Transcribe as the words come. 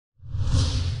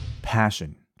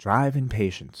passion, drive, and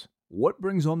patience. What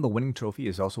brings home the winning trophy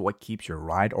is also what keeps your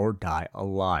ride or die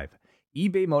alive.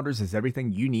 eBay Motors has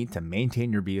everything you need to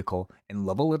maintain your vehicle and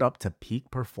level it up to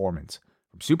peak performance.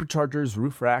 From superchargers,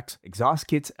 roof racks, exhaust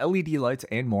kits, LED lights,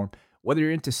 and more, whether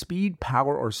you're into speed,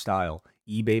 power, or style,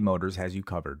 eBay Motors has you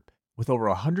covered. With over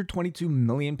 122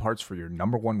 million parts for your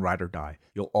number one ride or die,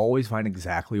 you'll always find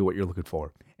exactly what you're looking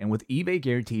for. And with eBay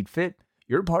Guaranteed Fit,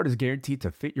 your part is guaranteed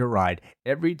to fit your ride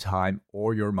every time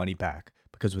or your money back.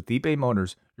 Because with eBay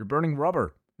Motors, you're burning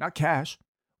rubber, not cash.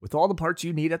 With all the parts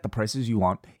you need at the prices you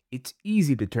want, it's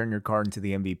easy to turn your car into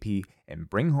the MVP and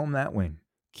bring home that win.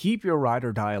 Keep your ride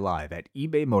or die alive at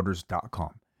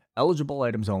ebaymotors.com. Eligible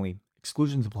items only.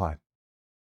 Exclusions apply.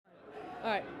 All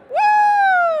right.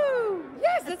 Woo!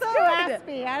 Yes, it's so good.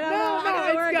 raspy. I don't know how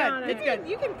to work on it. It's good.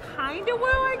 You can kind of woo,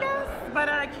 I guess. But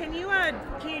can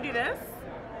you do this?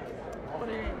 What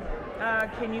do you mean?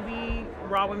 Can you be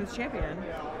Raw Women's Champion?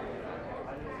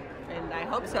 And I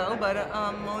hope so, but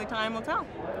only time will tell.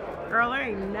 Girl, there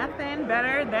ain't nothing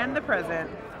better than the present.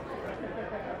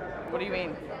 What do you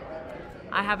mean?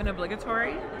 I have an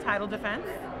obligatory title defense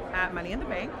at Money in the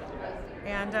Bank,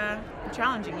 and I'm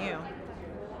challenging you.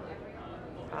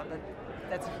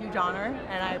 That's a huge honor,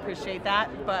 and I appreciate that,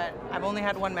 but I've only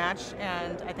had one match,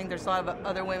 and I think there's a lot of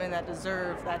other women that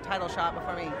deserve that title shot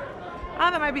before me.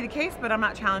 That might be the case, but I'm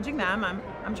not challenging them.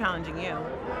 I'm challenging you.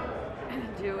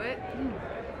 Do it.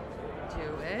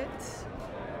 Do it.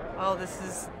 Oh, this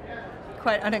is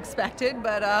quite unexpected,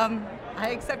 but I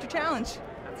accept your challenge.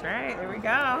 That's right. Here we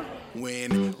go.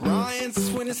 When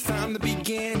it's time to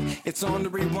begin. It's on the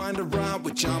Rewind to Ride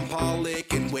with John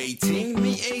Pollock and Waiting.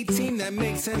 Me 18, that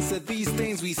makes sense of these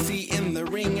things we see in the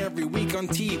ring every week on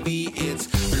TV. It's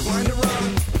Rewind to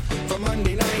Ride for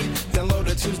Monday night. Download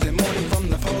it Tuesday morning from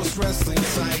the Post Wrestling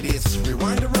site. It's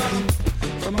Rewind to Ride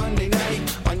for Monday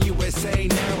night on USA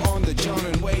Now on the John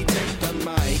and Wai Take the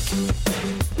Mic.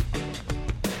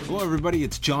 Hello everybody,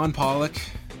 it's John Pollock,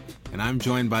 and I'm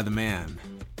joined by the man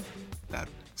that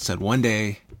said one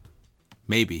day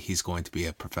maybe he's going to be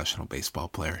a professional baseball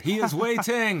player. He is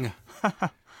waiting.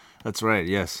 That's right,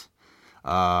 yes.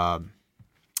 You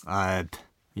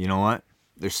know what?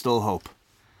 There's still hope.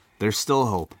 There's still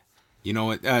hope. You know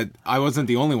what? I wasn't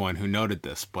the only one who noted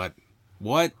this, but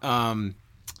what a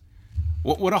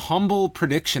humble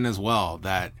prediction as well.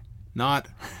 That not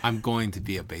I'm going to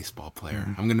be a baseball player.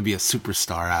 I'm going to be a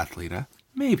superstar athlete. Huh?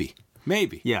 Maybe.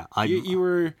 Yeah,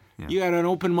 You had an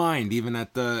open mind even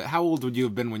at the. How old would you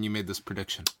have been when you made this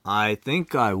prediction? I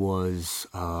think I was.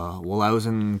 I was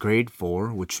in grade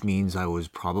 4, which means I was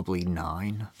probably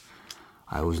 9.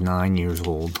 I was 9 years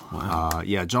old. Wow.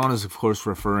 John is, of course,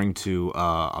 referring to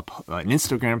an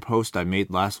Instagram post I made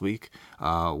last week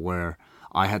where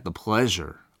I had the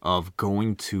pleasure of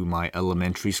going to my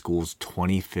elementary school's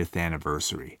 25th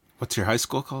anniversary. What's your high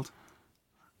school called?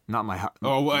 Not my...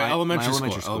 elementary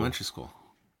school. school. Elementary school.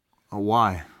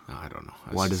 Why? I don't know.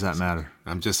 Why does that matter?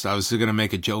 I was going to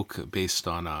make a joke based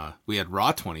on, we had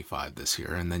Raw 25 this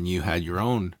year, and then you had your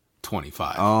own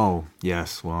 25. Oh,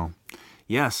 yes, well...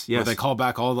 Yes. Where they call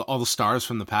back all the stars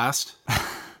from the past.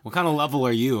 What kind of level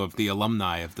are you of the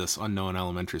alumni of this unknown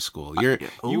elementary school?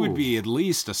 You would be at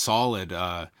least a solid,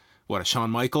 a Shawn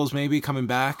Michaels maybe coming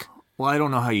back? Well, I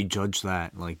don't know how you judge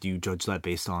that. Like, do you judge that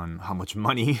based on how much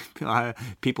money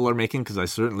people are making? Because I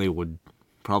certainly would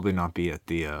probably not be at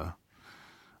the...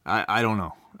 I don't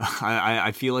know.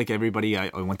 I feel like everybody I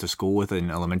went to school with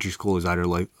in elementary school is either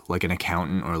like an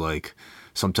accountant or like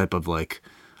some type of like...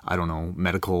 I don't know,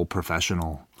 medical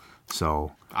professional.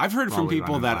 So I've heard from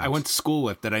people that I went to school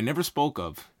with that I never spoke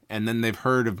of, and then they've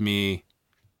heard of me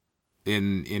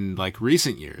in like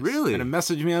recent years. Really? And a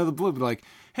message me out of the blue, like,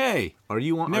 "Hey,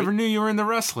 never knew you were in the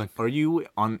wrestling." Are you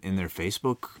in their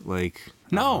Facebook? Like,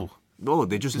 no. Oh,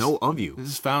 they just know of you. They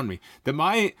just found me.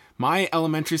 My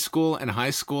elementary school and high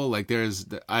school, like,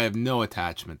 I have no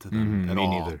attachment to them at all.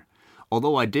 Me neither.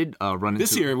 Although I did run into...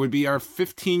 This year would be our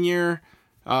 15-year...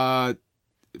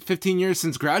 15 years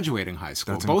since graduating high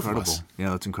school. That's both incredible. Of us. Yeah,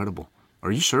 that's incredible.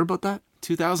 Are you sure about that?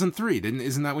 2003.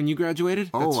 Isn't that when you graduated?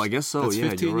 I guess so. That's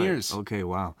yeah, 15 you're right. years. Okay,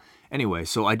 wow. Anyway,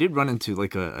 so I did run into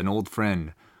like an old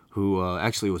friend who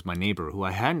actually was my neighbor, who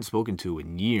I hadn't spoken to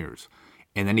in years.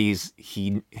 And then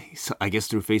he I guess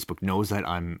through Facebook knows that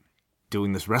I'm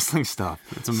doing this wrestling stuff.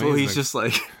 That's amazing. So he's just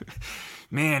like,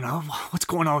 man, what's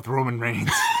going on with Roman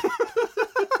Reigns?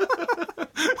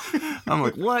 I'm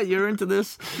like, what? You're into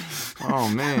this? Oh,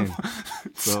 man.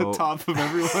 It's the top of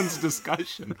everyone's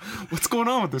discussion. What's going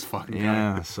on with this fucking guy?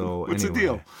 Yeah, so What's anyway. the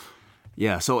deal?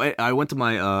 Yeah, so I went to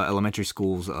my elementary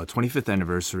school's 25th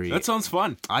anniversary. That sounds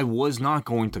fun. I was not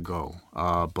going to go,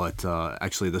 but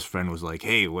actually this friend was like,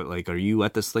 "Hey, what? Like, are you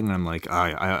at this thing?" And I'm like,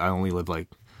 "I only live like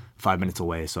 5 minutes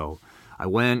away." So I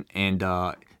went, and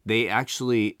they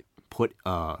actually put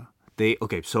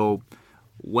So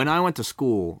when I went to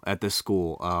school at this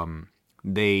school,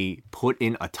 they put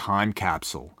in a time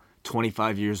capsule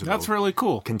 25 years ago. That's really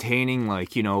cool. Containing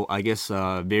I guess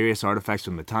various artifacts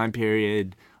from the time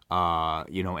period.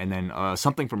 And then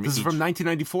something from This is from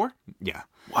 1994? yeah.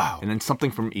 Wow. And then something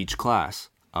from each class.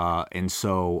 And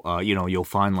so, you'll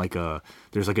find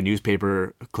there's like a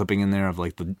newspaper clipping in there of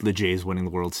like the Jays winning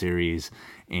the World Series.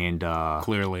 And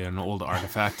Clearly an old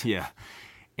artifact. yeah.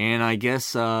 And I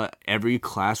guess every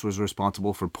class was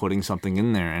responsible for putting something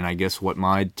in there. And I guess what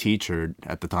my teacher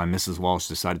at the time, Mrs. Walsh,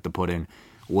 decided to put in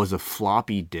was a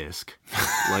floppy disk.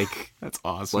 That's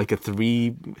awesome. Like a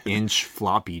 3-inch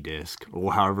floppy disk,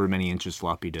 or however many inches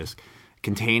floppy disk,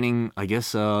 containing, I guess,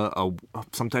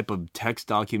 some type of text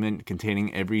document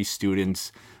containing every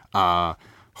student's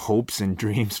hopes and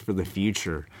dreams for the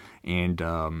future. And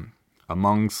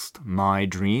amongst my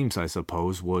dreams, I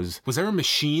suppose, was there a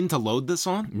machine to load this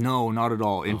on? no, not at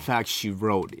all. In fact, she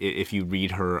wrote, if you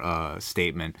read her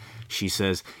statement, she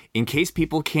says, "In case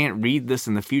people can't read this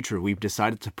in the future, we've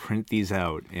decided to print these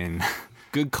out." And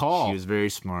Good call. she was very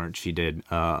smart. She did.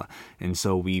 And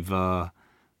so we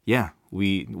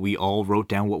all wrote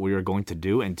down what we were going to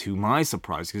do. And to my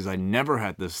surprise, because I never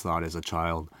had this thought as a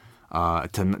child,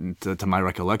 to my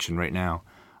recollection right now,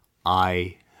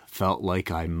 I felt like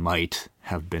I might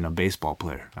have been a baseball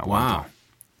player at one Wow.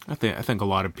 time. I think a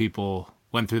lot of people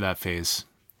went through that phase.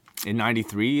 In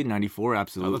 93, 94,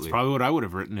 absolutely. That's probably what I would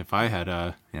have written if I had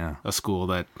a school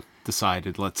that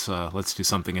decided let's do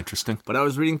something interesting. But I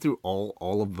was reading through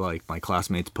all of like my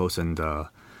classmates' posts, and a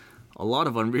lot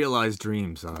of unrealized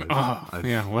dreams.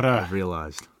 I've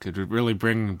realized. Could really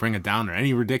bring it down. Or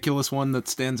any ridiculous one that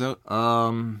stands out?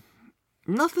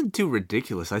 Nothing too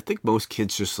ridiculous. I think most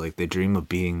kids just they dream of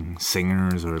being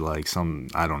singers or like some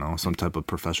type of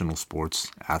professional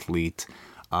sports athlete.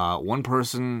 One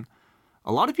person,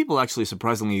 a lot of people actually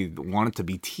surprisingly wanted to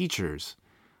be teachers.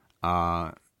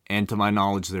 And to my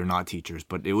knowledge, they're not teachers,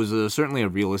 but it was certainly a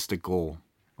realistic goal.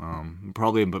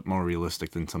 Probably a bit more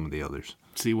realistic than some of the others.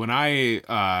 See, when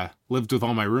I lived with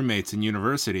all my roommates in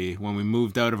university, when we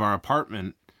moved out of our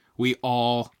apartment, we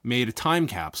all made a time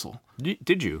capsule.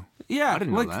 Did you? Yeah, I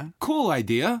didn't know that. Cool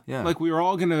idea. Yeah. Like we were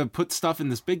all gonna put stuff in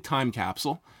this big time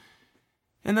capsule,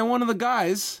 and then one of the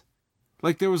guys,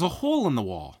 there was a hole in the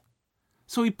wall,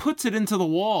 so he puts it into the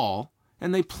wall,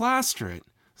 and they plaster it.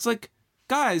 It's like,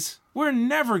 guys, we're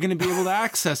never gonna be able to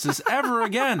access this ever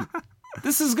again.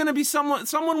 This is gonna be someone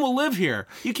will live here.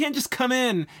 You can't just come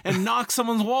in and knock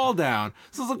someone's wall down.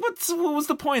 So it's like, what was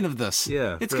the point of this?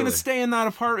 Yeah, it's really. gonna stay in that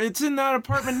apartment. It's in that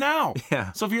apartment now.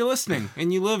 Yeah. So if you're listening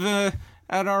and you live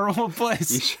at our old place,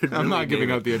 You should I'm really not giving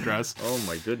name out the address. Oh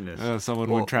my goodness. Someone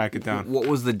would track it down. What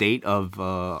was the date of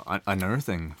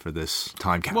unearthing for this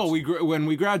time capsule? Well, when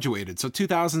we graduated, so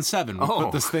 2007, we Oh.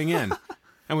 put this thing in,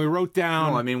 and we wrote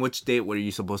down. No, I mean, which date were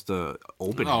you supposed to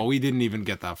open it? Oh, we didn't even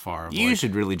get that far. You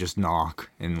should really just knock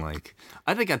and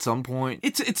I think at some point.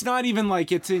 It's not even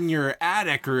like it's in your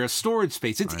attic or a storage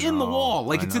space. It's in the wall.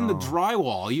 Like it's in the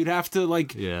drywall. You'd have to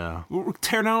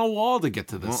tear down a wall to get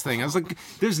to this thing. I was like,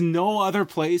 there's no other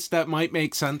place that might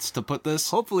make sense to put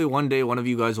this. Hopefully one day one of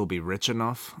you guys will be rich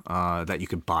enough that you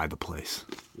could buy the place.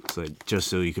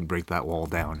 So you can break that wall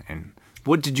down. And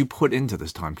what did you put into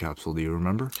this time capsule? Do you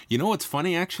remember? You know what's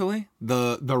funny, actually?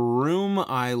 The room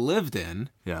I lived in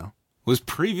was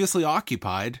previously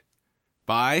occupied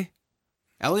by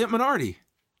Elliot Minardi,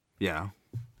 Yeah.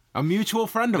 a mutual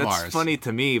friend of ours. That's funny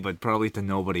to me, but probably to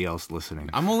nobody else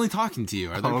listening. I'm only talking to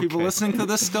you. Are there people Okay. listening to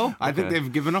this still? I think Okay.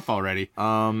 they've given up already.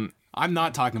 I'm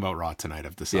not talking about Raw tonight,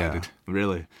 I've decided. Yeah,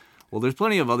 really. Well, there's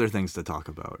plenty of other things to talk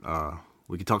about.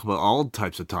 We could talk about all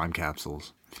types of time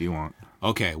capsules if you want.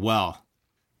 Okay, well,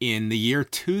 in the year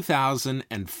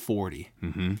 2040,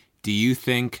 do you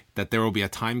think that there will be a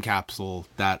time capsule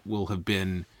that will have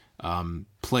been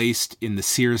placed in the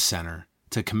Sears Center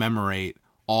to commemorate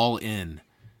All In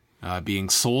being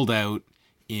sold out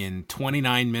in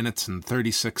 29 minutes and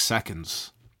 36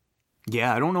 seconds?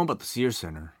 Yeah, I don't know about the Sears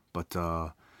Center, but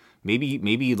maybe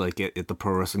at the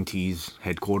Pro Wrestling Tees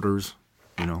headquarters.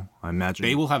 I imagine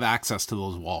They will have access to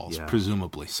those walls, Yeah.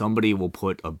 presumably. somebody will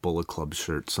put a Bullet Club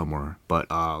shirt somewhere. But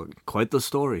quite the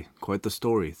story.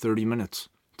 30 minutes,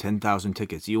 10,000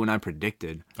 tickets. You and I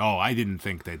predicted. Oh, I didn't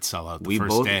think they'd sell out the We first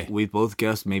both day. we both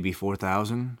guessed maybe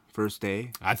 4,000 first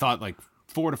day. I thought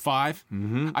 4 to 5.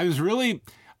 Mm-hmm.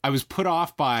 I was put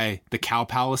off by the Cow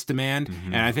Palace demand,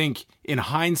 and I think in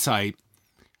hindsight,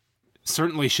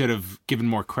 certainly should have given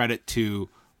more credit to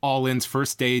All In's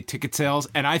first day ticket sales,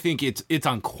 and I think it's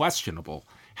unquestionable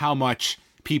how much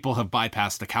people have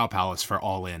bypassed the Cow Palace for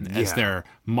All In as their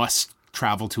must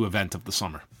travel to event of the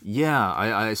summer. Yeah,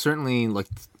 I certainly like.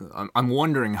 I'm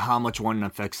wondering how much one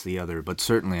affects the other, but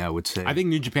certainly I would say I think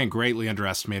New Japan greatly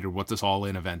underestimated what this All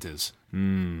In event is.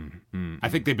 I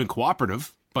think they've been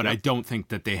cooperative, but I don't think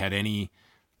that they had any,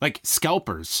 like,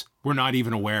 scalpers were not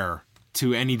even aware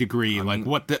to any degree,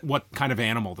 what kind of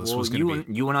animal this was going to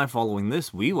be. You and I following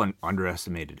this, we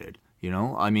underestimated it. You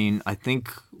know, I mean, I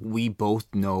think we both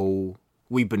know.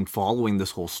 We've been following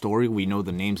this whole story. We know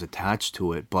the names attached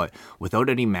to it, but without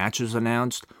any matches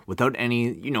announced, without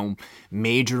any,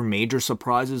 major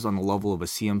surprises on the level of a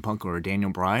CM Punk or a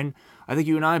Daniel Bryan, I think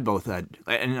you and I both had,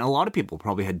 and a lot of people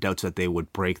probably had doubts that they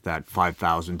would break that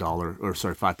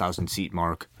 $5,000 seat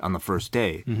mark on the first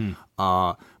day.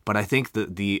 But I think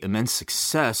the immense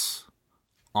success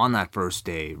on that first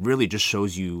day really just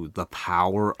shows you the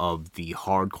power of the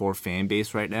hardcore fan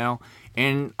base right now.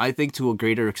 And I think to a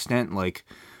greater extent, like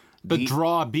the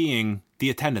draw being the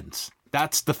attendance.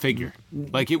 That's the figure.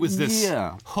 Like, it was this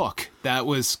hook that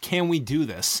was, can we do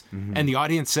this? And the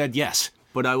audience said yes.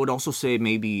 But I would also say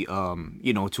maybe,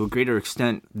 to a greater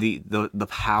extent, the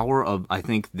power of, I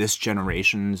think, this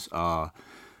generation's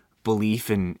belief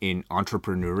in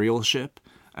entrepreneurship.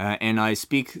 And I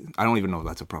speak, I don't even know if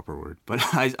that's a proper word, but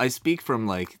I speak from,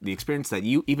 like, the experience that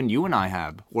you and I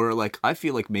have, where, like, I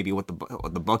feel like maybe what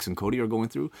the Bucks and Cody are going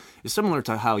through is similar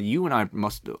to how you and I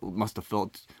must have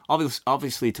felt,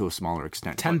 obviously to a smaller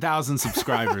extent. 10,000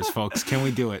 subscribers, folks. Can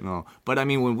we do it? No, but I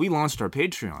mean, when we launched our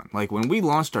Patreon, when we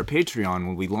launched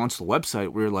the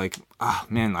website, we were like,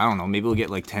 man, I don't know, maybe we'll get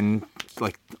like 10,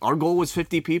 like, our goal was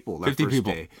 50 people that 50 first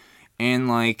people. day. And,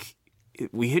 like,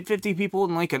 we hit 50 people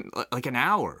in like an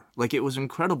hour. Like, it was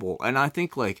incredible. And I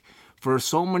think, like, for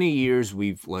so many years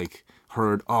we've, like,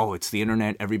 heard, oh, it's the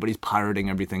internet, everybody's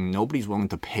pirating everything, nobody's willing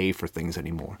to pay for things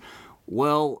anymore.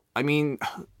 Well, I mean,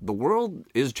 the world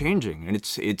is changing, and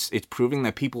it's proving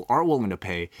that people are willing to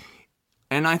pay.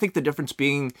 And I think the difference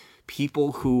being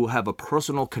people who have a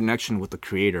personal connection with the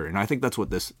creator. And I think that's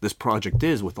what this project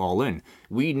is with All In.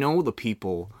 We know the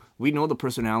people, we know the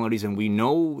personalities, and we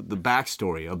know the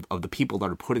backstory of the people that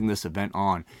are putting this event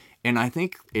on. And I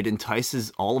think it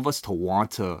entices all of us to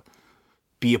want to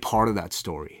be a part of that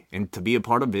story. And to be a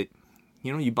part of it,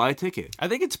 you buy a ticket. I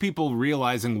think it's people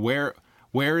realizing where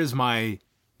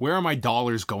are my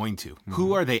dollars going to?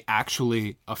 Who are they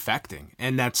actually affecting?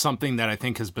 And that's something that I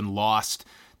think has been lost,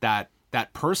 that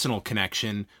personal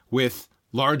connection with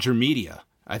larger media.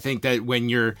 I think that when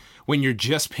you're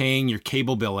just paying your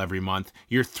cable bill every month,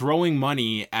 you're throwing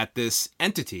money at this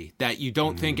entity that you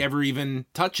don't think ever even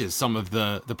touches some of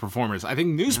the performers. I think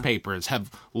newspapers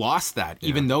have lost that.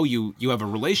 Even though you have a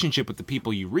relationship with the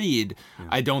people you read,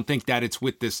 I don't think that it's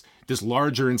with this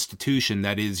larger institution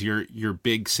that is your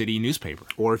big city newspaper.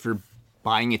 Or if you're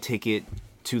buying a ticket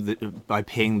by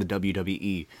paying the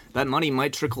WWE, that money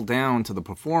might trickle down to the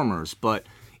performers, but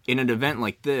in an event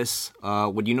like this,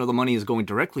 when the money is going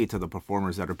directly to the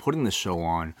performers that are putting the show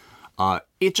on,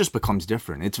 it just becomes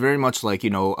different. It's very much like,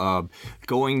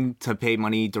 going to pay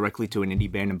money directly to an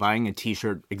indie band and buying a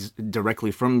T-shirt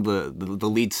directly from the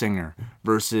lead singer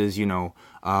versus, going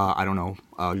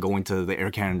to the Air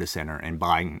Canada Centre and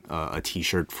buying a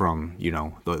T-shirt from,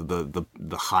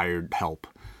 the hired help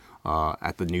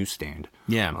at the newsstand.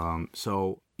 Yeah.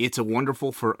 So it's a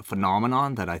wonderful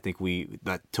phenomenon that I think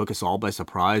that took us all by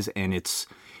surprise. And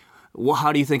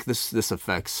how do you think this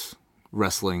affects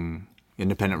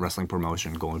independent wrestling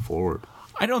promotion going forward?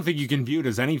 I don't think you can view it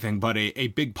as anything but a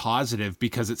big positive,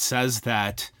 because it says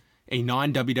that a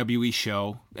non-WWE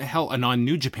show, hell, a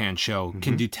non-New Japan show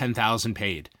can do 10,000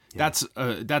 paid. Yeah.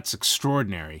 That's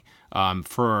extraordinary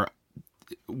for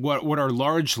what are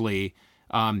largely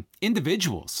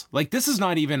individuals. Like, this is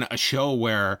not even a show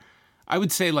where I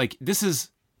would say, like,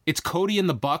 it's Cody and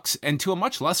the Bucks, and to a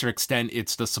much lesser extent,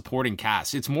 it's the supporting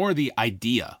cast. It's more the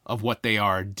idea of what they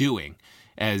are doing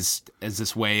as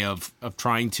this way of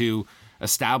trying to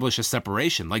establish a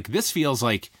separation. Like, this feels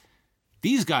like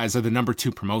these guys are the number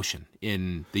 2 promotion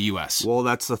in the U.S. Well,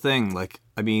 that's the thing. Like,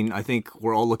 I mean, I think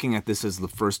we're all looking at this as the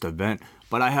first event,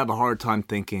 but I have a hard time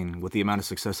thinking, with the amount of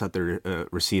success that they're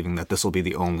receiving, that this will be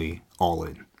the only All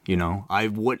In.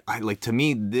 To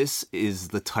me, this is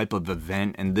the type of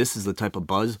event, and this is the type of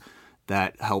buzz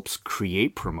that helps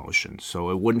create promotion. So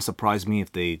it wouldn't surprise me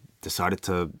if they decided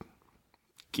to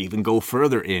even go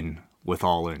further in with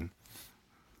All In.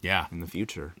 Yeah. In the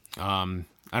future.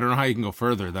 I don't know how you can go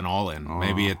further than All In.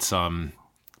 Maybe it's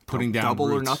putting down double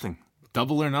or roots. nothing.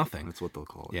 Double or nothing. That's what they'll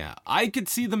call it. Yeah, I could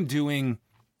see them doing.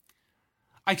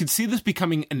 I could see this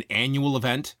becoming an annual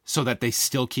event so that they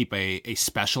still keep a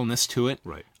specialness to it.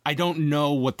 Right. I don't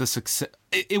know what the success.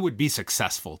 It would be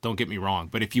successful. Don't get me wrong,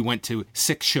 but if you went to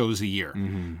 6 shows a year,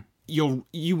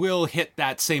 you will hit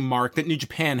that same mark that New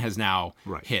Japan has now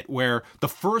hit. Where the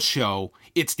first show,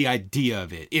 it's the idea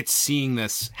of it. It's seeing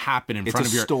this happen in front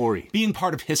of your story, being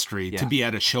part of history. To be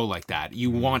at a show like that, you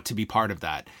want to be part of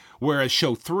that. Whereas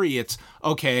show 3, it's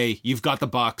okay. You've got the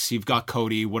Bucks, you've got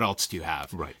Cody. What else do you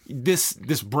have? Right. This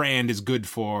brand is good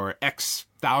for X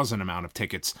thousand amount of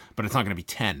tickets, but it's not going to be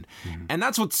 10. And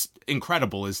that's what's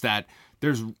incredible is that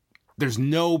there's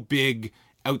no big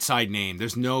outside name.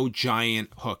 There's no giant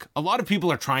hook. A lot of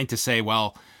people are trying to say,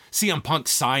 well, CM Punk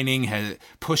signing has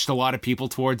pushed a lot of people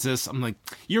towards this. I'm like,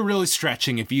 you're really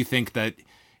stretching if you think that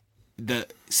the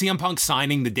CM Punk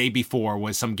signing the day before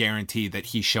was some guarantee that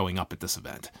he's showing up at this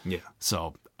event. Yeah.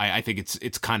 So I think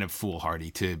it's kind of foolhardy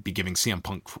to be giving CM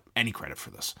Punk any credit for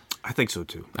this. I think so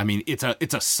too. I mean, it's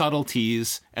a subtle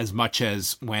tease as much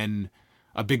as when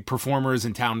a big performer is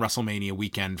in town WrestleMania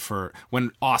weekend for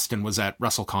when Austin was at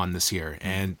WrestleCon this year,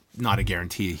 and not a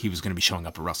guarantee he was going to be showing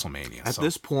up at WrestleMania. At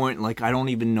this point, like, I don't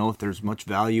even know if there's much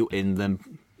value in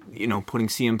them, putting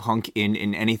CM Punk in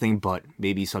anything but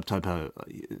maybe some type of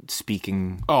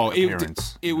speaking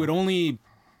appearance. It would only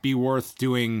be worth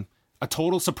doing a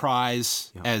total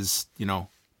surprise as,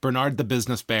 Bernard the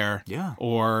Business Bear. Yeah.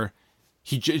 Or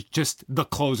he just the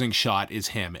closing shot is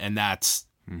him, and that's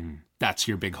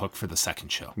your big hook for the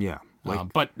second show. Yeah.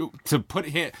 But to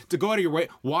go out of your way,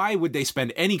 why would they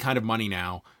spend any kind of money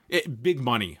now, big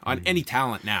money on any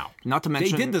talent now? Not to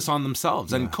mention they did this on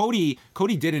themselves. And Cody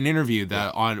did an interview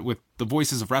with the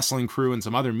Voices of Wrestling crew and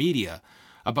some other media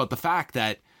about the fact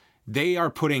that they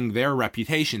are putting their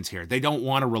reputations here. They don't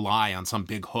want to rely on some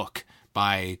big hook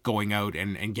by going out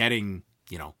and getting,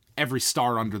 every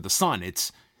star under the sun.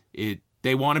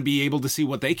 They want to be able to see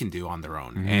what they can do on their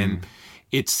own. And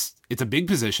it's a big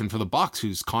position for the Bucks,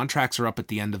 whose contracts are up at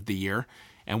the end of the year,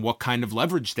 and what kind of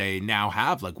leverage they now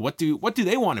have. Like, what do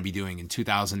they want to be doing in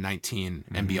 2019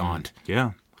 and beyond?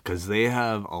 Yeah, because they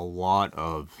have a lot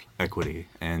of equity,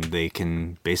 and they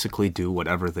can basically do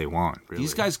whatever they want, really.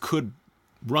 These guys could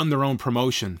run their own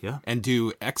promotion and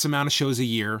do X amount of shows a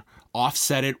year,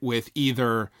 offset it with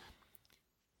either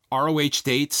ROH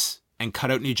dates and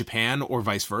cut out New Japan, or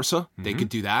vice versa. They could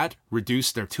do that,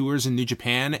 reduce their tours in New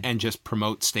Japan and just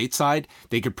promote stateside.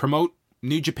 They could promote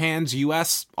New Japan's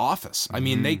U.S. office. I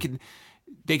mean, they can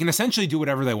essentially do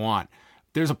whatever they want.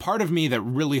 There's a part of me that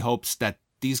really hopes that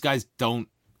these guys don't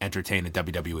entertain a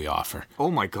WWE offer. Oh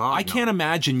my God. I can't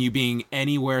imagine you being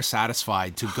anywhere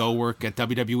satisfied to go work at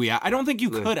WWE. I don't think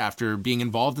you could after being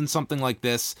involved in something like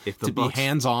this, to be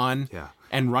hands-on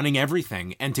and running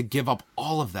everything, and to give up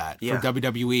all of that for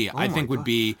WWE, I think would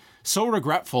be so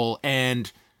regretful.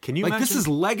 And can you imagine? This is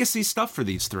legacy stuff for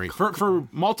these three, for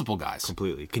multiple guys.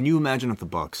 Completely. Can you imagine if the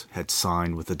Bucks had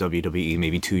signed with the WWE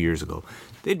maybe 2 years ago?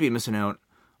 They'd be missing out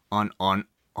on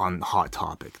Hot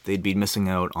Topic. They'd be missing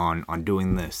out on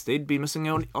doing this. They'd be missing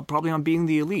out probably on being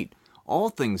the Elite. All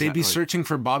things. They'd be searching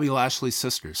for Bobby Lashley's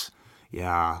sisters.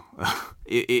 Yeah,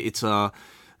 it's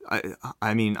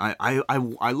I mean,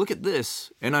 I look at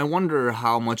this and I wonder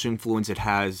how much influence it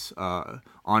has on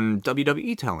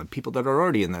WWE talent, people that are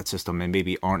already in that system and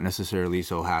maybe aren't necessarily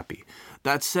so happy.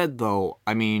 That said, though,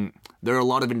 I mean, there are a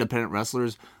lot of independent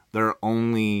wrestlers that are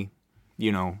only,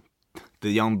 the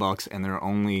Young Bucks, and they're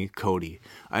only Cody.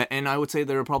 And I would say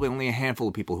there are probably only a handful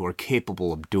of people who are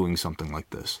capable of doing something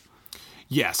like this.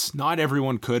 Yes, not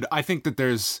everyone could. I think that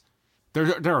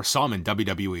there are some in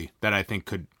WWE that I think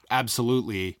could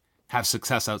absolutely have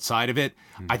success outside of it.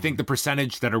 I think the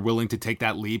percentage that are willing to take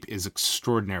that leap is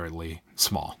extraordinarily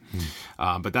small.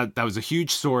 But that was a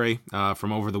huge story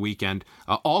from over the weekend.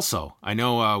 Also, I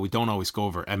know we don't always go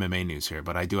over MMA news here,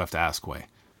 but I do have to ask,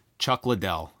 Chuck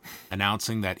Liddell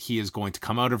announcing that he is going to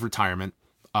come out of retirement.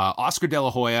 Oscar De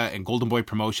La Hoya and Golden Boy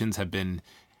Promotions have been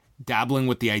dabbling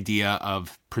with the idea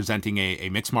of presenting a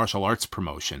mixed martial arts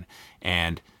promotion,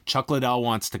 and Chuck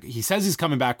Liddell he says he's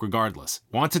coming back regardless,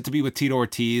 wants it to be with Tito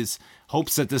Ortiz,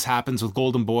 hopes that this happens with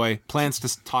Golden Boy, plans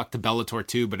to talk to Bellator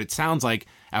too, but it sounds like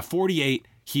at 48,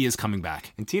 he is coming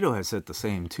back. And Tito has said the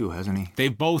same too, hasn't he?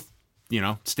 They've both,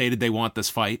 stated they want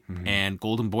this fight, and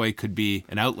Golden Boy could be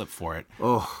an outlet for it.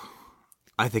 Oh,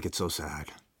 I think it's so sad.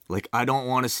 Like, I don't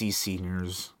want to see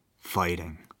seniors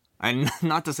fighting. And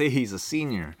not to say he's a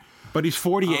senior. But he's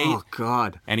 48. Oh,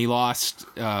 God. And he lost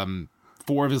 4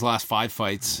 of his last 5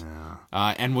 fights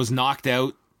and was knocked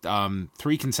out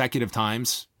 3 consecutive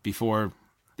times before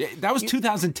That was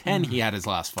 2010 he had his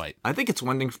last fight. I think it's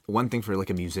one thing for like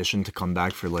a musician to come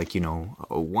back for like, you know,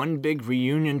 one big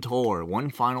reunion tour, one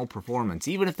final performance,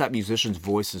 even if that musician's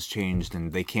voice has changed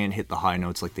and they can't hit the high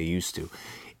notes like they used to.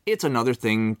 It's another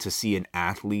thing to see an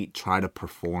athlete try to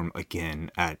perform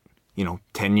again at, you know,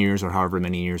 10 years or however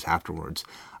many years afterwards.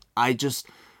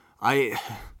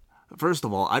 First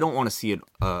of all, I don't want to see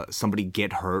somebody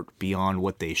get hurt beyond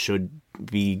what they should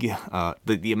be,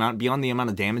 beyond the amount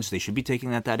of damage they should be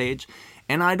taking at that age,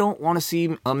 and I don't want to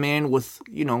see a man with,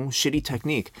 you know, shitty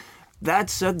technique. That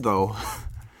said, though,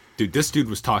 dude, this dude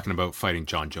was talking about fighting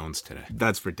John Jones today.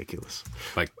 That's ridiculous.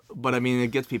 Like, but I mean,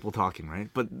 it gets people talking, right?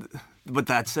 But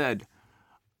that said,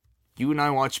 you and I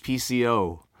watch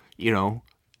PCO, you know.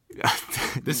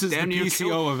 This is the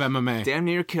PCO of MMA. Damn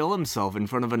near kill himself in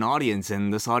front of an audience,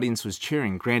 and this audience was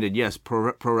cheering. Granted, yes,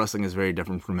 pro wrestling is very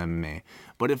different from MMA.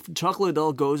 But if Chuck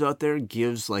Liddell goes out there,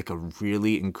 gives like a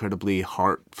really incredibly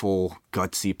heartful,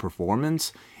 gutsy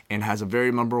performance, and has a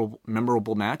very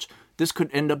memorable match, this could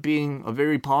end up being a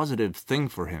very positive thing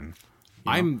for him.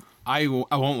 I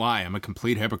won't lie, I'm a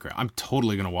complete hypocrite. I'm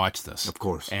totally going to watch this. Of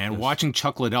course. And watching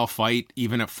Chuck Liddell fight,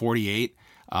 even at 48...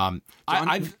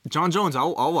 John Jones,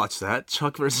 I'll watch that.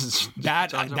 Chuck versus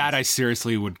that. John Jones. That I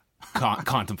seriously would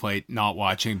contemplate not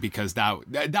watching, because that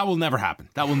will never happen.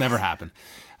 That will never happen.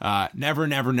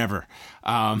 Never.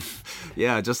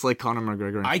 Yeah, just like Conor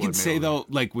McGregor. And I Floyd can say Mayweather. though,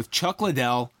 like with Chuck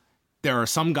Liddell, there are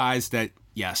some guys that,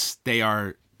 yes, they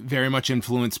are very much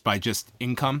influenced by just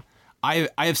income. I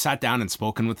have sat down and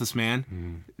spoken with this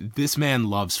man. This man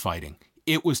loves fighting.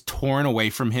 It was torn away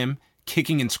from him,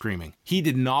 kicking and screaming. He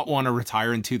did not want to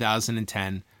retire in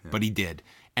 2010, but he did.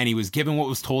 And he was given what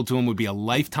was told to him would be a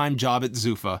lifetime job at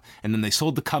Zuffa, and then they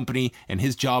sold the company, and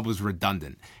his job was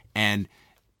redundant. And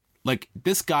like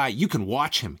this guy, you can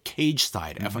watch him cage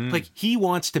side. Like he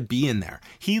wants to be in there.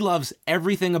 He loves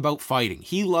everything about fighting.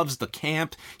 He loves the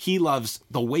camp. He loves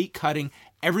the weight cutting.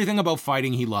 Everything about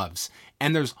fighting he loves.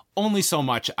 And there's only so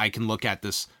much I can look at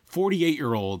this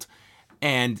 48-year-old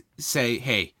and say,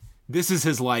 hey, this is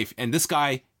his life, and this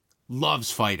guy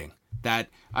loves fighting. That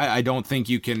I don't think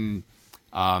you can.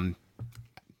 Where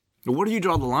do you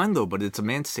draw the line, though? But it's a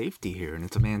man's safety here, and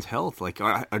it's a man's health. Like,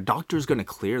 a doctor's going to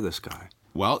clear this guy.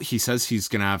 Well, he says he's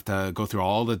going to have to go through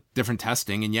all the different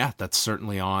testing, and yeah, that's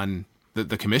certainly on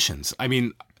the commissions. I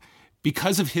mean,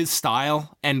 because of his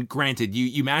style, and granted,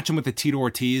 you match him with the Tito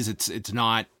Ortiz, it's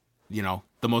not, you know,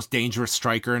 the most dangerous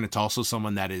striker, and it's also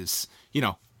someone that is, you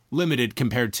know, limited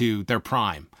compared to their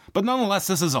prime. But nonetheless,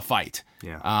 this is a fight.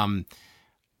 Yeah.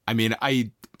 I mean,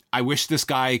 I wish this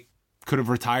guy could have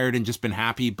retired and just been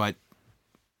happy, but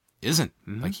isn't.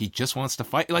 Like, he just wants to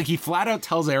fight. Like, he flat out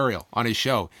tells Ariel on his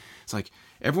show, it's like,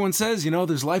 everyone says, you know,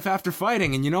 there's life after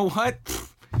fighting, and you know what?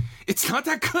 It's not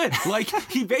that good. Like,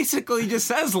 he basically just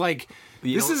says, like,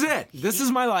 this is it. This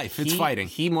is my life. It's fighting.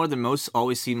 He, more than most,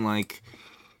 always seemed like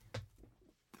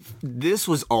this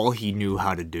was all he knew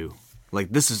how to do.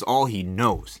 Like, this is all he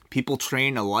knows. People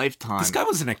train a lifetime. This guy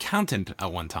was an accountant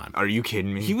at one time. Are you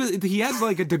kidding me? He has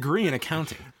like a degree in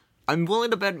accounting. I'm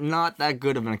willing to bet not that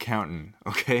good of an accountant,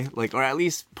 okay? Like, or at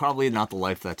least probably not the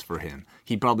life that's for him.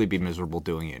 He'd probably be miserable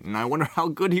doing it. And I wonder how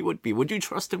good he would be. Would you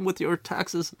trust him with your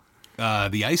taxes?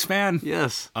 The Iceman?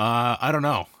 Yes. I don't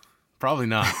know. Probably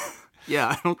not. Yeah,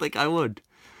 I don't think I would.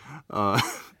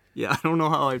 Yeah, I don't know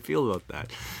how I feel about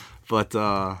that. But,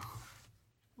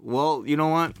 well, you know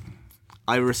what?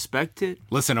 I respect it.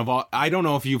 Listen, I don't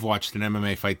know if you've watched an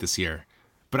MMA fight this year,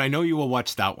 but I know you will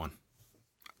watch that one.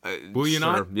 Will you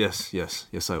not? Yes,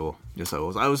 I will. Yes, I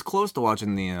will. I was close to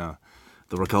watching the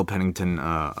Raquel Pennington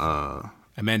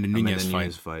Amanda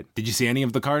Nunes fight. Did you see any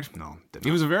of the card? No, didn't.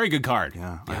 It was a very good card.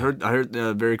 Yeah. I heard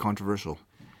very controversial.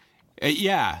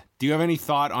 Yeah. Do you have any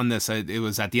thought on this? It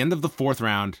was at the end of the fourth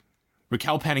round.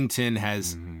 Raquel Pennington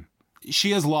has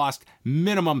she has lost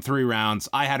minimum 3 rounds.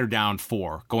 I had her down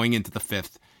 4 going into the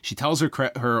 5th. She tells her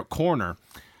corner,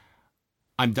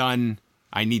 "I'm done.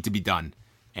 I need to be done."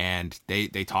 And they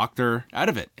talked her out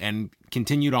of it and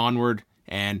continued onward.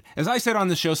 And as I said on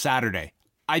the show Saturday,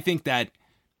 I think that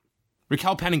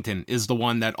Raquel Pennington is the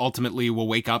one that ultimately will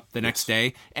wake up the next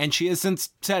day. And she has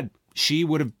since said she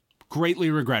would have greatly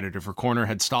regretted if her corner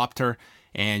had stopped her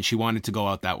and she wanted to go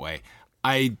out that way.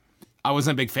 I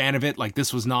wasn't a big fan of it. Like,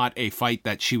 this was not a fight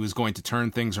that she was going to turn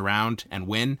things around and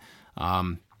win.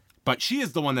 But she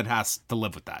is the one that has to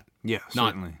live with that. Yeah,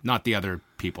 certainly. Not the other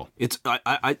people. It's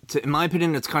in my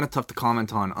opinion, it's kind of tough to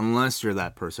comment on unless you're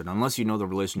that person, unless you know the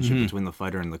relationship between the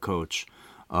fighter and the coach.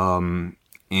 And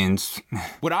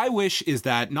what I wish is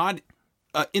that, not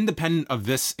independent of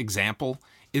this example,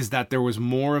 is that there was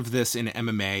more of this in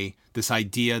MMA, this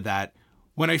idea that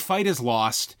when a fight is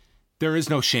lost, there is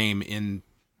no shame in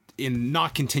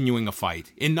not continuing a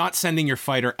fight, in not sending your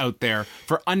fighter out there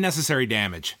for unnecessary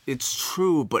damage. It's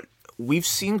true, but we've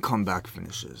seen comeback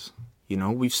finishes. You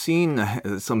know, we've seen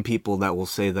some people that will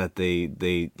say that they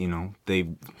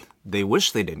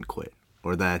wish they didn't quit,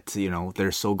 or that, you know,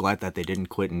 they're so glad that they didn't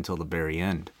quit until the very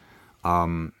end.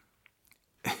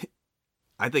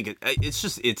 I think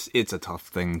it's a tough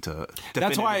thing to.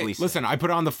 That's why, listen, I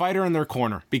put on the fighter in their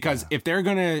corner, because if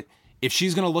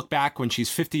she's gonna look back when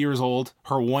she's 50 years old,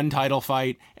 her one title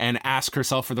fight, and ask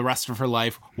herself for the rest of her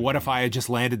life, what if I had just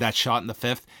landed that shot in the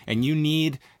 5th? And you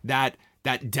need that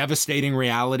devastating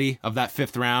reality of that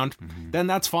 5th round, then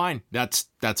that's fine. That's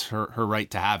her right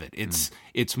to have it.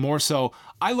 It's more so,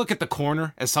 I look at the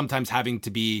corner as sometimes having to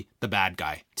be the bad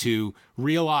guy, to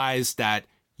realize that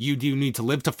you do need to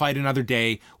live to fight another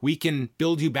day. We can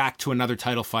build you back to another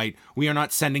title fight. We are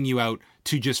not sending you out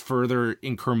to just further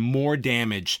incur more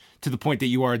damage to the point that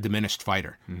you are a diminished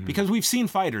fighter. Because we've seen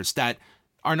fighters that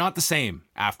are not the same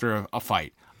after a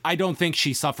fight. I don't think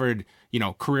she suffered,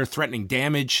 career-threatening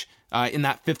damage in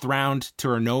that 5th round to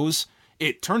her nose.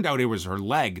 It turned out it was her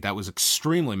leg that was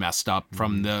extremely messed up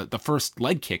from the first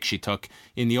leg kick she took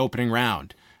in the opening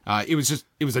round. It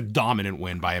was a dominant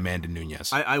win by Amanda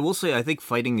Nunes. I will say, I think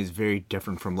fighting is very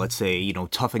different from, let's say,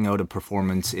 toughing out a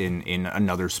performance in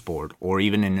another sport, or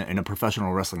even in a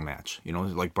professional wrestling match.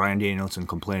 Like Bryan Danielson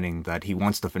complaining that he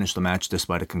wants to finish the match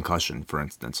despite a concussion, for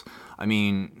instance. I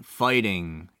mean,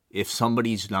 fighting, if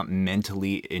somebody's not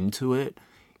mentally into it,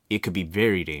 it could be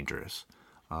very dangerous.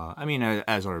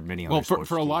 As are many other sports.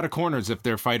 For a lot of corners, if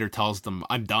their fighter tells them,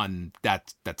 I'm done,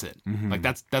 that's it. Like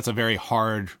that's a very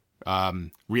hard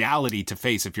reality to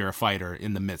face if you're a fighter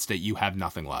in the midst that you have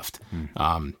nothing left.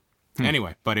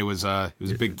 Anyway, but it was a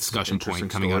big discussion point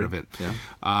coming out of it.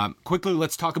 Yeah. Quickly,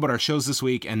 let's talk about our shows this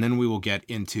week, and then we will get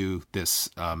into this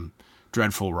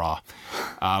dreadful Raw.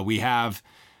 We have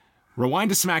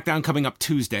Rewind to SmackDown coming up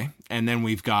Tuesday, and then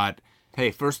we've got...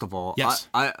 Hey, first of all, yes.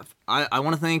 I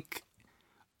want to thank...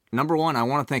 Number one, I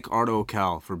want to thank Ardo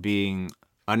Cal for being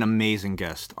an amazing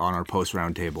guest on our post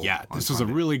roundtable. Yeah, this was a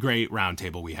really great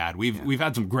roundtable we had. We've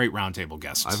had some great roundtable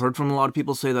guests. I've heard from a lot of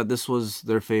people say that this was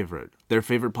their favorite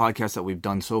podcast that we've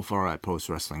done so far at Post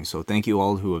Wrestling. So thank you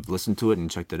all who have listened to it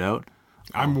and checked it out.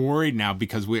 I'm worried now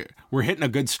because we're hitting a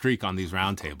good streak on these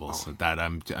roundtables that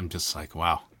I'm just like,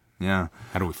 wow. Yeah.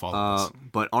 How do we follow this?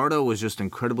 But Ardo was just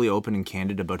incredibly open and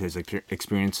candid about his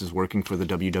experiences working for the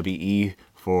WWE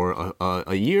for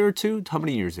a year or two. How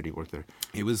many years did he work there?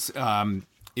 It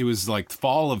was like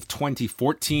fall of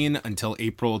 2014 until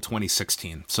April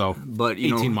 2016. So, but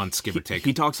 18 months, give or take.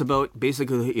 He talks about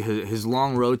basically his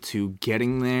long road to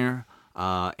getting there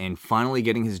and finally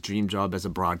getting his dream job as a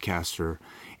broadcaster.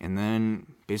 And then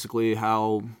basically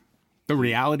how... the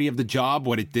reality of the job,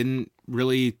 what it didn't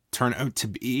really turn out to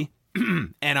be.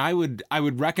 And I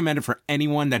would recommend it for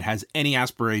anyone that has any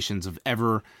aspirations of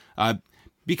ever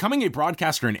becoming a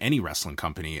broadcaster in any wrestling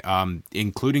company,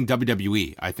 including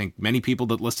WWE. I think many people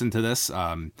that listen to this,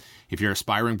 if you're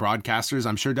aspiring broadcasters,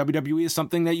 I'm sure WWE is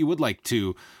something that you would like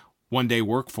to one day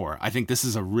work for. I think this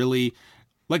is a really...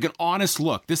 like an honest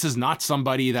look. This is not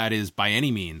somebody that is by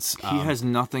any means. He has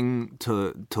nothing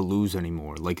to lose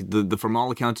anymore. Like from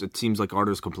all accounts, it seems like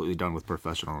Ardo's completely done with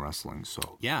professional wrestling.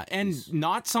 So yeah, and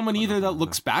not someone either that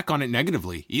looks back on it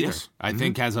negatively either. Yes. I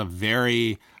think has a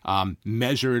very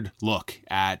measured look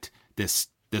at this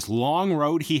long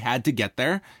road he had to get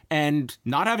there, and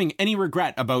not having any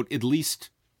regret about at least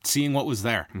seeing what was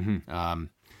there.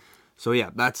 So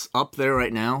yeah, that's up there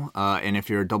right now, and if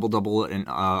you're a double and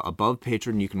above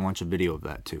patron, you can watch a video of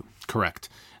that too. Correct.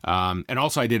 And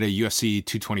also I did a UFC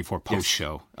 224 post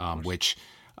show, which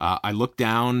I looked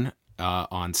down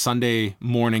on Sunday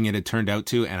morning it had turned out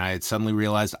to, and I had suddenly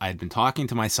realized I had been talking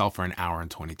to myself for an hour and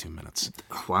 22 minutes.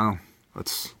 Wow.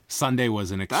 Sunday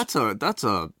was an... That's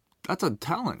a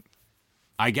talent.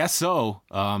 I guess so.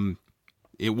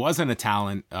 It wasn't a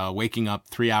talent waking up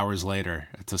 3 hours later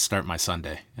to start my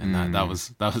Sunday, and that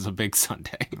was a big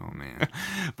Sunday. Oh man!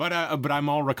 But I'm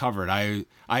all recovered. I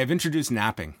have introduced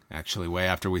napping actually way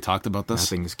after we talked about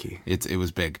this. Napping is key. It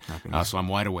was big, so I'm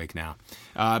wide awake now.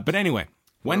 But anyway,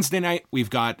 Wednesday night we've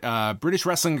got British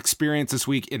Wrestling Experience this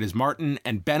week. It is Martin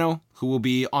and Benno who will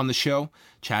be on the show,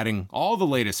 chatting all the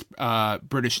latest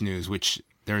British news, which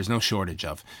there is no shortage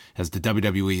of, as the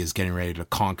WWE is getting ready to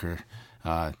conquer.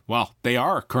 They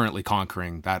are currently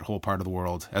conquering that whole part of the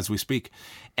world as we speak.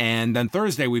 And then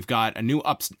Thursday, we've got a new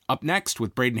up next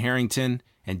with Braden Harrington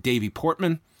and Davey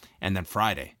Portman. And then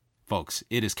Friday, folks,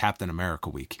 it is Captain America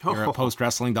week here at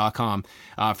postwrestling.com.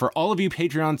 For all of you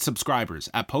Patreon subscribers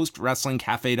at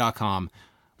postwrestlingcafe.com,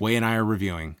 Way and I are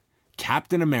reviewing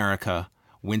Captain America: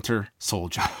 Winter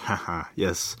Soldier.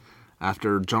 Yes.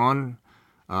 After John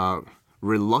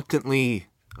reluctantly,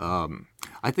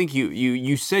 I think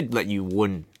you said that you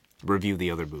wouldn't review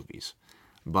the other movies,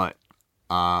 but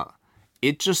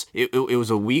it was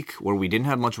a week where we didn't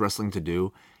have much wrestling to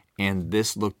do, and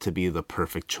this looked to be the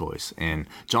perfect choice. And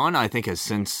John, I think, has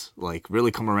since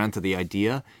really come around to the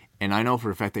idea, and I know for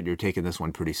a fact that you're taking this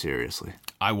one pretty seriously.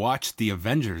 I watched The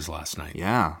Avengers last night.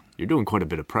 Yeah, you're doing quite a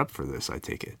bit of prep for this, I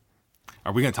take it.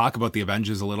 Are we going to talk about The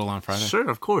Avengers a little on Friday? Sure,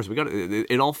 of course. We got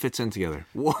it all fits in together.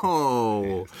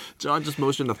 Whoa! John just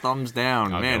motioned a thumbs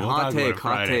down. Okay, Man, we'll hot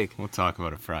take. We'll talk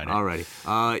about it Friday.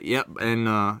 Alrighty. Yep.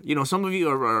 And some of you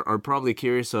are probably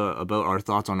curious about our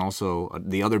thoughts on also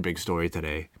the other big story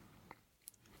today: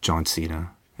 John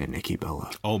Cena and Nikki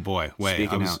Bella. Oh boy! Wait,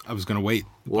 I was going to wait.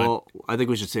 Well, I think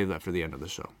we should save that for the end of the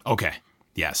show. Okay.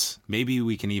 Yes. Maybe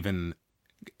we can even.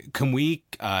 Can we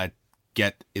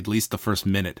get at least the first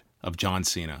minute of John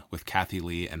Cena with Kathy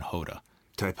Lee and Hoda?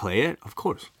 Did I play it? Of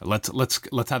course. Let's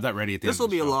have that ready at the end. This will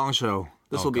be a long show.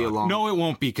 This will be a long. No, it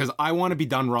won't be, because I want to be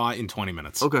done Raw in 20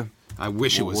 minutes. Okay. I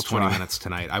wish it was 20 minutes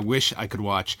tonight. I wish I could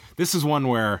watch. This is one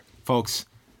where, folks,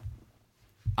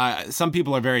 some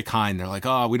people are very kind. They're like,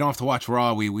 oh, we don't have to watch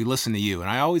Raw. We listen to you. And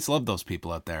I always love those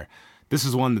people out there. This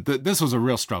is one that this was a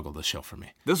real struggle, this show, for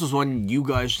me. This was one you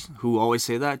guys who always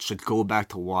say that should go back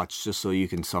to watch just so you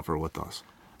can suffer with us.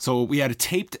 So we had a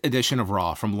taped edition of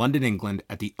Raw from London, England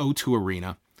at the O2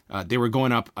 Arena. They were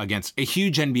going up against a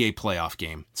huge NBA playoff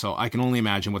game, so I can only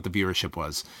imagine what the viewership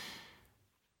was.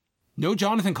 No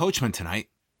Jonathan Coachman tonight.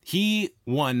 He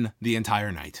won the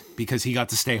entire night because he got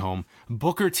to stay home.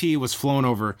 Booker T was flown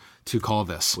over to call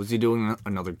this. Was he doing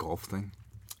another golf thing?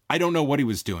 I don't know what he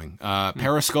was doing.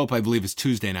 Periscope, I believe, is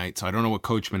Tuesday night, so I don't know what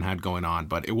Coachman had going on,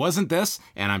 but it wasn't this,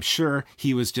 and I'm sure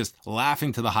he was just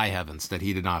laughing to the high heavens that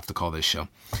he did not have to call this show.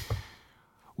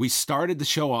 We started the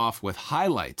show off with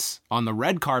highlights on the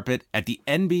red carpet at the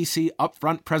NBC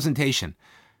Upfront presentation.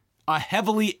 A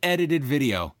heavily edited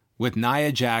video with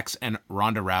Nia Jax and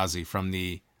Ronda Rousey from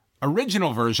the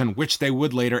original version, which they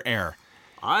would later air.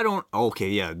 Okay,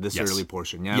 yeah, this Yes. early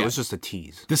portion. Yeah, Yeah. it was just a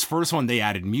tease. This first one, they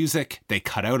added music. They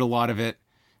cut out a lot of it.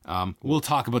 We'll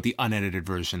talk about the unedited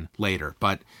version later.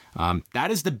 But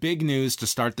that is the big news to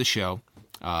start the show,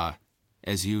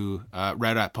 as you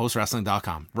read at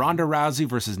postwrestling.com. Ronda Rousey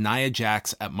versus Nia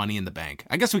Jax at Money in the Bank.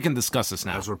 I guess we can discuss this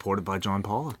now. As reported by John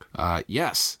Pollock.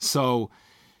 Yes. So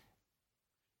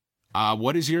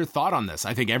what is your thought on this?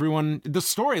 I think the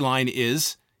storyline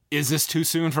is this too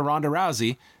soon for Ronda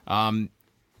Rousey?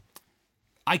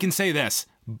 I can say this.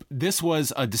 This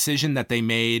was a decision that they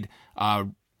made, I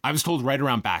was told right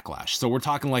around Backlash. So we're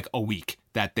talking like a week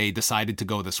that they decided to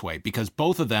go this way, because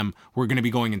both of them were going to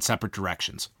be going in separate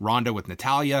directions. Ronda with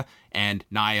Natalya and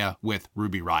Nia with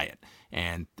Ruby Riott.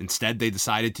 And instead they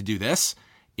decided to do this.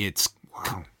 It's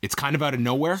kind of out of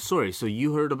nowhere. Sorry, so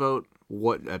you heard about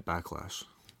what at Backlash?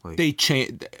 They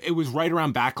changed. It was right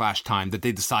around Backlash time that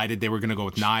they decided they were going to go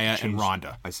with Nia and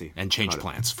Ronda. I see. And change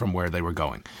plans from where they were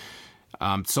going.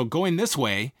 So going this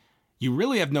way, you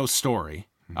really have no story.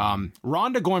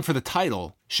 Ronda going for the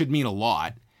title should mean a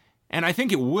lot, and I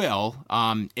think it will.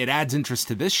 It adds interest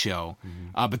to this show.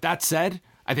 But that said,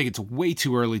 I think it's way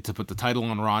too early to put the title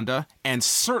on Ronda, and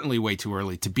certainly way too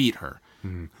early to beat her,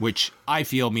 which I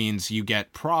feel means you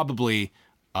get probably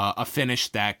a finish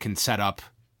that can set up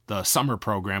the summer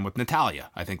program with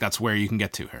Natalya. I think that's where you can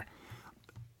get to her.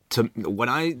 When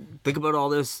I think about all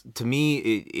this, to me,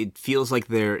 it feels like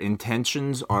their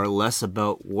intentions are less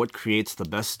about what creates the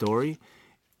best story,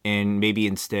 and maybe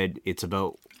instead it's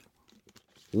about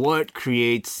what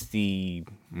creates the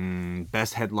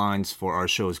best headlines for our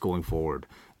shows going forward.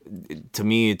 To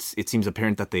me, it seems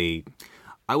apparent that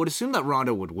I would assume that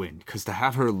Ronda would win, because to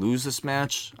have her lose this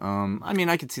match,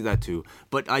 I could see that too.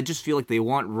 But I just feel like they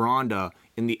want Ronda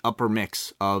in the upper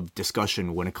mix of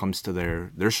discussion when it comes to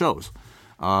their shows.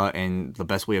 And the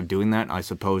best way of doing that, I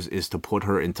suppose, is to put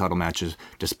her in title matches,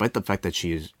 despite the fact that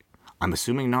she is, I'm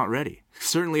assuming, not ready.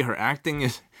 Certainly her acting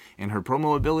and her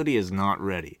promo ability is not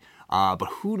ready. But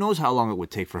who knows how long it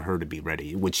would take for her to be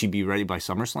ready. Would she be ready by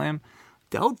SummerSlam?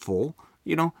 Doubtful,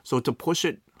 So to push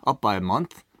it up by a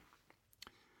month,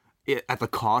 at the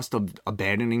cost of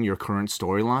abandoning your current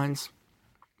storylines,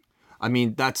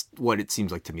 that's what it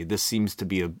seems like to me. This seems to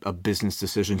be a business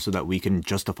decision so that we can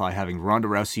justify having Ronda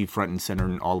Rousey front and center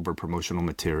in all of her promotional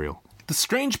material. The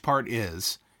strange part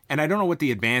is, and I don't know what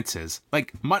the advance is,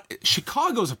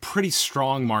 Chicago's a pretty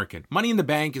strong market. Money in the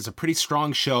Bank is a pretty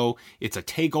strong show. It's a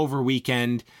takeover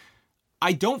weekend.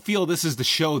 I don't feel this is the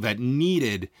show that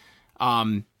needed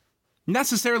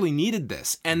necessarily needed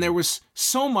this. And there was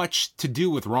so much to do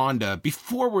with Ronda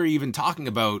before we're even talking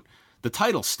about the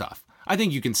title stuff. I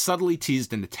think you can subtly tease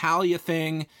the Natalya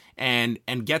thing and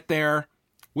get there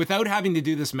without having to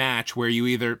do this match where you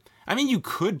you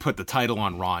could put the title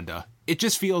on Ronda. It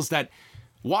just feels that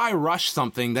why rush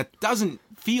something that doesn't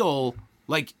feel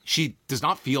like, she does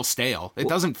not feel stale. It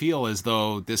doesn't feel as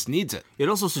though this needs it. It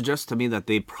also suggests to me that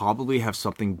they probably have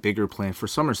something bigger planned for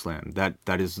SummerSlam.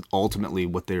 That is ultimately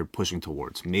what they're pushing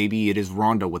towards. Maybe it is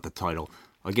Ronda with the title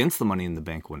against the Money in the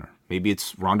Bank winner. Maybe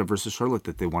it's Ronda versus Charlotte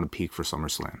that they want to peak for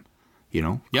SummerSlam. You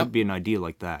know? Yep. Could be an idea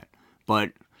like that.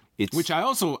 But it's... Which I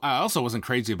also wasn't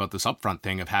crazy about this upfront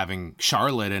thing of having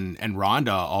Charlotte and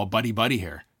Ronda all buddy-buddy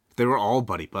here. They were all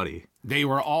buddy-buddy. They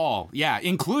were all, yeah,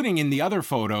 including in the other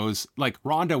photos, like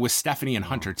Ronda with Stephanie and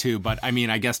Hunter too. But I mean,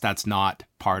 I guess that's not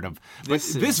part of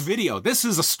this video. This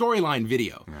is a storyline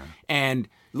video. Yeah. And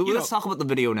let's talk about the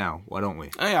video now. Why don't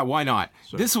we? Oh, yeah, why not?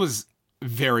 Sure. This was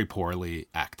very poorly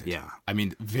acted. Yeah. I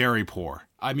mean, very poor.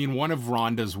 I mean, one of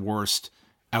Ronda's worst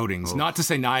outings. Not to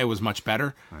say Nia was much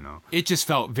better. I know. It just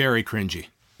felt very cringy.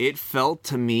 It felt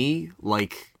to me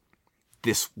like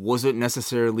this wasn't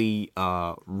necessarily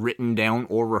written down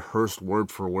or rehearsed word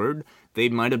for word. They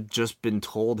might have just been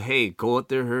told, hey, go out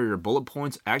there, here are your bullet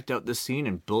points, act out this scene,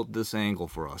 and build this angle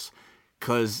for us.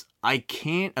 Because I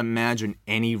can't imagine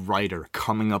any writer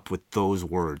coming up with those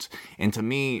words. And to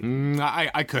me...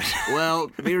 I could.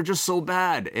 Well, they're just so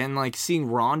bad. And, like, seeing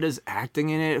Ronda's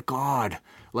acting in it, God...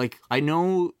 Like, I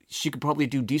know she could probably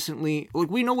do decently. Like,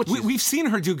 we know what we've seen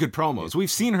her do good promos.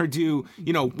 We've seen her do,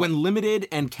 when limited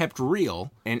and kept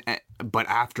real. But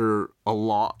after a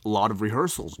lot of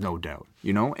rehearsals, no doubt,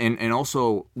 And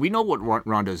also, we know what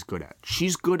Ronda is good at.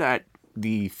 She's good at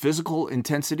the physical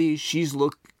intensity. She's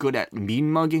looked good at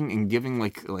mean mugging and giving,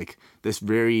 like this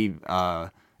very,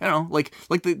 the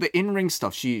in-ring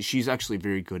stuff she's actually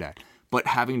very good at. But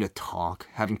having to talk,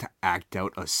 having to act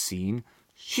out a scene...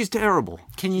 She's terrible.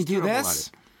 Can you do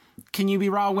this? Can you be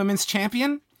Raw Women's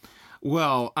Champion?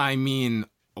 Well, I mean,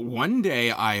 one day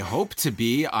I hope to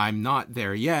be. I'm not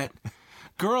there yet.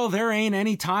 Girl, there ain't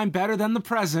any time better than the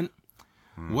present.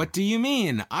 What do you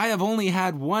mean? I have only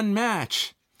had one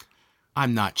match.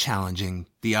 I'm not challenging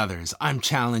the others. I'm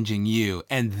challenging you.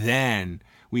 And then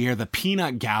we hear the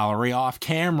peanut gallery off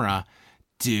camera.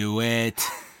 Do it.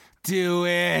 Do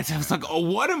it. I was like, oh,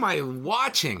 what am I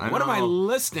watching? What am I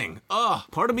listening? Ugh.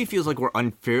 Part of me feels like we're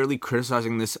unfairly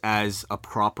criticizing this as a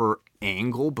proper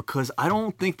angle because I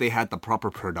don't think they had the proper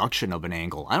production of an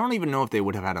angle. I don't even know if they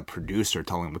would have had a producer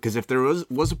telling them, because if there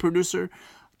was a producer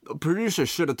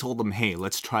should have told them, hey,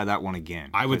 let's try that one again.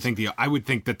 I would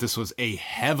think that this was a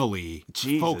heavily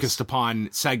focused upon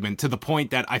segment, to the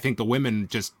point that I think the women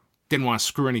just didn't want to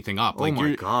screw anything up. Like, oh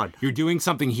my God. You're doing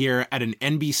something here at an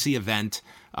NBC event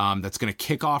that's going to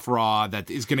kick off Raw, that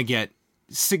is going to get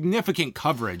significant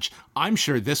coverage. I'm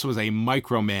sure this was a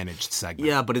micromanaged segment.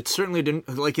 Yeah, but it certainly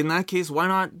didn't. Like, in that case, why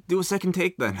not do a second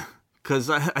take then? Because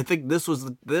I think this was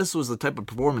the type of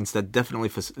performance that definitely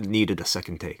needed a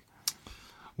second take.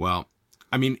 Well,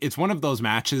 I mean, it's one of those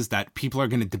matches that people are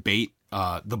going to debate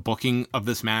the booking of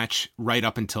this match right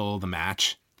up until the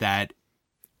match. That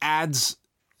adds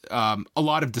a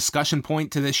lot of discussion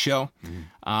point to this show.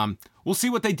 We'll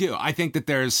see what they do. I think that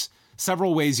there's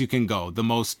several ways you can go. The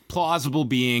most plausible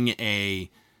being a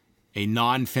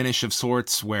non-finish of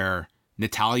sorts where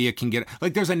Natalya can get...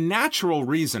 Like, there's a natural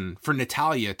reason for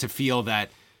Natalya to feel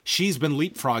that she's been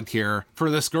leapfrogged here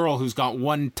for this girl who's got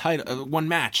one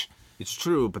match. It's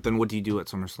true, but then what do you do at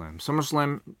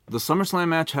SummerSlam? The SummerSlam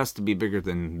match has to be bigger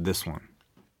than this one,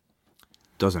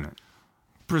 doesn't it?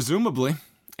 Presumably.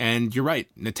 And you're right,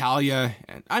 Natalya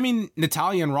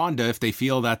and Ronda, if they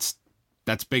feel that's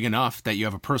big enough, that you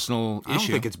have a personal issue. I don't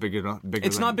think it's big enough.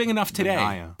 It's not big enough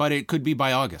today, but it could be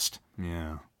by August.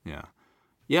 Yeah,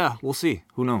 we'll see.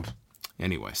 Who knows?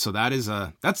 Anyway, so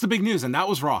that's the big news, and that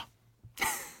was Raw.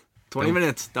 20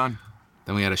 minutes, done.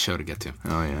 Then we had a show to get to.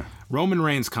 Oh, yeah. Roman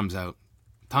Reigns comes out.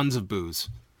 Tons of boos.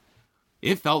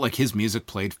 It felt like his music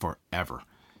played forever.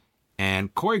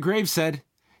 And Corey Graves said,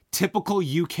 typical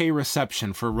UK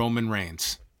reception for Roman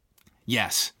Reigns.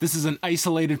 Yes, this is an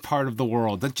isolated part of the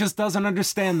world that just doesn't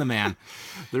understand the man.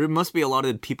 There must be a lot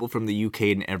of people from the UK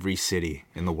in every city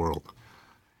in the world.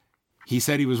 He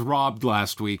said he was robbed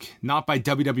last week, not by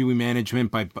WWE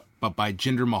management, but by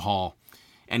Jinder Mahal.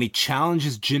 And he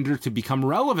challenges Jinder to become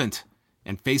relevant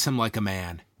and face him like a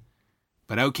man.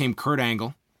 But out came Kurt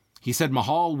Angle. He said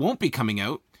Mahal won't be coming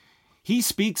out. He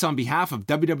speaks on behalf of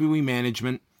WWE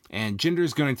management And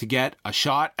Jinder's going to get a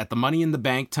shot at the Money in the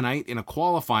Bank tonight in a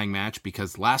qualifying match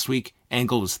because last week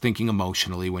Angle was thinking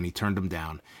emotionally when he turned him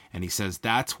down. And he says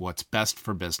that's what's best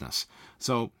for business.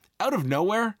 So out of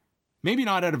nowhere, maybe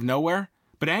not out of nowhere,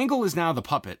 but Angle is now the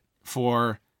puppet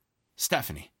for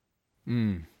Stephanie.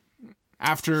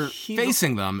 After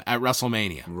facing them at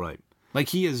WrestleMania. Right. Like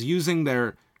he is using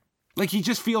their... Like, he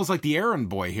just feels like the errand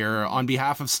boy here on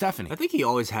behalf of Stephanie. I think he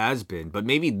always has been, but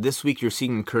maybe this week you're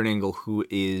seeing Kurt Angle who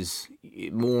is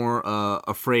more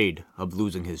afraid of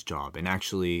losing his job and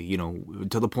actually,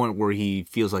 to the point where he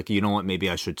feels like, you know what, maybe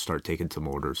I should start taking some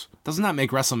orders. Doesn't that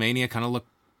make WrestleMania kind of look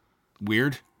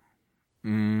weird?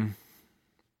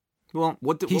 Well,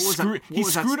 He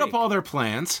screwed up all their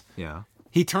plans. Yeah.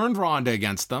 He turned Ronda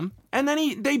against them, and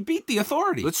then they beat the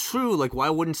Authority. That's true. Like, why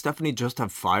wouldn't Stephanie just have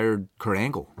fired Kurt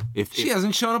Angle? She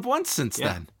hasn't shown up once since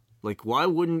then. Like, why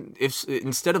wouldn't,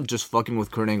 instead of just fucking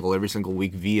with Kurt Angle every single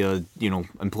week via,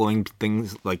 employing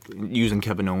things like using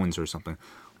Kevin Owens or something,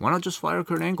 why not just fire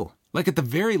Kurt Angle? Like, at the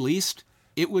very least,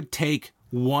 it would take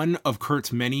one of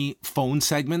Kurt's many phone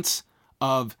segments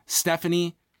of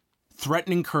Stephanie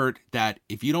threatening Kurt that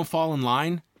if you don't fall in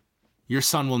line, your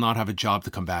son will not have a job to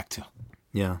come back to.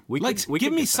 Yeah.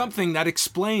 Give me something that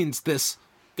explains this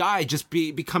guy just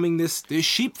becoming this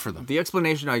sheep for them. The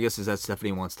explanation, I guess, is that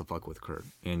Stephanie wants to fuck with Kurt.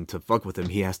 And to fuck with him,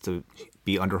 he has to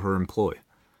be under her employ.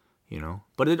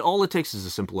 But all it takes is a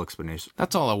simple explanation.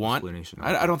 That's all I want.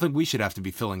 I don't think we should have to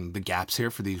be filling the gaps here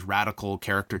for these radical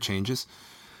character changes.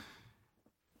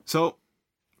 So,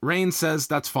 Reigns says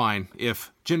that's fine.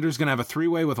 If Jinder's going to have a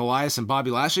 3-way with Elias and Bobby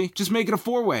Lashley, just make it a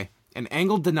 4-way. And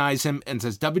Angle denies him and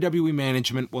says WWE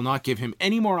management will not give him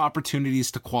any more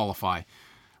opportunities to qualify.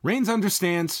 Reigns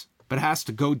understands, but has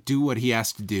to go do what he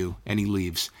has to do, and he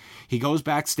leaves. He goes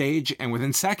backstage, and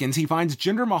within seconds, he finds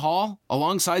Jinder Mahal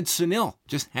alongside Sunil,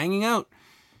 just hanging out.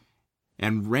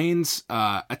 And Reigns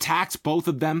attacks both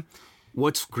of them.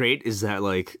 What's great is that,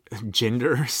 like,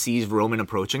 Jinder sees Roman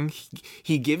approaching.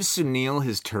 He gives Sunil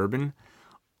his turban,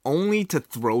 only to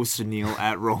throw Sunil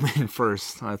at Roman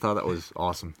first. I thought that was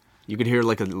awesome. You could hear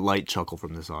like a light chuckle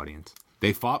from this audience.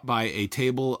 They fought by a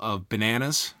table of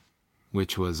bananas,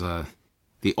 which was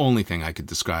the only thing I could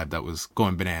describe that was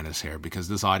going bananas here, because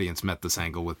this audience met this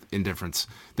angle with indifference.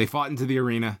 They fought into the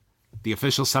arena, the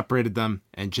officials separated them,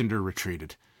 and Jinder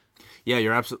retreated. Yeah,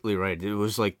 you're absolutely right. It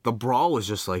was like, the brawl was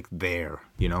just like there,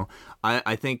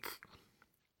 I think...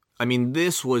 I mean,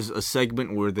 this was a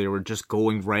segment where they were just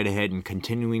going right ahead and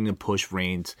continuing to push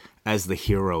Reigns as the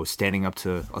hero, standing up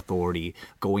to authority,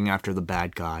 going after the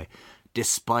bad guy,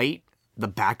 despite the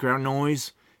background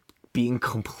noise being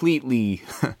completely...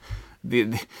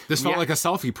 This felt like a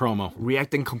selfie promo.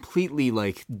 Reacting completely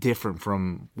like different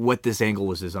from what this angle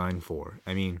was designed for.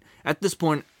 I mean, at this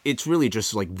point, it's really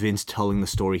just like Vince telling the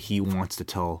story he wants to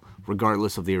tell,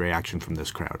 regardless of the reaction from this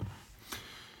crowd.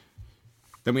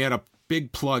 Then we had a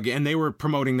big plug, and they were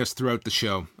promoting this throughout the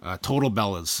show. Total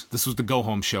Bellas. This was the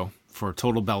go-home show for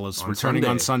Total Bellas, returning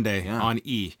on Sunday on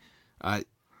E. I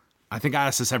think I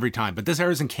ask this every time, but this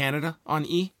airs in Canada on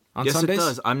E on Sundays? Yes, it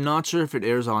does. I'm not sure if it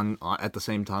airs on at the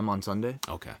same time on Sunday.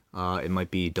 Okay. It might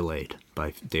be delayed by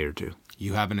a day or two.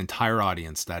 You have an entire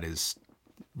audience that is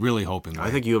really hoping.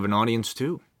 I think you have an audience,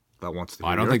 too, that wants to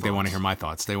hear I don't your think thoughts. they want to hear my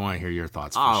thoughts. They want to hear your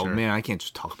thoughts for Oh, sure. man, I can't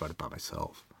just talk about it by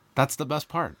myself. That's the best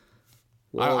part.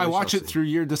 Well, I we watch shall it see. through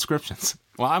your descriptions.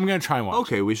 Well, I'm going to try and watch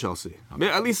Okay, we shall see.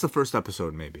 At least the first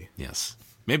episode, maybe. Yes.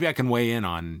 Maybe I can weigh in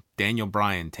on Daniel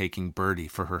Bryan taking Birdie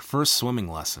for her first swimming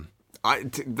lesson.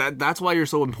 That's why you're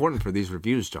so important for these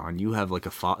reviews, John. You have like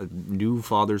a new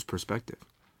father's perspective.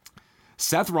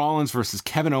 Seth Rollins versus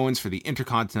Kevin Owens for the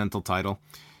Intercontinental title.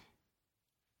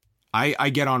 I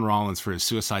get on Rollins for his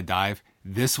suicide dive.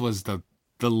 This was the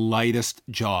lightest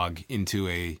jog into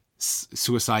a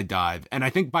suicide dive. And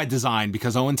I think by design,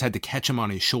 because Owens had to catch him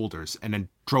on his shoulders and then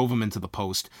drove him into the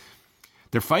post.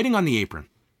 They're fighting on the apron.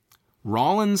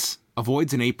 Rollins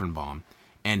avoids an apron bomb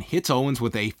and hits Owens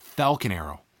with a Falcon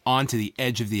Arrow onto the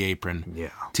edge of the apron. Yeah.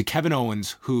 To Kevin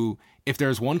Owens, who, if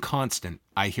there's one constant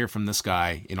I hear from this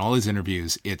guy in all his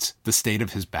interviews, it's the state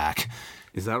of his back.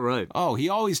 Is that right? Oh, he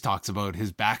always talks about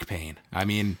his back pain. I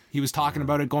mean, he was talking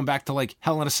about it going back to like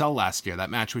Hell in a Cell last year, that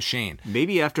match with Shane.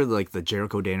 Maybe after like the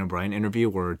Jericho Daniel Bryan interview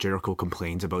where Jericho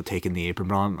complains about taking the apron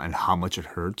bomb and how much it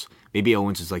hurts, maybe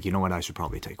Owens is like, you know what, I should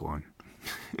probably take one.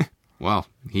 Well,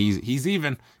 he's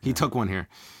even. He took one here.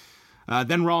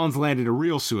 Then Rollins landed a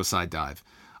real suicide dive.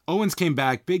 Owens came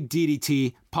back, big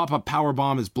DDT, pop-up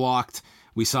powerbomb is blocked.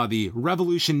 We saw the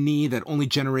Revolution knee that only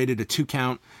generated a 2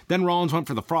 count. Then Rollins went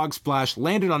for the frog splash,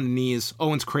 landed on the knees.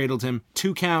 Owens cradled him,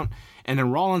 2 count. And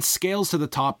then Rollins scales to the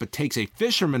top but takes a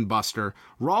fisherman buster.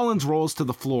 Rollins rolls to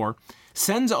the floor,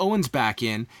 sends Owens back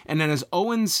in. And then as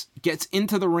Owens gets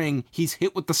into the ring, he's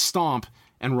hit with the stomp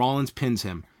and Rollins pins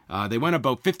him. They went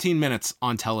about 15 minutes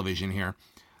on television here.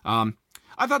 I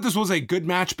thought this was a good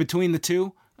match between the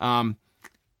two.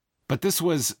 But this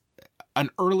was an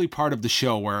early part of the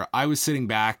show where I was sitting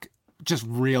back just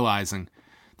realizing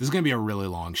this is going to be a really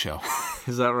long show.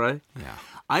 Is that right? Yeah.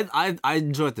 I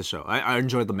enjoyed the show. I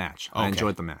enjoyed the match. Okay. I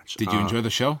enjoyed the match. Did you enjoy the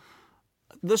show?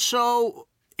 The show,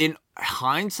 in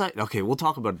hindsight, okay, we'll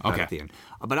talk about that at the end.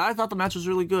 But I thought the match was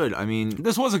really good. I mean,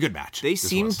 This was a good match. they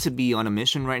seem to be on a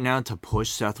mission right now to push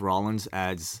Seth Rollins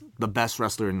as the best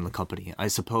wrestler in the company. I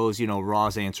suppose,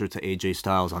 Raw's answer to AJ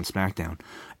Styles on SmackDown.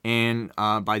 And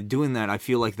by doing that, I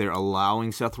feel like they're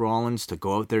allowing Seth Rollins to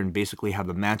go out there and basically have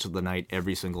the match of the night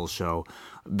every single show.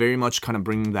 Very much kind of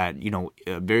bringing that,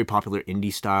 very popular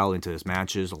indie style into his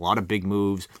matches. A lot of big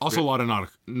moves. Also,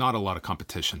 not a lot of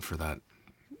competition for that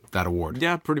award.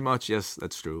 Yeah, pretty much. Yes,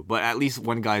 that's true. But at least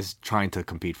one guy's trying to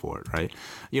compete for it, right?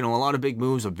 A lot of big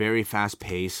moves, a very fast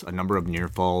pace, a number of near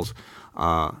falls.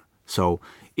 So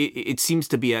it seems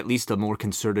to be at least a more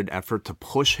concerted effort to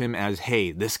push him as,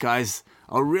 hey, this guy's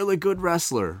a really good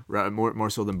wrestler, more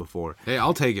so than before. Hey,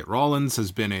 I'll take it. Rollins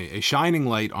has been a shining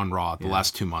light on Raw the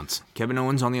last 2 months. Kevin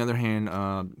Owens, on the other hand,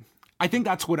 I think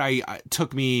that's what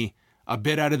took me a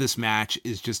bit out of this match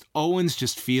is just Owens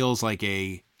just feels like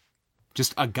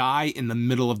just a guy in the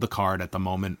middle of the card at the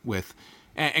moment with,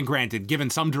 and granted, given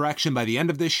some direction by the end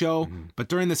of this show, but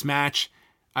during this match,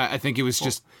 I think it was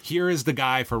just, here is the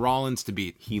guy for Rollins to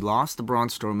beat. he lost to Braun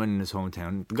Strowman in his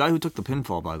hometown. The guy who took the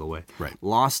pinfall, by the way. Right.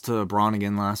 Lost to Braun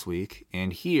again last week.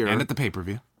 And here... And at the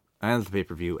pay-per-view. And the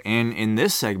pay-per-view. And in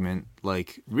this segment,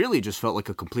 really just felt like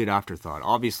a complete afterthought.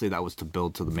 Obviously, that was to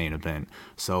build to the main event.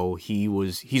 So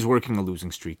he's working a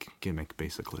losing streak gimmick,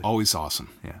 basically. Always awesome.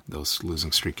 Yeah. Those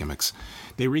losing streak gimmicks.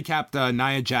 They recapped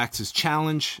Nia Jax's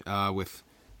challenge with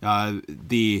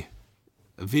the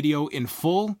video in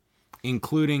full,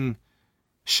 including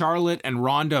Charlotte and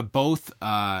Ronda both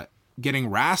getting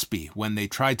raspy when they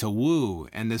tried to woo.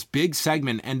 And this big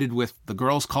segment ended with the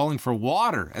girls calling for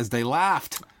water as they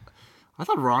laughed. I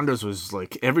thought Ronda's was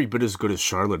every bit as good as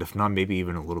Charlotte, if not maybe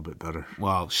even a little bit better.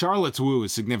 Well, Charlotte's woo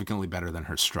is significantly better than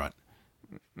her strut.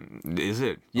 Is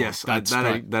it? Yes, that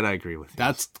I agree with you.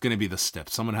 That's going to be the stiff.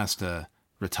 Someone has to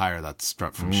retire that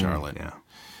strut from Charlotte.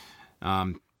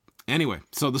 Yeah. Anyway,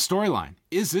 so the storyline.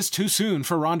 Is this too soon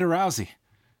for Ronda Rousey?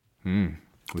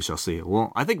 We shall see.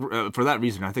 Well, I think for that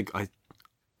reason,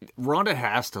 Ronda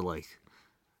has to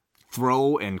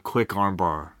throw and quick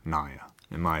armbar Nia,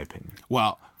 in my opinion.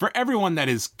 Well, for everyone that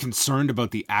is concerned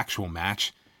about the actual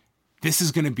match, this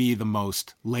is going to be the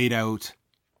most laid out,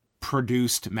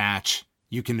 produced match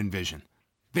you can envision.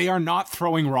 They are not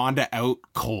throwing Ronda out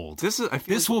cold. This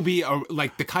will be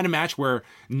the kind of match where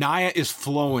Nia is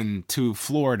flowing to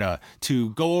Florida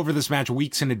to go over this match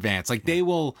weeks in advance. They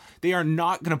are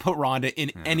not going to put Ronda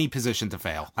in any position to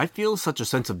fail. I feel such a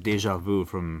sense of deja vu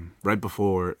from right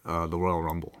before the Royal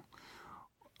Rumble.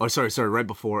 Oh, sorry, right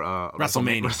before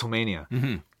WrestleMania.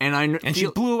 Mm-hmm. And she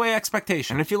blew away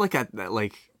expectation. And I feel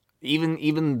like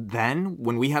even then,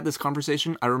 when we had this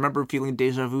conversation, I remember feeling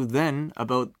deja vu then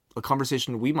about a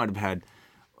conversation we might have had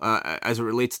as it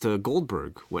relates to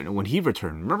Goldberg when he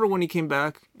returned. Remember when he came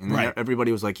back and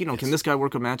everybody was like, can this guy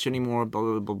work a match anymore? Blah,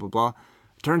 blah, blah, blah, blah.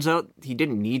 Turns out he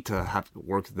didn't need to have to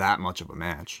work that much of a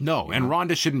match. No, and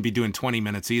Ronda shouldn't be doing 20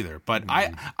 minutes either. But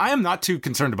I am not too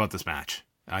concerned about this match.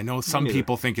 I know some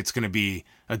people think it's going to be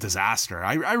a disaster.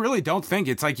 I really don't think.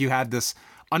 It's like you had this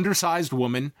undersized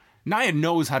woman. Nia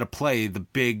knows how to play the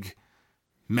big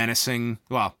menacing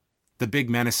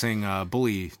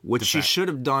bully, which she should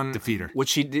have done, defeat her, which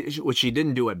she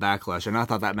didn't do at Backlash, and I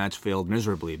thought that match failed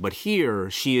miserably. But here,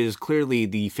 she is clearly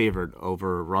the favorite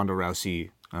over Ronda Rousey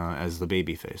as the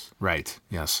babyface. Right.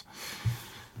 Yes.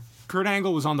 Kurt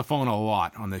Angle was on the phone a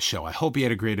lot on this show. I hope he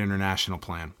had a great international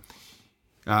plan.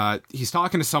 He's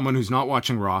talking to someone who's not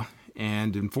watching Raw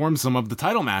and informs them of the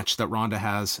title match that Ronda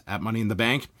has at Money in the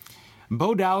Bank.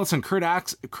 Bo Dallas and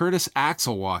Curtis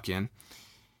Axel walk in.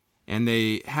 And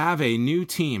they have a new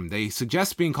team. They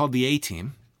suggest being called the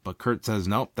A-Team, but Kurt says,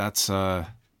 nope, that's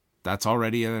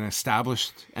already an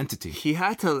established entity. He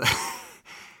had to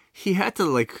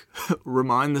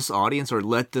remind this audience or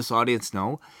let this audience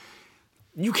know,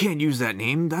 you can't use that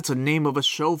name. That's a name of a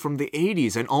show from the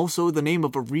 80s and also the name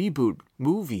of a reboot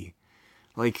movie.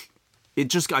 It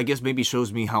just, I guess, maybe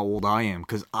shows me how old I am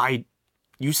because I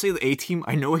You say the A-Team,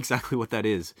 I know exactly what that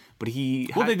is, but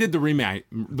they did the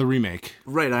remake.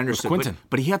 Right, I understand. Quentin.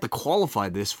 But he had to qualify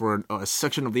this for a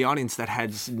section of the audience that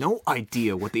has no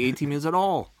idea what the A-Team is at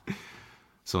all.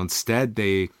 So instead,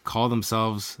 they call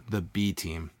themselves the B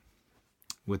Team,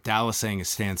 with Dallas saying it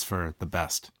stands for the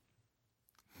best.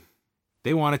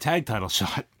 They want a tag title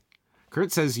shot.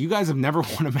 Kurt says, you guys have never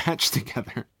won a match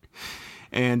together.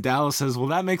 And Dallas says, well,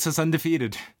 that makes us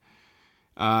undefeated.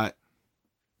 The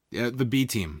B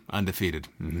Team, undefeated.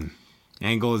 Mm-hmm.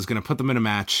 Angle is going to put them in a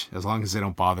match as long as they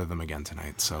don't bother them again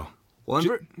tonight. So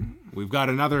we've got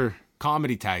another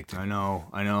comedy tag team. I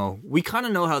know. We kind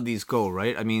of know how these go,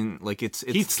 right? I mean, like it's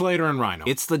Heath Slater and Rhino.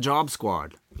 It's the Job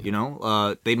Squad, you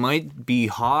know? They might be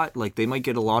hot, like they might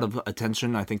get a lot of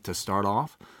attention, I think, to start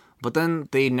off, but then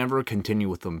they never continue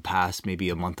with them past maybe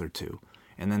a month or two.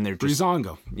 And then they're just...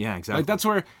 Breezango. Yeah, exactly. Like that's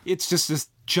where it's just this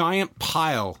giant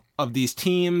pile of these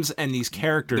teams and these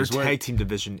characters. Their tag team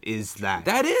division is that.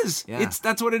 That is. Yeah.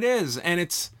 That's what it is. And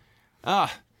it's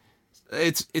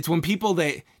when people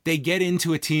they get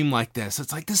into a team like this.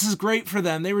 It's like, this is great for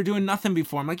them. They were doing nothing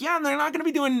before. I'm like, yeah, and they're not going to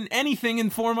be doing anything in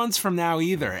 4 months from now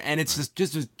either. And it's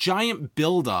just this giant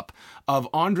buildup of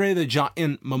Andre the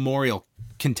Giant memorial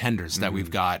contenders that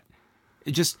we've got.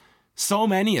 It just so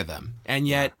many of them, and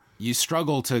yet you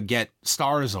struggle to get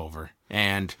stars over.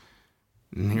 And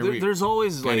there's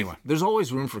always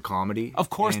room for comedy. Of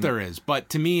course there is, but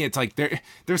to me it's like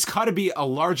there's got to be a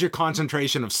larger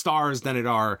concentration of stars than it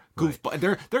are goofballs.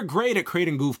 Right. They're great at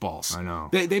creating goofballs. I know.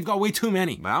 They've got way too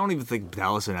many. But I don't even think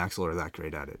Dallas and Axel are that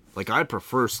great at it. Like I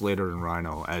prefer Slater and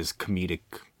Rhino as comedic,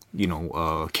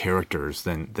 characters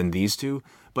than these two.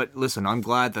 But listen, I'm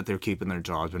glad that they're keeping their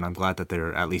jobs, and I'm glad that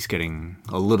they're at least getting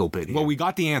a little bit here. Well, we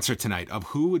got the answer tonight of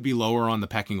who would be lower on the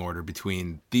pecking order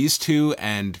between these two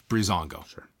and Breezango.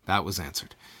 Sure. That was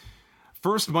answered.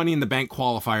 First Money in the Bank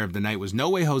qualifier of the night was No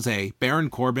Way Jose, Baron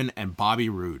Corbin, and Bobby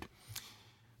Roode.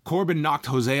 Corbin knocked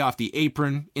Jose off the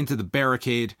apron into the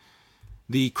barricade.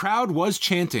 The crowd was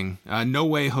chanting No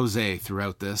Way Jose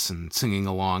throughout this and singing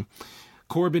along.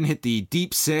 Corbin hit the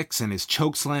deep six and his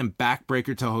chokeslam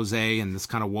backbreaker to Jose, and this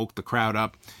kind of woke the crowd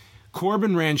up.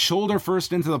 Corbin ran shoulder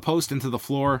first into the post, into the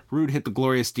floor. Roode hit the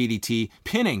glorious DDT,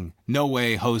 pinning No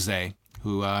Way Jose,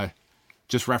 who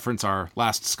just referenced our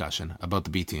last discussion about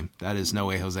the B Team. That is No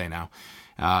Way Jose now.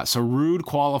 So Roode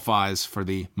qualifies for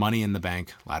the Money in the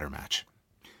Bank ladder match.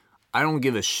 I don't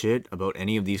give a shit about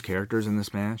any of these characters in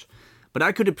this match, but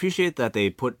I could appreciate that they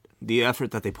put the effort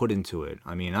that they put into it.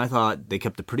 I mean, I thought they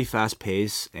kept a pretty fast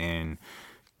pace and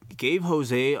gave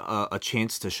Jose a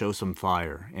chance to show some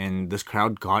fire, and this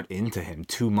crowd got into him,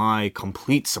 to my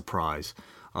complete surprise.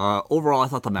 Overall, I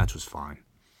thought the match was fine.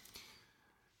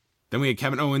 Then we had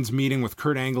Kevin Owens meeting with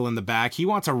Kurt Angle in the back. He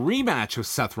wants a rematch with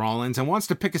Seth Rollins and wants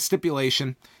to pick a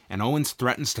stipulation, and Owens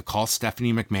threatens to call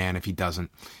Stephanie McMahon if he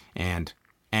doesn't. And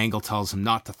Angle tells him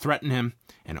not to threaten him,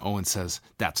 and Owens says,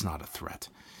 that's not a threat.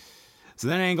 So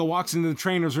then Angle walks into the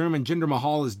trainer's room and Jinder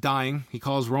Mahal is dying. He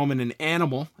calls Roman an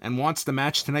animal and wants the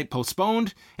match tonight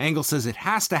postponed. Angle says it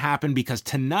has to happen because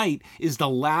tonight is the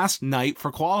last night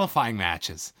for qualifying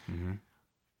matches. Mm-hmm.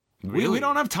 Really? We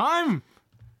don't have time.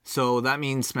 So that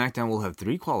means SmackDown will have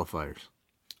 3 qualifiers.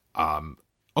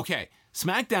 Okay,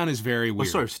 SmackDown is very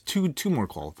weird. Oh, sorry, two more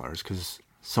qualifiers because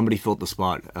somebody filled the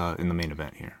spot in the main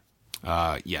event here.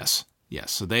 Yes.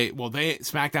 So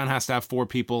SmackDown has to have 4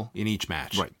 people in each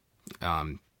match. Right.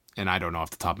 And I don't know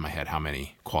off the top of my head how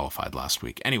many qualified last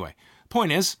week. Anyway,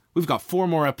 point is, we've got 4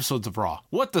 more episodes of Raw.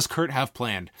 What does Kurt have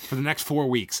planned for the next 4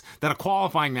 weeks that a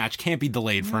qualifying match can't be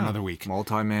delayed for another week?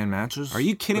 Multi-man matches? Are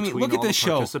you kidding me? Look at this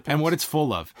show and what it's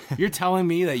full of. You're telling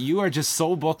me that you are just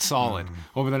so booked solid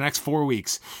over the next 4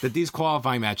 weeks that these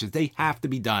qualifying matches, they have to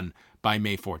be done by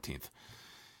May 14th.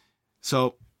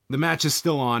 So the match is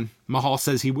still on. Mahal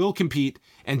says he will compete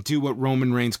and do what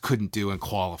Roman Reigns couldn't do and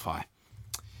qualify.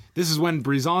 This is when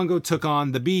Breezango took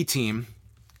on the B Team,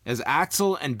 as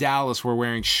Axel and Dallas were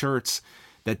wearing shirts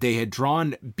that they had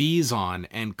drawn bees on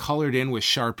and colored in with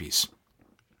Sharpies.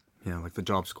 Yeah, like the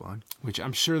Job Squad. Which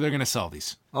I'm sure they're going to sell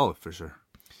these. Oh, for sure.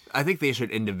 I think they should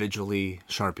individually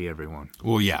Sharpie everyone.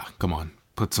 Well, yeah, come on.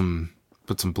 Put some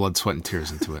blood, sweat, and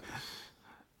tears into it.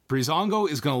 Breezango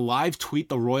is going to live tweet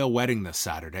the royal wedding this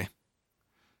Saturday.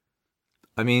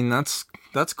 I mean, that's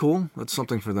cool. That's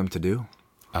something for them to do.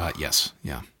 Yes,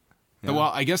 yeah.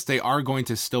 Well, I guess they are going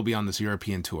to still be on this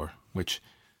European tour, which...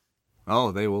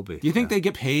 Oh, they will be. Do you think they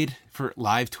get paid for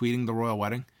live tweeting the royal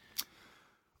wedding?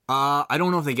 I don't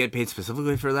know if they get paid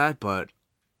specifically for that, but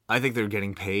I think they're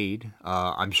getting paid.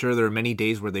 I'm sure there are many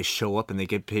days where they show up and they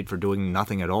get paid for doing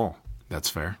nothing at all. That's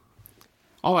fair.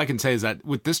 All I can say is that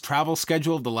with this travel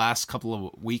schedule of the last couple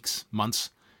of weeks,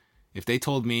 months, if they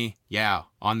told me, yeah,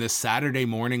 on this Saturday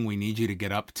morning we need you to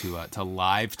get up to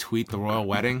live tweet the royal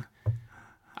wedding,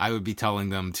 I would be telling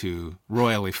them to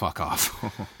royally fuck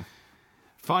off.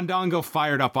 Fandango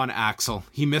fired up on Axel.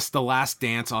 He missed the last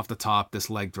dance off the top, this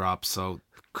leg drop, so...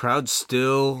 Crowd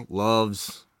still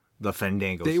loves the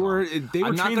Fandango They song. were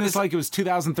treating this like it was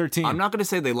 2013. I'm not going to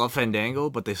say they love Fandango,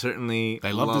 but they certainly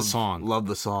love the song. Love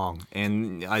the song.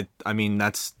 And I mean,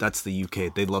 that's the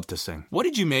UK. They love to sing. What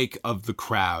did you make of the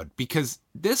crowd? Because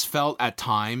this felt at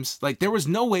times like there was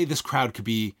no way this crowd could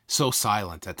be so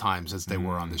silent at times as they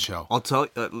were on the show. I'll tell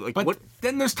you, But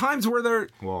then there's times where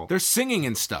they're singing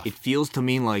and stuff. it feels to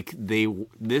me like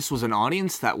this was an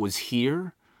audience that was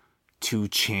here to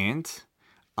chant.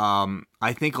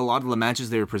 I think a lot of the matches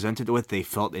they were presented with, they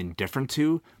felt indifferent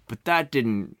to, but that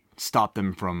didn't stop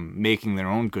them from making their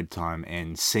own good time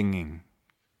and singing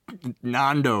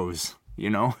Nando's,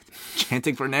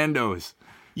 chanting for Nando's.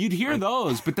 You'd hear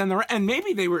those, but then and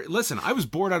maybe they were. Listen, I was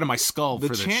bored out of my skull The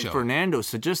for this chant show. for Nando's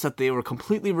suggests that they were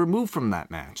completely removed from that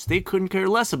match. They couldn't care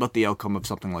less about the outcome of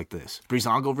something like this.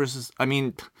 Breezango versus, I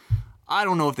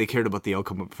don't know if they cared about the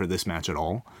outcome for this match at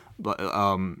all, but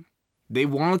they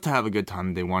wanted to have a good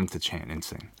time. They wanted to chant and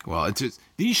sing. Well, it's just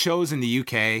these shows in the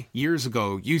UK years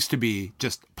ago used to be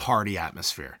just party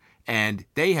atmosphere, and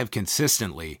they have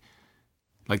consistently,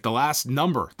 like the last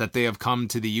number that they have come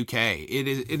to the UK,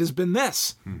 it has been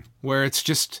this, where it's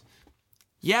just,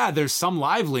 yeah, there's some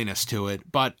liveliness to it,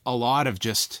 but a lot of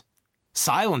just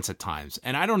silence at times.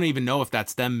 And I don't even know if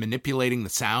that's them manipulating the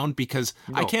sound, because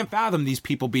I can't fathom these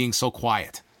people being so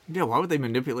quiet. Yeah, why would they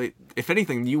manipulate? If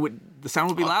anything, the sound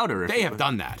would be louder. They have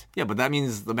done that. Yeah, but that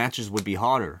means the matches would be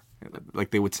hotter.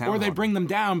 Like they would sound Or they hotter. bring them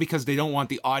down because they don't want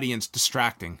the audience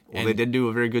distracting. Well, they did do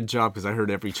a very good job because I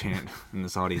heard every chant in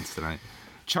this audience tonight.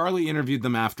 Charlie interviewed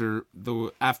them after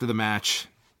the match.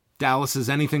 Dallas says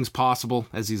anything's possible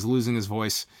as he's losing his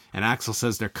voice, and Axel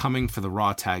says they're coming for the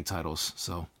Raw tag titles.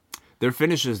 So their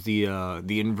finish is the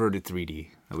inverted 3D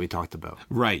that we talked about.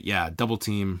 Right, yeah, double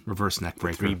team reverse neck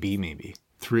breaker. 3B maybe.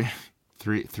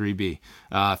 3B.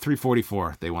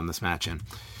 344 they won this match in.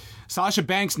 Sasha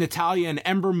Banks, Natalya, and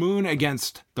Ember Moon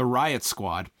against the Riot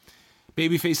Squad.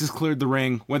 Babyfaces cleared the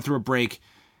ring, went through a break.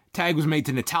 Tag was made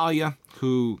to Natalya,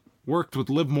 who worked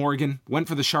with Liv Morgan, went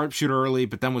for the sharpshooter early,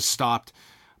 but then was stopped.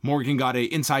 Morgan got an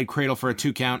inside cradle for a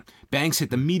 2 count. Banks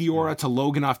hit the Meteora to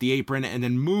Logan off the apron, and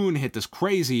then Moon hit this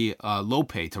crazy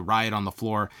Lope to Riot on the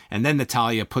floor, and then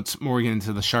Natalya puts Morgan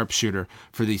into the sharpshooter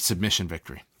for the submission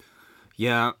victory.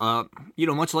 Yeah,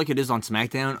 much like it is on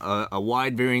SmackDown, a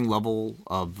wide varying level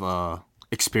of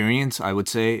experience, I would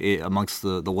say, amongst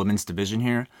the women's division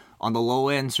here. On the low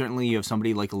end, certainly you have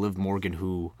somebody like Liv Morgan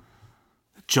who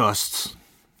just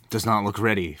does not look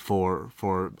ready for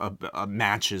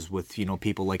matches with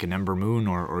people like an Ember Moon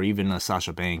or even a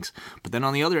Sasha Banks. But then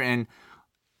on the other end,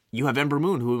 you have Ember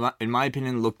Moon, who, in my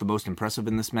opinion, looked the most impressive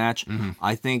in this match. Mm-hmm.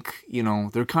 I think,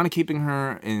 they're kind of keeping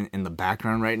her in the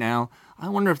background right now. I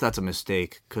wonder if that's a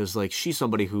mistake, because, she's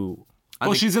somebody who...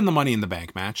 She's in the Money in the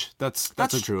Bank match. That's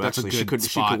true. That's actually, a good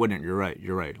she could win it. You're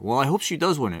right. Well, I hope she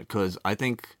does win it, because I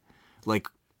think,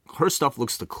 her stuff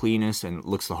looks the cleanest and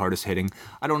looks the hardest hitting.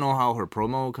 I don't know how her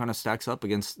promo kind of stacks up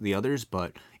against the others,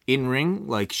 but in ring,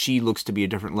 she looks to be a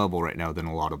different level right now than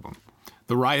a lot of them.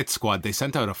 The Riot Squad, they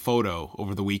sent out a photo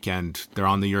over the weekend. They're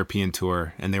on the European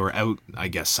tour, and they were out, I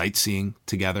guess, sightseeing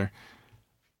together.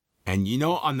 And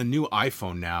on the new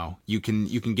iPhone now, you can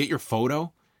get your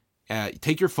photo,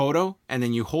 take your photo, and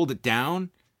then you hold it down,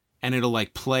 and it'll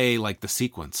play the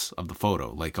sequence of the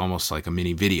photo, almost like a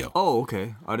mini video. Oh,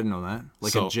 okay. I didn't know that.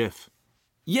 A GIF.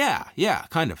 Yeah,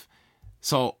 kind of.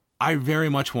 So I very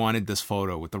much wanted this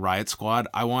photo with the Riot Squad.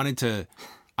 I wanted to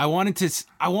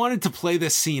play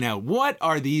this scene out. What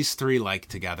are these three like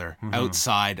together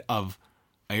outside of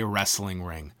a wrestling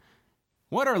ring?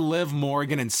 What are Liv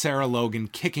Morgan and Sarah Logan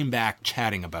kicking back,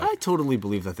 chatting about? I totally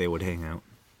believe that they would hang out.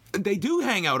 They do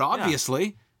hang out, obviously.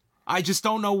 Yeah. I just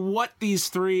don't know what these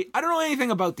three... I don't know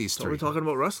anything about these three. We're talking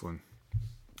about wrestling.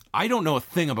 I don't know a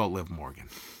thing about Liv Morgan.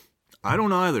 I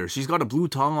don't either. She's got a blue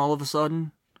tongue all of a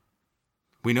sudden.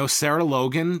 We know Sarah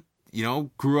Logan,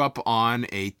 grew up on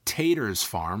a taters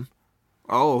farm.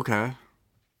 Oh, okay.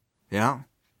 Yeah.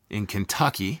 In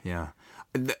Kentucky. Yeah.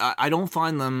 I don't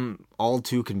find them all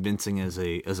too convincing as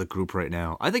a group right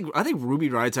now. I think Ruby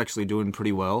Riot's actually doing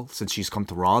pretty well since she's come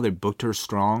to Raw. They booked her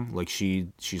strong,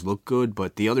 she's looked good.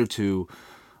 But the other two,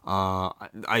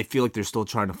 I feel like they're still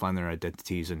trying to find their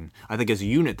identities, and I think as a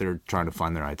unit they're trying to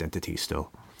find their identity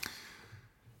still.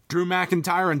 Drew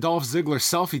McIntyre and Dolph Ziggler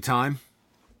selfie time.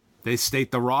 They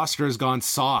state the roster has gone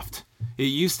soft. It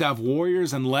used to have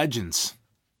warriors and legends.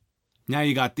 Now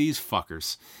you got these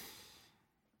fuckers.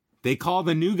 They call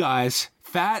the new guys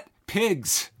fat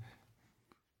pigs,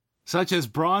 such as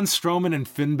Braun Strowman and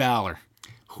Finn Balor.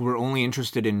 Who were only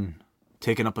interested in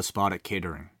taking up a spot at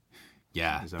catering.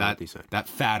 Yeah, Is that what they said? that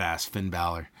fat ass Finn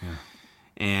Balor. Yeah.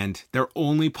 And they're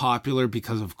only popular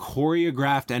because of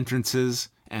choreographed entrances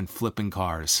and flipping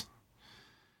cars.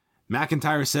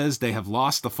 McIntyre says they have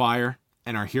lost the fire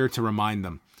and are here to remind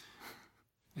them.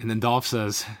 And then Dolph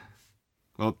says,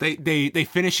 well, they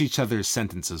finish each other's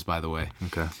sentences, by the way.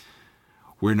 Okay.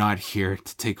 We're not here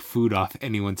to take food off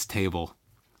anyone's table.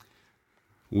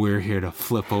 We're here to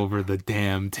flip over the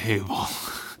damn table.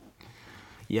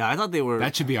 Yeah, I thought they were...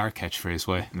 That should be our catchphrase,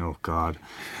 way. Oh, God.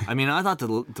 I mean, I thought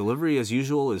the delivery, as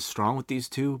usual, is strong with these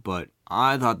two, but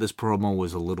I thought this promo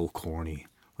was a little corny.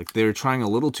 Like, they're trying a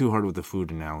little too hard with the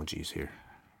food analogies here.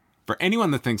 For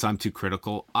anyone that thinks I'm too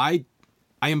critical, I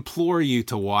implore you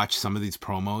to watch some of these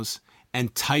promos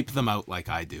and type them out like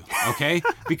I do, okay?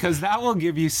 Because that will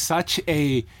give you such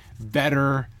a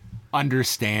better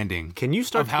understandanding Can you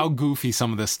start of how goofy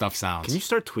some of this stuff sounds. Can you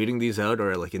start tweeting these out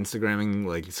or, like, Instagramming,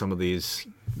 like, some of these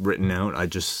written out?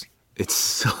 It's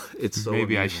so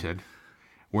Maybe I amusing. should.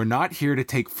 We're not here to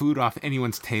take food off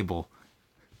anyone's table,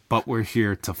 but we're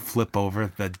here to flip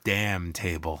over the damn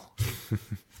table.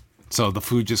 So the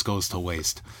food just goes to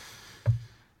waste.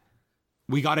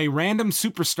 We got a random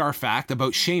superstar fact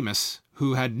about Sheamus,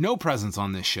 who had no presence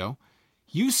on this show.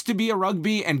 Used to be a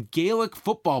rugby and Gaelic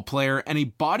football player and a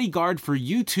bodyguard for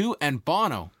U2 and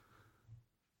Bono.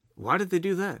 Why did they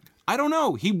do that? I don't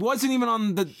know. He wasn't even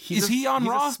on the... Is he on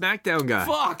Raw? He's a SmackDown guy.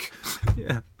 Fuck!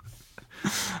 Yeah.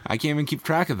 I can't even keep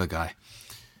track of the guy.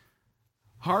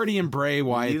 Hardy and Bray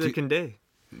Wyatt... Neither can they.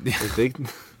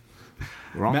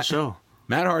 Wrong show.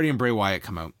 Matt Hardy and Bray Wyatt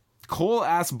come out. Cole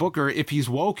asks Booker if he's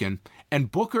woken, and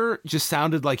Booker just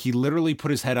sounded like he literally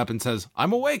put his head up and says,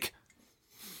 I'm awake.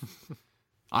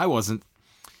 I wasn't.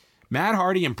 Matt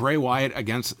Hardy and Bray Wyatt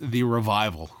against the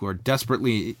Revival, who are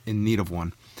desperately in need of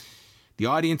one. The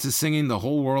audience is singing The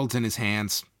Whole World's in His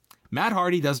Hands. Matt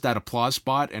Hardy does that applause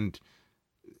spot, and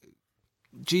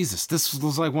Jesus, this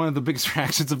was like one of the biggest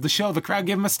reactions of the show. The crowd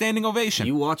gave him a standing ovation.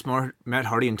 You watch Matt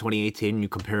Hardy in 2018, and you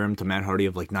compare him to Matt Hardy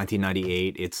of like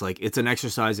 1998. It's like it's an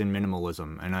exercise in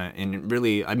minimalism, and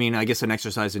really, I mean, I guess an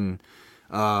exercise in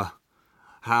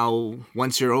how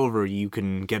once you're over, you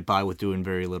can get by with doing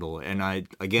very little. And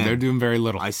They're doing very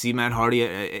little. I see Matt Hardy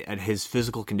at his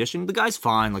physical condition. The guy's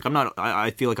fine. Like I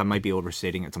feel like I might be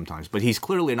overstating it sometimes, but he's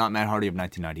clearly not Matt Hardy of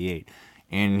 1998.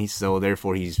 And so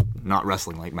therefore he's not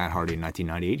wrestling like Matt Hardy in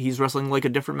 1998. He's wrestling like a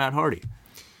different Matt Hardy.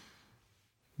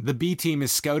 The B team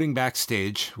is scouting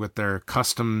backstage with their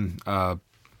custom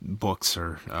books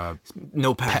or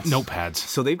notepads.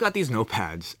 So they've got these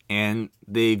notepads, and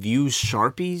they've used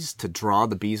Sharpies to draw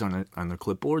the bees on their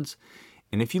clipboards.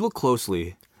 And if you look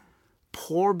closely,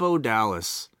 poor Bo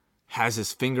Dallas has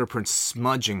his fingerprints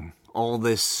smudging all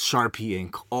this Sharpie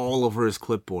ink all over his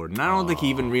clipboard. And I don't think he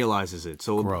even realizes it.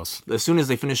 So gross. As soon as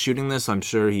they finish shooting this, I'm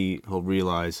sure he'll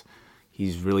realize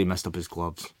he's really messed up his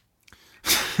gloves.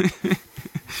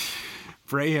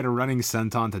 Bray had a running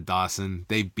senton to Dawson.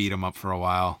 They beat him up for a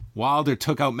while. Wilder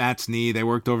took out Matt's knee. They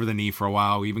worked over the knee for a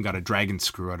while. We even got a dragon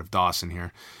screw out of Dawson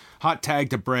here. Hot tag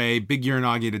to Bray. Big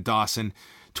Uranagi to Dawson.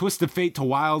 Twist of Fate to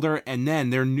Wilder. And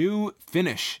then their new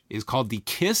finish is called the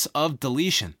Kiss of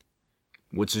Deletion.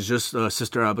 Which is just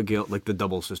Sister Abigail, like the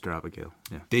double Sister Abigail.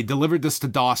 Yeah. They delivered this to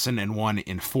Dawson and won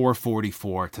in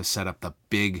 4:44 to set up the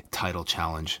big title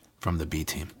challenge from the B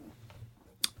team.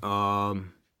 I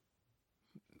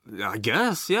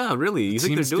guess, yeah, really. You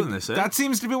think they're doing this, eh? That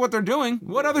seems to be what they're doing.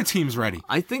 What other team's ready?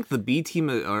 I think the B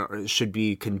team should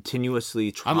be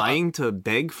continuously trying to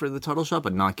beg for the title shot,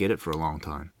 but not get it for a long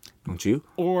time. Don't you?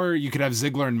 Or you could have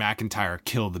Ziggler and McIntyre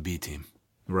kill the B team.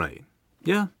 Right.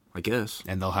 Yeah, I guess.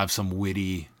 And they'll have some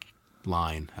witty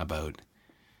line about,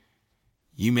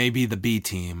 you may be the B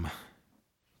team,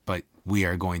 but we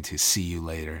are going to see you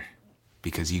later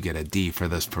because you get a D for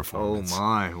this performance. Oh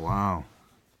my, wow.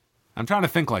 I'm trying to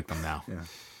think like them now. Yeah.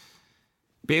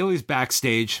 Bayley's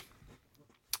backstage.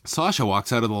 Sasha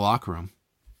walks out of the locker room.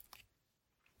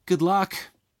 Good luck.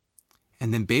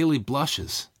 And then Bayley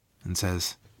blushes and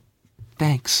says,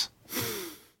 thanks.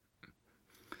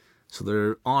 So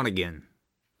they're on again.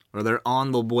 Or they're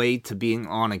on the way to being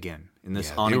on again. In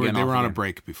this on again. They were on a again.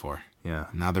 break before. Yeah.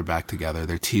 Now they're back together.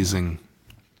 They're teasing.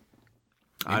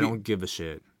 I don't give a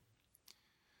shit.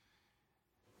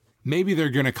 Maybe they're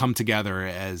going to come together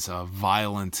as a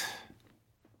violent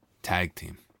tag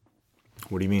team.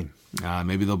 What do you mean?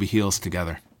 Maybe they'll be heels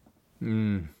together.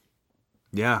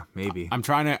 Yeah, maybe. I'm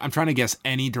trying to guess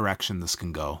any direction this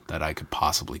can go that I could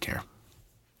possibly care.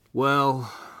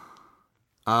 Well,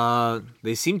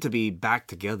 they seem to be back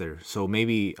together, so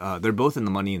maybe they're both in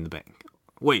the Money in the Bank.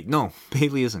 Wait, no,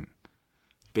 Bailey isn't.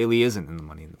 Bailey isn't in the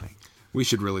Money in the Bank. We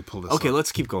should really pull this Okay, up.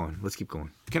 let's keep going.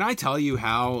 Can I tell you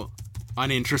how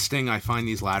uninteresting I find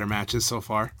these ladder matches so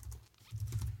far?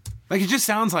 Like, it just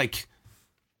sounds like...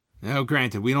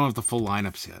 granted, we don't have the full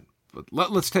lineups yet. But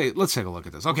let's take a look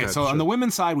at this. Okay, so on the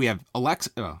women's side, we have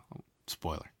Alexa...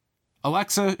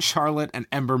 Alexa, Charlotte, and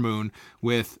Ember Moon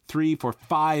with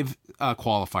 5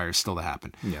 qualifiers still to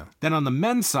happen. Yeah. Then on the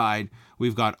men's side,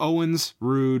 we've got Owens,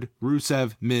 Rude,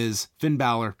 Rusev, Miz, Finn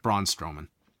Balor, Braun Strowman.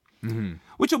 Mm-hmm.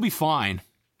 Which will be fine.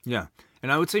 Yeah.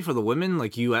 And I would say for the women,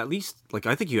 like, you at least... Like,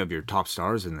 I think you have your top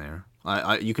stars in there.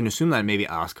 You can assume that maybe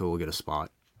Asuka will get a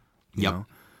spot. You know?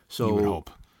 So, You would hope.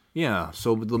 Yeah,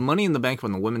 so the Money in the Bank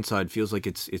on the women's side feels like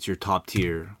it's your top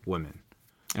tier women.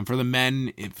 And for the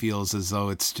men, it feels as though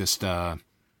it's just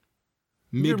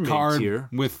mid-card mid-tier.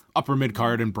 with upper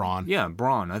mid-card and Braun. Yeah,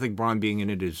 Braun. I think Braun being in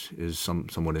it is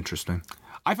somewhat interesting.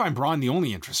 I find Braun the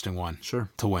only interesting one Sure.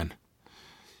 to win.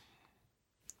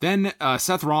 Then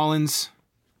Seth Rollins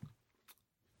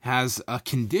has a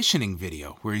conditioning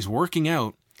video where he's working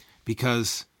out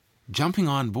because jumping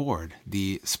on board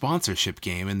the sponsorship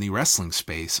game in the wrestling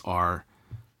space are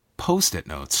Post-it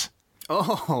notes.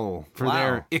 Oh, For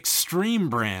their Extreme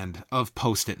brand of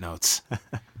Post-it notes.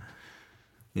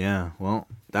 Yeah, well,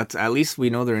 that's at least we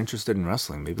know they're interested in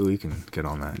wrestling. Maybe we can get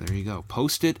on that. There you go.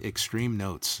 Post-it Extreme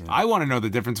notes. Yeah. I want to know the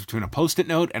difference between a Post-it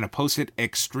note and a Post-it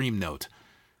Extreme note.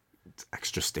 It's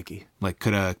extra sticky. Like,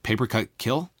 could a paper cut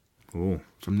kill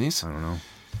from these? I don't know.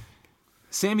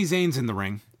 Sami Zayn's in the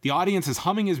ring. The audience is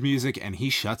humming his music, and he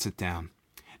shuts it down.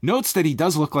 Notes that he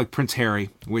does look like Prince Harry,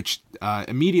 which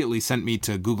immediately sent me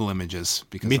to Google Images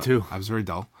because Me too. I was very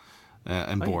dull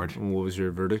and bored. What was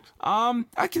your verdict?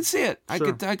 I can see it.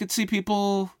 Sure. I could see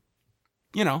people,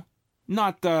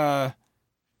 not a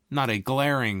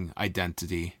glaring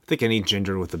identity. I think any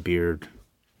ginger with a beard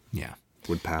Yeah.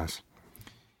 would pass.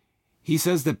 He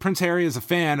says that Prince Harry is a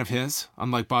fan of his,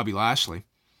 unlike Bobby Lashley.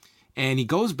 And he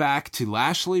goes back to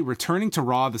Lashley returning to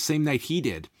Raw the same night he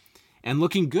did and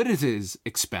looking good at his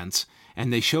expense.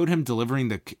 And they showed him delivering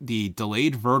the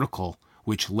delayed vertical,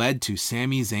 which led to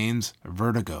Sami Zayn's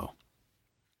vertigo.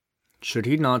 Should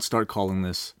he not start calling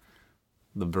this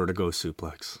the vertigo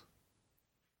suplex?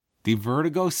 The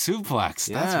vertigo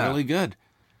suplex. That's Yeah. really good.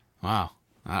 Wow.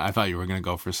 I thought you were going to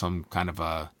go for some kind of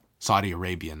a Saudi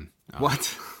Arabian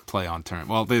What? play on turn.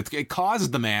 Well, it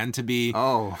caused the man to be...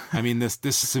 Oh. I mean, this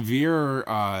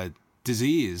severe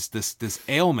disease, this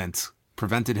ailment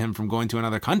prevented him from going to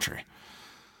another country.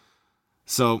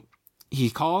 So he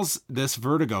calls this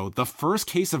vertigo the first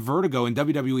case of vertigo in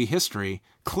WWE history,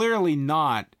 clearly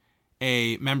not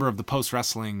a member of the Post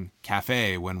Wrestling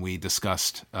Cafe when we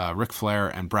discussed Ric Flair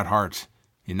and Bret Hart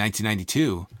in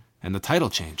 1992 and the title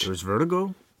change. There's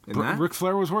vertigo in that? Ric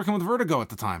Flair was working with Vertigo at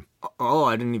the time. Oh,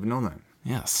 I didn't even know that.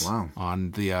 Yes. Wow.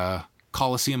 On the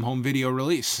Coliseum home video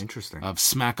release. Interesting. Of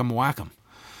Smack 'em Whack 'em.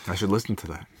 I should listen to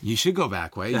that. You should go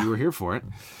back, Way. You were here for it.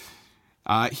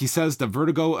 He says the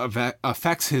vertigo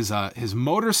affects his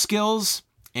motor skills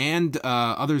and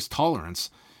others' tolerance,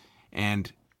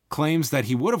 and claims that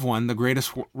he would have won the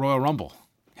greatest Royal Rumble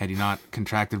had he not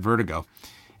contracted vertigo,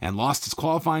 and lost his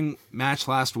qualifying match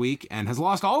last week and has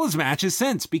lost all his matches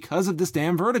since because of this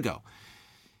damn vertigo.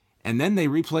 And then they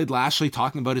replayed Lashley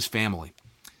talking about his family.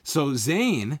 So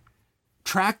Zayn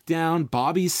tracked down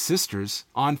Bobby's sisters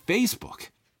on Facebook.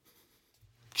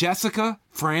 Jessica,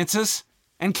 Frances,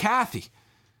 and Kathy.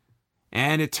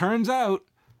 And it turns out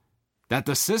that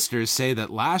the sisters say that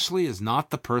Lashley is not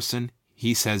the person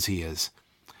he says he is.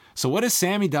 So what has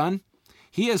Sammy done?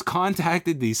 He has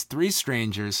contacted these 3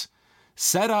 strangers,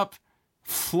 set up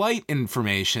flight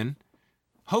information,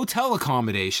 hotel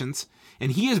accommodations,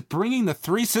 and he is bringing the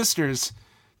 3 sisters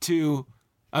to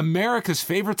America's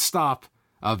favorite stop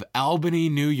of Albany,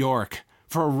 New York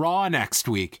for Raw next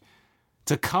week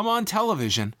to come on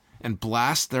television and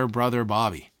blast their brother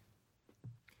Bobby.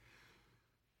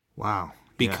 Wow.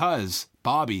 Because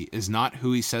Bobby is not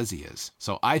who he says he is.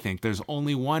 So I think there's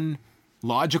only one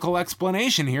logical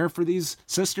explanation here for these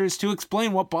sisters to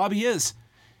explain what Bobby is.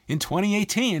 In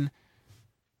 2018,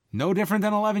 no different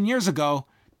than 11 years ago,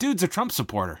 dude's a Trump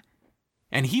supporter.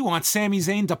 And he wants Sami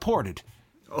Zayn deported.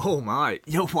 Oh my.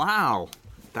 Yo, wow.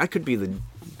 That could be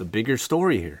the bigger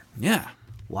story here. Yeah.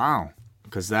 Wow.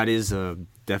 Because that is a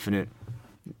definite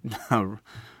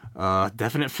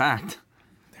definite fact.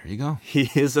 There you go.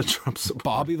 He is a Trump supporter.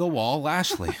 Bobby the Wall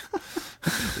Lashley.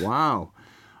 Wow.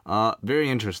 Very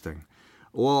interesting.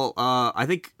 Well, I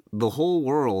think the whole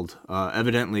world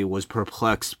evidently was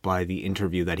perplexed by the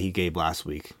interview that he gave last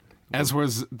week. As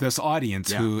was this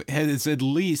audience who has at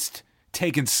least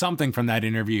taken something from that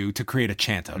interview to create a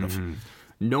chant out of.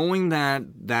 Knowing that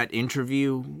that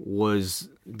interview was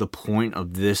the point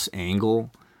of this angle,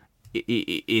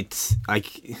 it's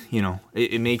like, you know,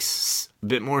 it makes a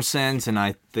bit more sense, and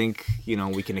I think, you know,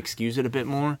 we can excuse it a bit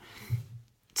more.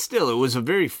 Still, it was a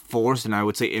very forced and I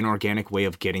would say inorganic way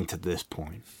of getting to this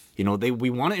point. You know, we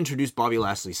want to introduce Bobby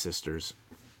Lashley's sisters.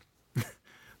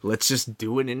 Let's just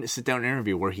do a sit-down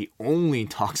interview where he only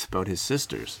talks about his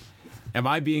sisters. Am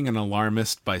I being an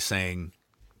alarmist by saying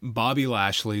Bobby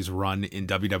Lashley's run in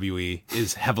WWE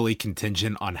is heavily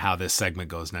contingent on how this segment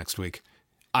goes next week?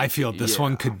 I feel this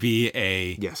one could be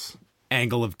a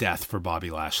angle of death for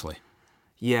Bobby Lashley.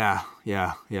 Yeah.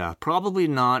 Probably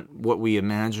not what we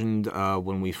imagined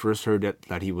when we first heard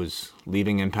that he was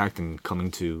leaving Impact and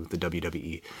coming to the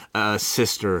WWE.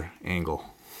 Sister angle.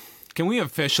 Can we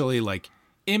officially,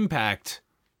 Impact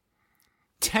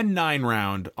 10-9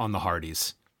 round on the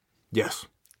Hardys? Yes.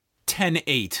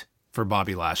 10-8 for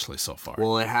Bobby Lashley so far.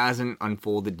 Well, it hasn't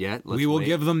unfolded yet. We will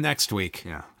give them next week.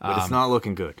 Yeah, but it's not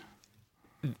looking good.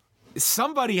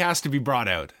 Somebody has to be brought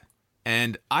out.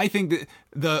 And I think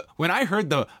that when I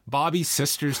heard the Bobby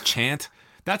sisters chant,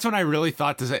 that's when I really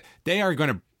thought they are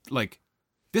going to,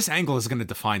 this angle is going to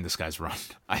define this guy's run,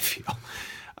 I feel.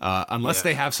 Unless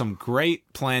they have some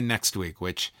great plan next week,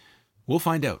 which we'll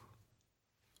find out.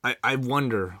 I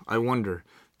wonder.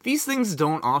 These things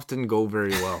don't often go very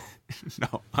well.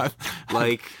 No.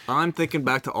 I'm thinking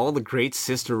back to all the great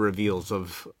sister reveals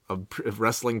of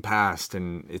wrestling past,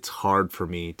 and it's hard for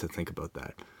me to think about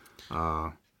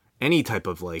that. Any type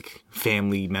of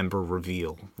family member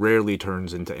reveal rarely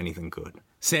turns into anything good.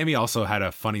 Sammy also had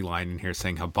a funny line in here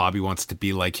saying how Bobby wants to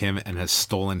be like him and has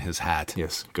stolen his hat.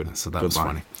 Yes, good. So that good was line.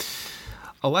 Funny.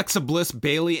 Alexa Bliss,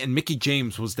 Bayley, and Mickie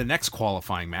James was the next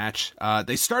qualifying match.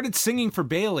 They started singing for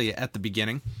Bayley at the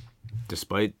beginning.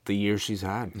 Despite the year she's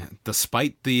had.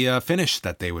 Despite the finish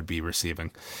that they would be receiving.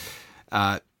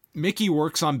 Mickie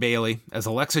works on Bayley as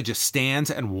Alexa just stands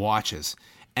and watches.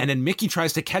 And then Mickie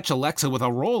tries to catch Alexa with a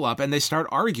roll-up, and they start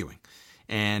arguing.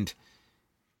 And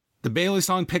the Bayley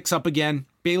song picks up again.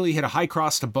 Bayley hit a high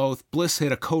cross to both. Bliss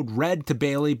hit a code red to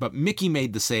Bayley, but Mickie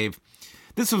made the save.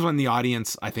 This was when the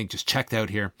audience, I think, just checked out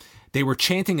here. They were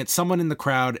chanting at someone in the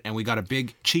crowd, and we got a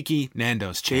big cheeky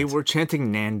Nando's chant. They were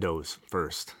chanting Nando's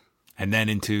first. And then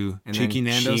into cheeky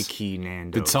Nando's? Cheeky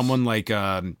Nando's. Did someone,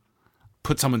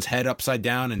 put someone's head upside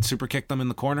down and super kick them in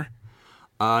the corner?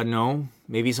 No.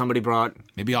 Maybe somebody brought...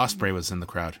 Maybe Ospreay was in the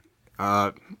crowd.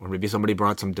 Or maybe somebody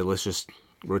brought some delicious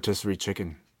rotisserie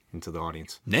chicken into the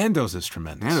audience. Nando's is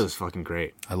tremendous. Nando's is fucking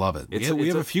great. I love it. We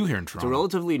have a few here in Toronto. It's a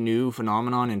relatively new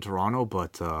phenomenon in Toronto,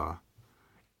 but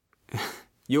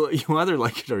you either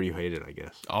like it or you hate it, I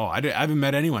guess. Oh, I haven't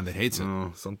met anyone that hates it.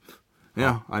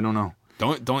 I don't know.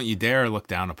 Don't you dare look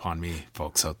down upon me,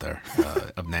 folks out there,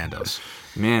 of Nando's.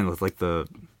 Man, with the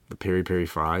peri-peri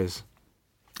fries.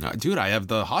 Dude, I have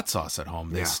the hot sauce at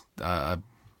home. I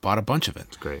bought a bunch of it.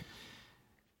 It's great.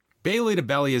 Bayley to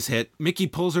belly is hit. Mickie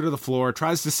pulls her to the floor,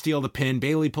 tries to steal the pin.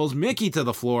 Bayley pulls Mickie to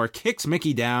the floor, kicks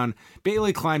Mickie down.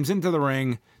 Bayley climbs into the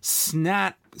ring,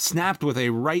 snapped with a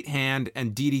right hand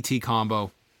and DDT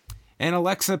combo. And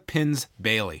Alexa pins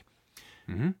Bayley.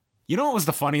 Mm-hmm. You know what was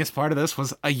the funniest part of this?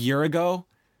 Was a year ago,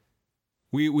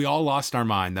 we all lost our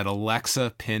mind that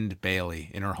Alexa pinned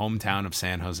Bayley in her hometown of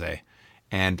San Jose.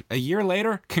 And a year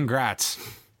later, congrats.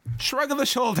 Shrug of the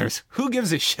shoulders. Who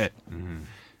gives a shit? Mm-hmm.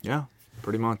 Yeah,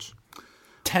 pretty much.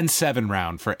 10-7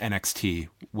 round for NXT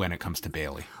when it comes to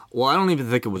Bayley. Well, I don't even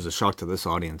think it was a shock to this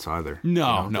audience either.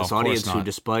 No, this audience who,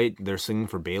 despite their singing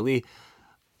for Bayley,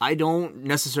 I don't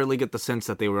necessarily get the sense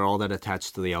that they were all that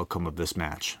attached to the outcome of this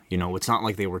match. You know, it's not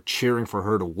like they were cheering for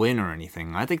her to win or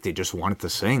anything. I think they just wanted to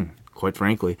sing, quite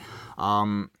frankly.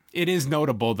 It is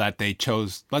notable that they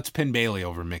chose, let's pin Bayley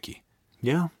over Mickie.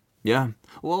 Yeah.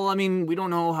 Well, I mean, we don't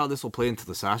know how this will play into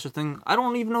the Sasha thing. I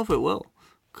don't even know if it will.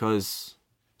 Because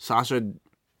Sasha,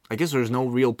 I guess there's no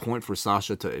real point for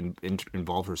Sasha to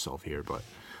involve herself here, but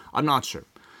I'm not sure.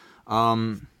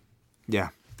 Yeah.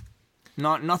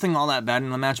 Nothing all that bad in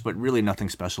the match, but really nothing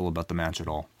special about the match at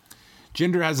all.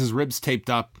 Jinder has his ribs taped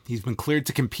up. He's been cleared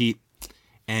to compete,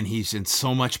 and he's in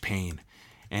so much pain.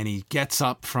 And he gets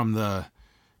up from the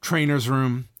trainer's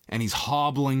room, and he's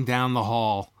hobbling down the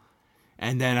hall.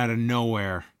 And then out of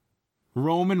nowhere,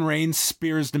 Roman Reigns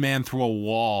spears the man through a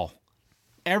wall.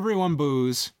 Everyone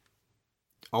boos.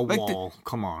 Wall,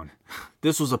 come on.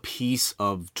 This was a piece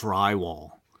of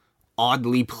drywall,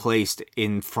 oddly placed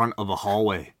in front of a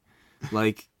hallway.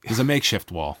 It's a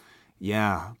makeshift wall.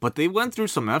 Yeah, but they went through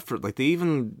some effort. Like, they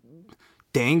even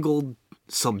dangled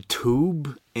some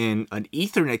tube and an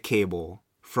Ethernet cable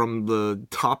from the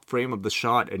top frame of the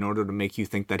shot in order to make you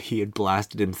think that he had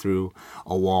blasted him through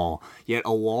a wall. Yet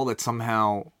a wall that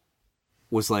somehow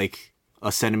was like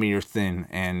a centimeter thin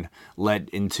and led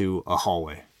into a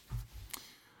hallway.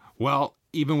 Well,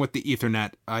 even with the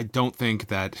Ethernet, I don't think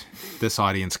that this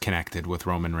audience connected with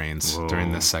Roman Reigns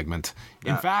during this segment.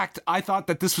 In fact, I thought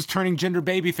that this was turning Jinder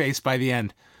babyface by the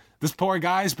end. This poor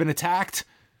guy's been attacked.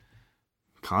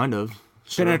 Kind of.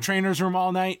 Been in a trainer's room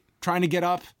all night, trying to get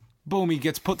up. Boom, he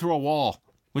gets put through a wall,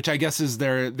 which I guess is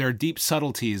their deep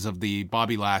subtleties of the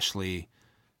Bobby Lashley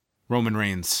Roman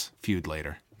Reigns feud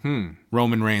later.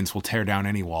 Roman Reigns will tear down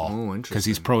any wall. Oh, interesting. Because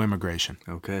he's pro-immigration.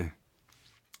 Okay.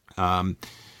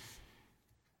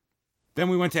 Then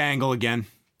we went to Angle again.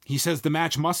 He says the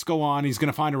match must go on. He's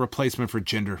going to find a replacement for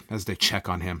Jinder as they check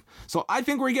on him. So I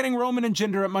think we're getting Roman and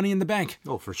Jinder at Money in the Bank.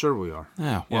 Oh, for sure we are.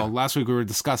 Yeah, well, last week we were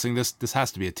discussing this. This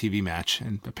has to be a TV match,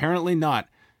 and apparently not.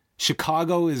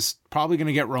 Chicago is probably going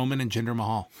to get Roman and Jinder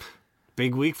Mahal.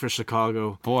 Big week for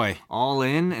Chicago. Boy. All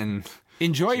in and...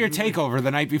 Enjoy your takeover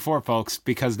the night before, folks,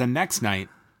 because the next night,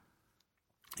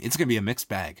 it's going to be a mixed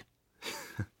bag.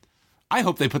 I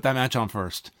hope they put that match on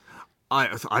first.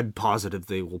 I'm positive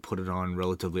they will put it on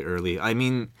relatively early. I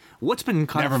mean, what's been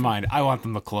kind Never of... mind. I want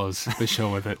them to close the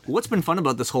show with it. What's been fun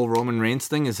about this whole Roman Reigns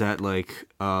thing is that, like,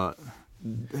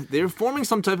 they're forming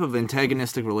some type of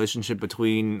antagonistic relationship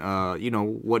between,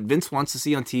 what Vince wants to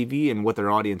see on TV and what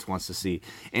their audience wants to see.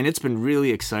 And it's been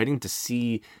really exciting to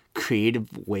see creative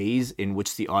ways in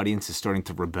which the audience is starting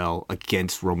to rebel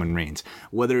against Roman Reigns,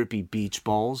 whether it be beach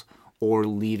balls or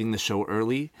leaving the show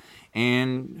early.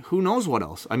 And who knows what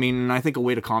else? I mean, I think a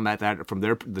way to combat that from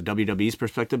the WWE's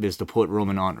perspective is to put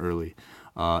Roman on early.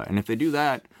 And if they do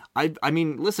that, I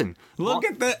mean, listen. Look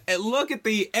at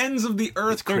the ends of the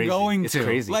earth they're going it's to.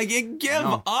 Crazy. Like,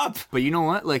 give up. But you know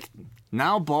what? Like,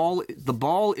 now the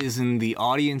ball is in the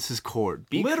audience's court.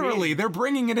 Literally, they're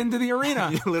bringing it into the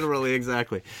arena. Literally,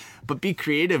 exactly. But be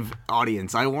creative,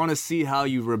 audience. I want to see how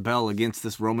you rebel against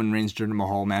this Roman Reigns Jinder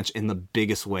Mahal match in the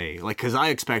biggest way. Like, because I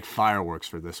expect fireworks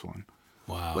for this one.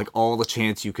 Wow. Like, all the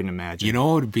chants you can imagine. You know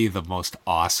what would be the most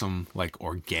awesome,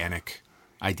 organic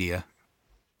idea?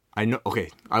 I know.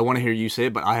 Okay, I want to hear you say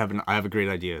it, but I have a great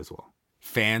idea as well.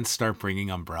 Fans start bringing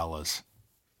umbrellas.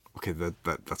 Okay,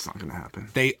 that's not going to happen.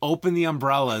 They open the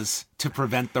umbrellas to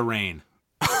prevent the rain.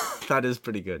 That is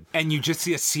pretty good. And you just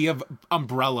see a sea of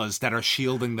umbrellas that are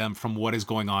shielding them from what is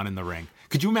going on in the ring.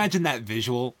 Could you imagine that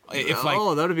visual? If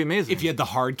that would be amazing. If you had the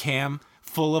hard cam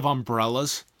full of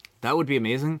umbrellas. That would be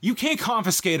amazing. You can't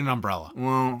confiscate an umbrella.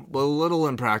 Well, a little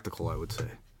impractical, I would say.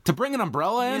 To bring an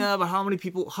umbrella in? Yeah, but how many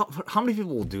people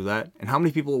will do that? And how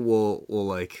many people will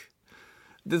like...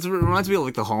 This reminds me of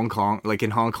like the Hong Kong, like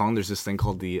in Hong Kong, there's this thing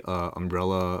called the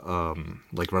umbrella,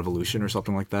 like revolution or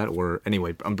something like that. Or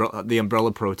anyway, the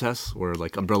umbrella protests, where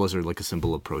like umbrellas are like a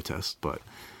symbol of protest. But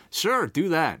sure, do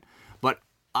that. But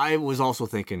I was also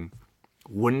thinking,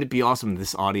 wouldn't it be awesome if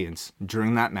this audience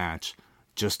during that match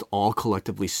just all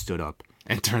collectively stood up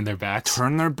and turned their backs?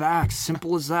 Turn their backs,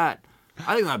 simple as that.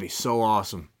 I think that'd be so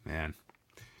awesome, man.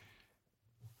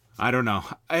 I don't know.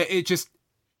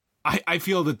 I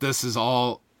feel that this is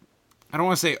all, I don't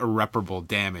want to say irreparable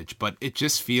damage, but it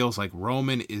just feels like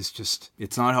Roman is just...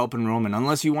 It's not helping Roman,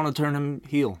 unless you want to turn him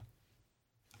heel.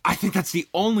 I think that's the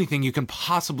only thing you can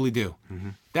possibly do. Mm-hmm.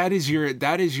 That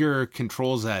is your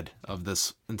Control Z of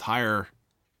this entire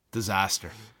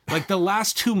disaster. Like, the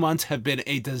last 2 months have been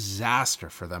a disaster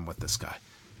for them with this guy.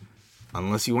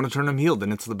 Unless you want to turn him heel,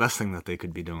 then it's the best thing that they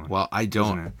could be doing. Well, I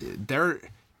don't.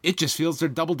 It just feels they're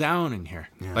double down in here.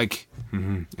 Yeah.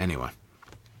 Anyway.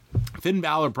 Finn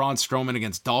Balor, Braun Strowman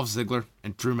against Dolph Ziggler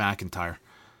and Drew McIntyre.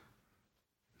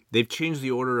 They've changed the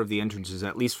order of the entrances,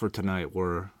 at least for tonight,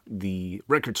 where the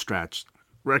record scratch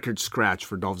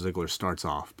for Dolph Ziggler starts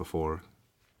off before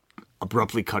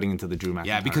abruptly cutting into the Drew McIntyre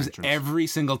Yeah, because entrance. Every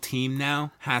single team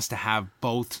now has to have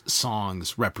both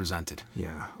songs represented.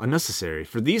 Yeah, unnecessary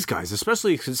for these guys,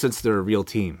 especially since they're a real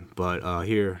team. But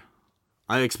here...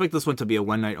 I expect this one to be a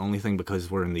one-night only thing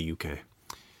because we're in the UK.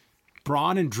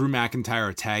 Braun and Drew McIntyre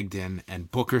are tagged in,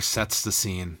 and Booker sets the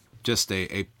scene. Just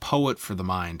a poet for the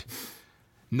mind.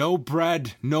 No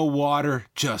bread, no water,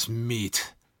 just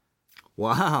meat.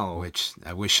 Wow. Which,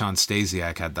 I wish Sean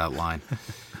Stasiak had that line.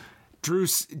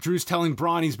 Drew's telling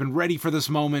Braun he's been ready for this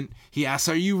moment. He asks,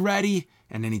 "Are you ready?"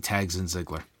 And then he tags in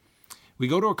Ziggler. We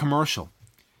go to a commercial.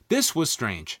 This was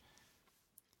strange.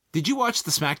 Did you watch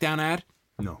the SmackDown ad?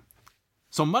 No.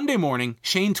 So Monday morning,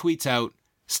 Shane tweets out,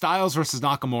 Styles versus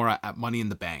Nakamura at Money in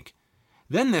the Bank.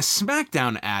 Then this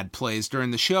SmackDown ad plays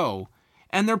during the show,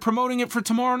 and they're promoting it for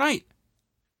tomorrow night.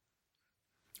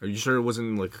 Are you sure it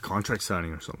wasn't like a contract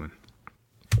signing or something?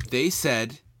 They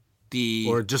said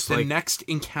the next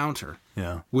encounter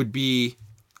would be...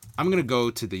 I'm going to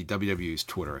go to the WWE's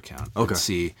Twitter account and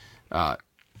see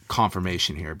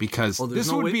confirmation here, because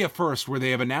this would be a first where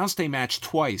they have announced a match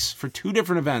twice for 2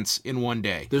 different events in one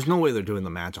day. There's no way they're doing the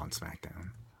match on SmackDown.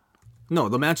 No,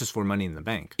 the match is for Money in the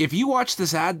Bank. If you watch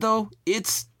this ad, though,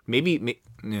 it's...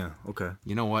 Yeah, okay.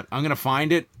 You know what? I'm going to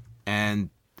find it, and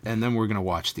then we're going to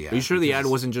watch the ad. Are you sure the ad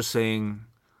wasn't just saying,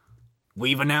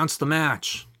 we've announced the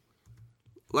match.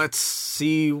 Let's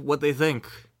see what they think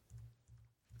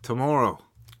tomorrow.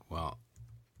 Well,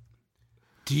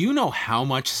 do you know how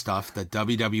much stuff that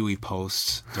WWE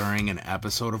posts during an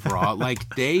episode of Raw?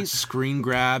 Like, they screen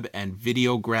grab and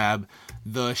video grab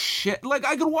the shit. Like,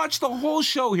 I could watch the whole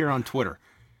show here on Twitter.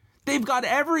 They've got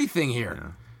everything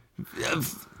here. Yeah.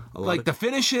 Like the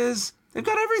finishes. They've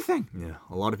got everything. Yeah,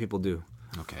 a lot of people do.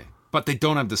 Okay. But they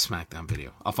don't have the SmackDown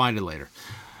video. I'll find it later.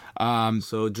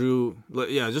 So Drew,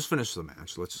 just finish the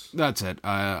match. That's it.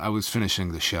 I was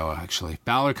finishing the show, actually.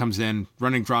 Balor comes in,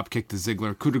 running dropkick to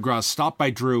Ziggler. Coup de grace stopped by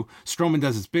Drew. Strowman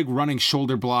does his big running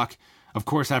shoulder block. Of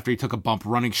course, after he took a bump,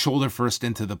 running shoulder first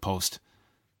into the post.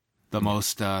 The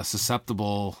most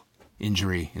susceptible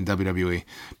injury in WWE.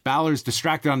 Balor's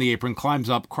distracted on the apron, climbs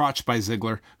up, crotched by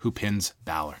Ziggler, who pins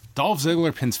Balor. Dolph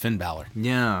Ziggler pins Finn Balor.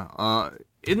 Yeah.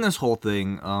 In this whole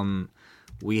thing,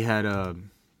 we had a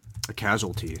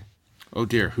casualty. Oh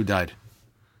dear, who died?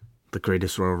 The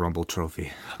Greatest Royal Rumble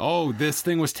trophy. Oh, this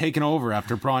thing was taken over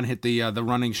after Braun hit the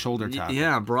running shoulder tackle.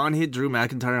 Yeah, Braun hit Drew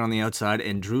McIntyre on the outside,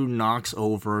 and Drew knocks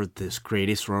over this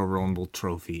Greatest Royal Rumble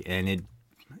trophy, and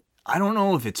I don't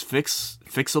know if it's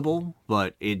fixable,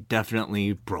 but it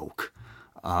definitely broke.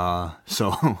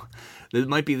 So this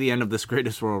might be the end of this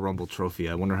Greatest Royal Rumble trophy.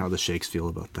 I wonder how the Shakes feel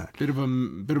about that. Bit of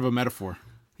a metaphor.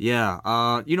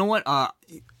 Yeah. You know what?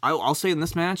 I'll say in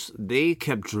this match, they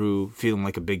kept Drew feeling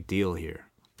like a big deal here.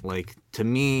 Like, to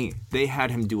me, they had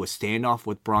him do a standoff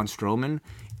with Braun Strowman,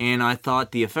 and I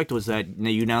thought the effect was that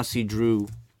you now see Drew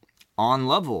on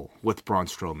level with Braun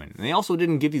Strowman. And they also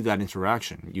didn't give you that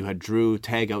interaction. You had Drew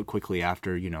tag out quickly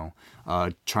after,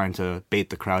 trying to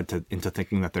bait the crowd into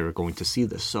thinking that they were going to see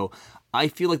this. So I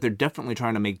feel like they're definitely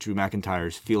trying to make Drew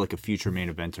McIntyre feel like a future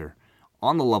main eventer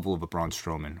on the level of a Braun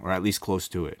Strowman, or at least close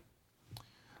to it.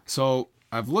 So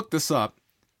I've looked this up,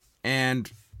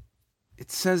 and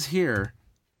it says here,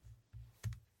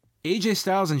 AJ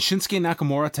Styles and Shinsuke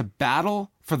Nakamura to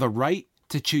battle for the right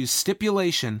to choose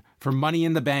stipulation for Money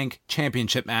in the Bank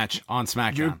championship match on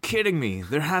SmackDown. You're kidding me.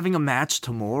 They're having a match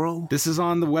tomorrow? This is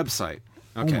on the website.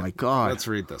 Okay. Oh my God. Let's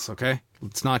read this, okay?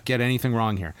 Let's not get anything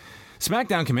wrong here.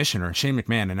 SmackDown Commissioner Shane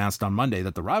McMahon announced on Monday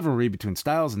that the rivalry between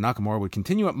Styles and Nakamura would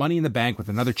continue at Money in the Bank with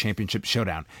another championship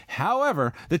showdown.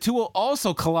 However, the two will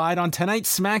also collide on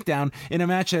tonight's SmackDown in a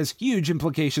match that has huge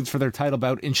implications for their title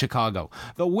bout in Chicago.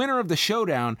 The winner of the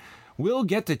showdown will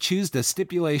get to choose the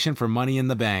stipulation for Money in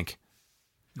the Bank.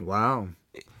 Wow.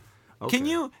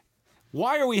 Okay.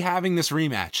 Why are we having this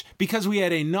rematch? Because we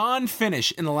had a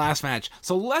non-finish in the last match.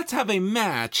 So let's have a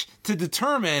match to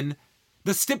determine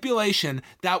the stipulation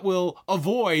that will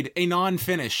avoid a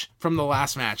non-finish from the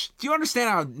last match. Do you understand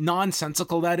how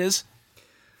nonsensical that is?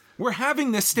 We're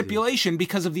having this stipulation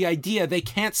because of the idea they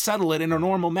can't settle it in a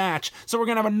normal match. So we're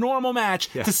going to have a normal match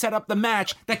to set up the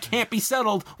match that can't be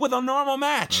settled with a normal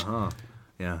match.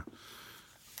 Yeah.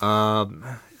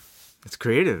 It's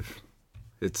creative.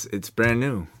 It's brand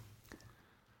new.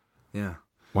 Yeah.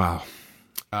 Wow.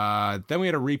 Then we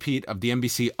had a repeat of the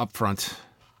NBC Upfront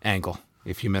angle,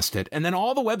 if you missed it. And then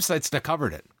all the websites that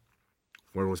covered it.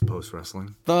 Where was Post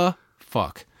Wrestling? The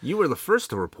fuck. You were the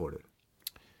first to report it.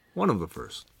 One of the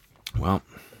first. Well,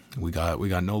 we got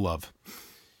no love.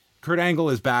 Kurt Angle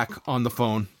is back on the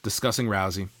phone discussing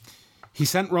Rousey. He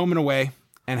sent Roman away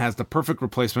and has the perfect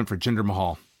replacement for Jinder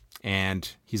Mahal. And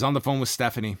he's on the phone with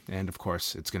Stephanie, and of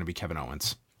course, it's going to be Kevin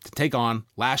Owens to take on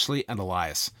Lashley and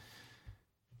Elias.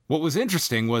 What was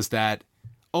interesting was that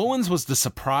Owens was the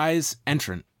surprise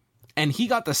entrant, and he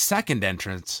got the second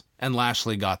entrance, and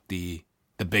Lashley got the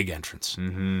big entrance.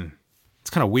 Mm-hmm. It's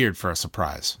kind of weird for a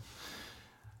surprise.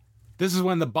 This is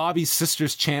when the Bobby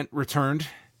Sisters chant returned.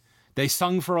 They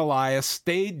sung for Elias.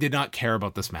 They did not care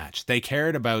about this match. They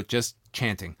cared about just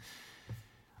chanting.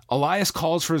 Elias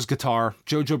calls for his guitar.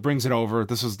 JoJo brings it over.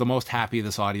 This was the most happy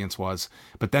this audience was.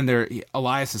 But then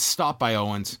Elias is stopped by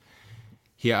Owens.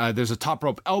 There's a top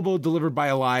rope elbow delivered by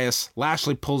Elias.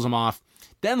 Lashley pulls him off.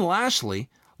 Then Lashley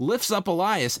lifts up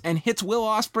Elias and hits Will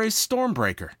Ospreay's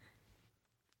Stormbreaker.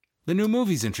 the new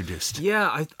movie's introduced.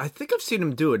 Yeah, I think I've seen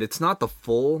him do it. It's not the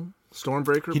full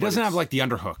Stormbreaker. He but doesn't it's- have like the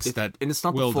underhooks that and it's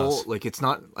not Will the full. does. Like it's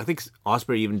not. I think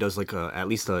Osprey even does like at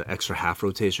least an extra half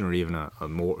rotation or even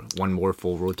one more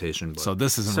full rotation. But So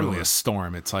this isn't similar. really a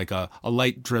storm. It's like a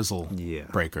light drizzle Yeah.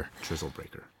 breaker. Drizzle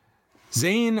breaker.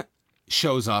 Zayn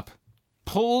shows up,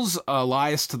 pulls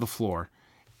Elias to the floor,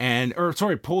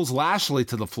 pulls Lashley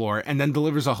to the floor, and then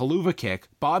delivers a haluva kick.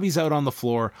 Bobby's out on the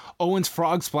floor. Owens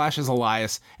frog splashes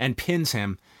Elias and pins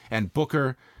him, and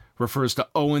Booker refers to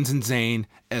Owens and Zayn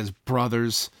as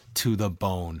brothers to the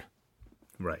bone.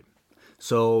 Right.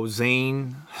 So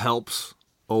Zayn helps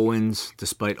Owens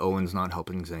despite Owens not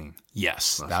helping Zayn.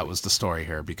 Yes, that was the story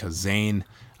here because Zayn,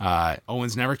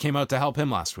 Owens never came out to help him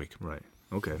last week. Right.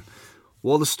 Okay.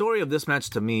 Well, the story of this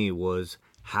match to me was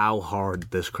how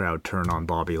hard this crowd turned on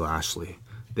Bobby Lashley.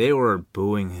 They were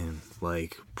booing him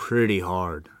like pretty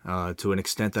hard to an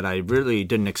extent that I really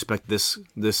didn't expect this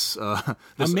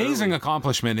Amazing early.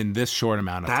 accomplishment in this short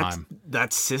amount of time.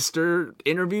 That sister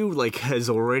interview like has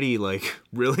already like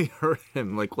really hurt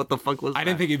him. Like what the fuck was that? I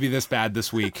didn't think it'd be this bad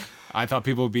this week. I thought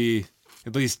people would be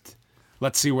at least,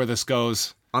 let's see where this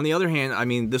goes. On the other hand, I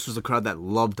mean, this was a crowd that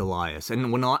loved Elias.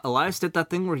 And when Elias did that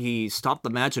thing where he stopped the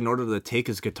match in order to take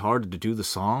his guitar to do the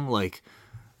song, like,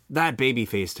 that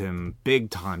baby-faced him big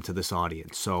time to this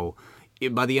audience. So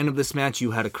by the end of this match,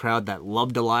 you had a crowd that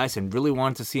loved Elias and really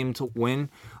wanted to see him to win.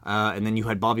 And then you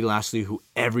had Bobby Lashley, who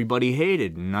everybody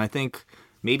hated. And I think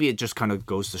maybe it just kind of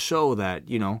goes to show that,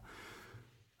 you know,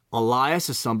 Elias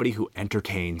is somebody who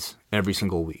entertains every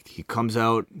single week. He comes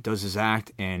out, does his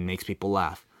act, and makes people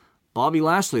laugh. Bobby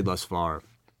Lashley thus far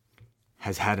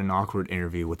has had an awkward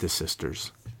interview with his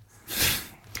sisters.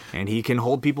 And he can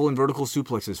hold people in vertical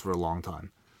suplexes for a long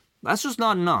time. That's just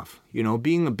not enough. You know,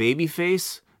 being a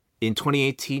babyface in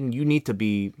 2018, you need to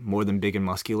be more than big and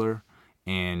muscular.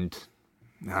 And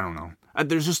I don't know.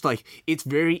 There's just like, it's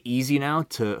very easy now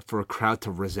for a crowd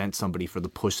to resent somebody for the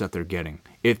push that they're getting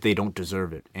if they don't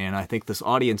deserve it. And I think this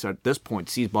audience at this point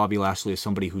sees Bobby Lashley as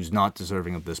somebody who's not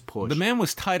deserving of this push. The man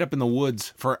was tied up in the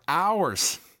woods for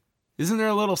hours. Isn't there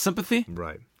a little sympathy?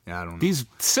 Right. Yeah, I don't know. These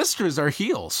sisters are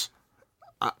heels.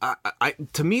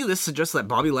 To me, this suggests that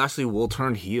Bobby Lashley will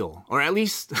turn heel. Or at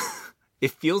least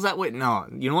it feels that way. No,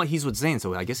 you know what? He's with Zayn,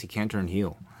 so I guess he can't turn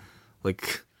heel.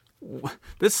 Like,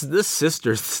 this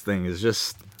sisters thing is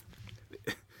just...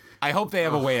 I hope they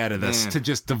have a way out of this man. to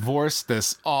just divorce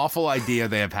this awful idea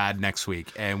they have had next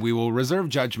week. And we will reserve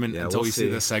judgment until we'll we see see.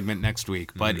 this segment next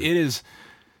week. But it is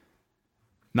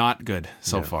not good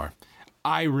so far.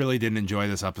 I really didn't enjoy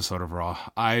this episode of Raw.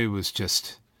 I was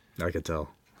just... I could tell.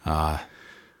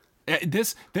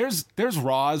 There's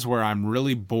Raws where I'm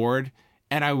really bored,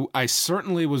 and I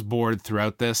certainly was bored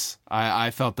throughout this.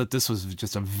 I felt that this was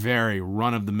just a very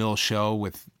run-of-the-mill show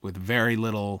with very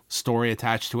little story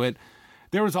attached to it.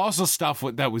 There was also stuff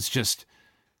that was just...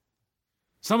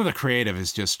 Some of the creative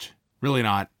is just really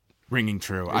not ringing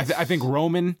true. I think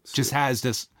Roman just has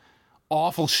this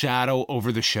awful shadow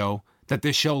over the show, that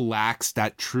this show lacks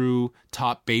that true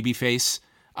top babyface.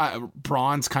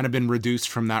 Braun's kind of been reduced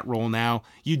from that role now.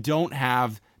 You don't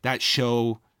have that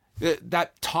show,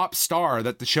 that top star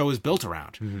that the show is built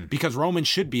around, because Roman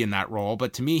should be in that role,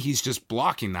 but to me, he's just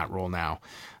blocking that role now.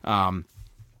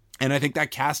 And I think that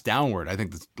casts downward. I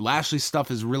think the Lashley stuff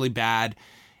is really bad.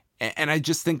 And I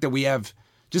just think that we have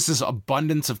just this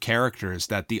abundance of characters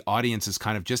that the audience is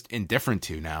kind of just indifferent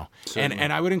to now.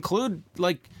 And I would include,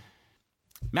 like,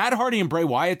 Matt Hardy and Bray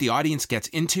Wyatt, the audience gets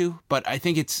into, but I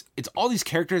think it's all these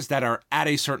characters that are at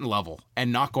a certain level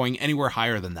and not going anywhere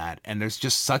higher than that. And there's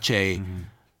just such an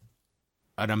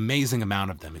amazing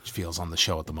amount of them, it feels, on the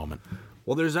show at the moment.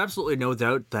 Well, there's absolutely no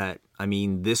doubt that, I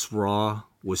mean, this Raw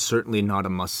was certainly not a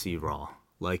must-see Raw.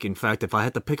 Like, in fact, if I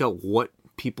had to pick out what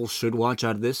people should watch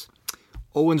out of this,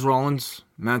 Owens-Rollins,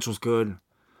 match was good.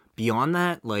 Beyond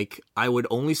that, like, I would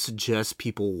only suggest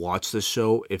people watch this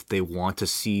show if they want to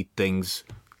see things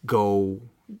go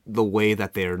the way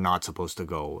that they're not supposed to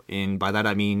go. And by that,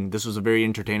 I mean, this was a very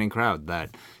entertaining crowd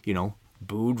that, you know,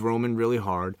 booed Roman really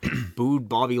hard, booed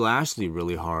Bobby Lashley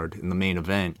really hard in the main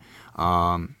event.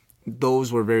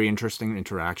 Those were very interesting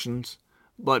interactions.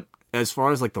 But as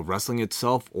far as, like, the wrestling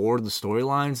itself or the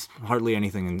storylines, hardly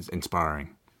anything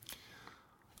inspiring.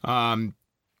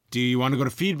 Do you want to go to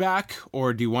feedback,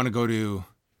 or do you want to go to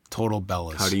Total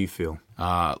Bellas? How do you feel?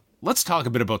 Let's talk a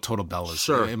bit about Total Bellas.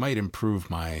 Sure. It might improve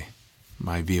my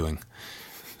viewing.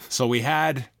 So we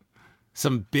had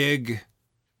some big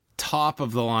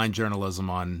top-of-the-line journalism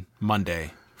on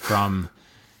Monday from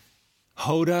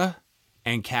Hoda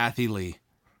and Kathy Lee.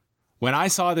 When I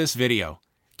saw this video,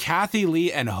 Kathy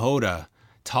Lee and Hoda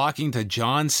talking to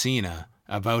John Cena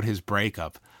about his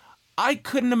breakup. I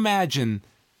couldn't imagine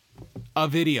a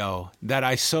video that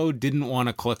I so didn't want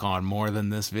to click on more than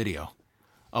this video.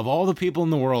 Of all the people in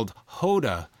the world,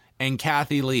 Hoda and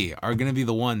Kathy Lee are going to be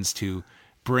the ones to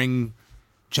bring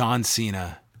John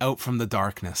Cena out from the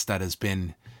darkness that has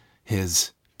been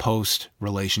his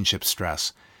post-relationship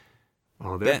stress.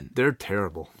 Oh, they're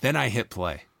terrible. Then I hit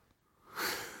play.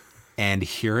 And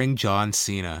hearing John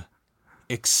Cena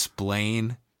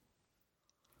explain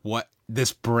what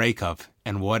this breakup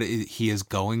and what he is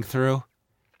going through.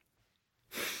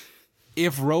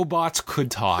 If robots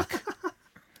could talk,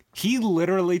 he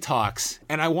literally talks.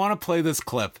 And I want to play this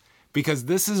clip because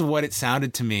this is what it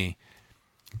sounded to me.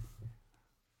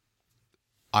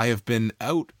 I have been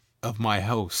out of my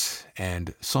house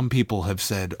and some people have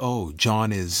said, oh,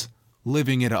 John is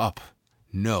living it up.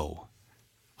 No,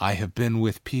 I have been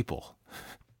with people.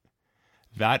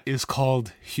 That is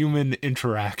called human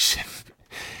interaction.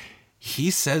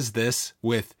 He says this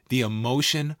with the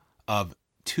emotion of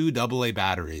 2 AA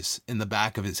batteries in the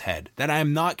back of his head that I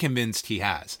am not convinced he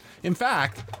has. In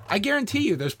fact, I guarantee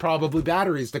you there's probably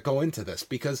batteries that go into this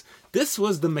because this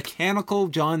was the mechanical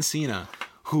John Cena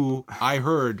who I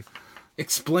heard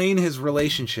explain his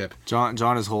relationship.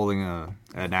 John is holding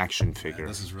an action figure.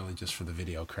 This is really just for the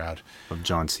video crowd of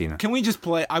John Cena. Can we just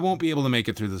play? I won't be able to make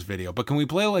it through this video, but can we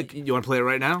play like? You want to play it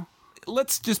right now?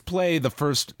 Let's just play the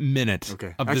first minute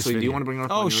of this video. Do you want to bring it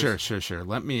up? Oh, sure.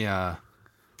 Let me.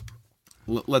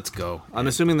 Let's go. I'm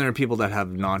assuming there are people that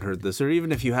have not heard this, or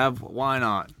even if you have, why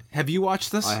not? Have you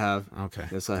watched this? I have. Okay.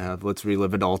 Yes, I have. Let's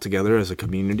relive it all together as a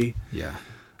community. Yeah.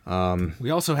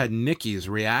 We also had Nikki's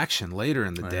reaction later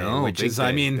in the day, which is,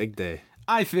 big day.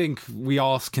 I think we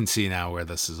all can see now where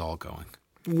this is all going.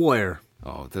 Where?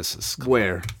 Oh, this is...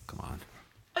 Where? Come on.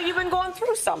 You've been going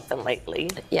through something lately.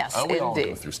 Yes, we indeed. all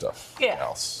go through stuff. Yeah.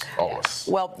 Else, always.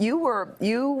 Well,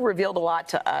 you revealed a lot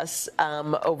to us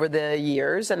over the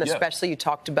years, and especially you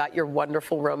talked about your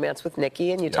wonderful romance with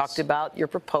Nikki, and you talked about your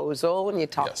proposal, and you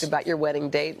talked about your wedding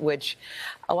date, which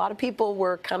a lot of people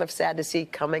were kind of sad to see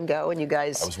come and go, and you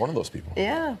guys... I was one of those people.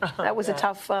 Yeah, that was a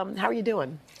tough... how are you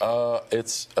doing?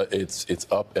 It's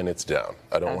up and it's down.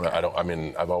 I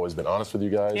mean, I've always been honest with you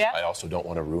guys. Yeah. I also don't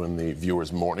want to ruin the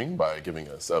viewers' morning by giving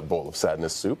us a bowl of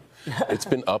sadness soup. It's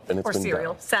been up and it's been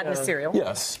cereal. down. Sadness cereal.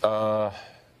 Yes.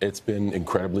 It's been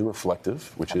incredibly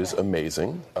reflective, which is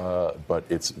amazing, but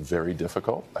it's very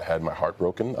difficult. I had my heart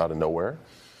broken out of nowhere.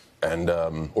 And,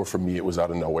 or for me, it was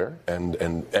out of nowhere.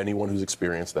 And anyone who's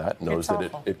experienced that knows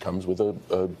that it comes with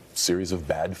a series of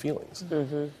bad feelings.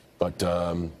 Mm-hmm. But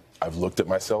I've looked at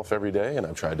myself every day, and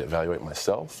I've tried to evaluate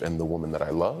myself and the woman that I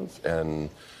love.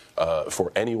 And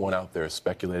for anyone out there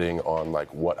speculating on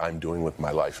like what I'm doing with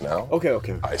my life now,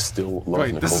 okay. I still love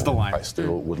Nicole. This is the line. I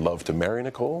still would love to marry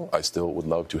Nicole. I still would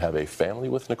love to have a family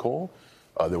with Nicole.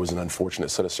 There was an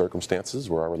unfortunate set of circumstances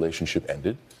where our relationship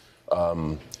ended.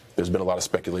 There's been a lot of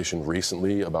speculation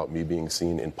recently about me being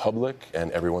seen in public,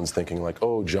 and everyone's thinking like,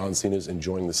 oh, John Cena's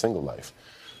enjoying the single life.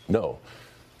 No.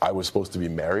 I was supposed to be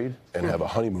married and have a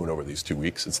honeymoon over these 2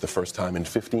 weeks. It's the first time in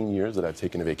 15 years that I've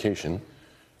taken a vacation.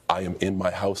 I am in my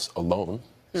house alone,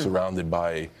 surrounded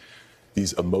by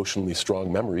these emotionally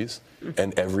strong memories.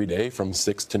 And every day from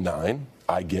 6 to 9,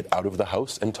 I get out of the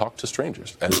house and talk to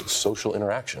strangers as social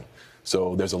interaction.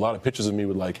 So there's a lot of pictures of me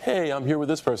with like, hey, I'm here with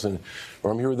this person,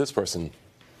 or I'm here with this person.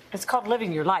 It's called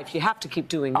living your life. You have to keep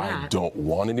doing that. I don't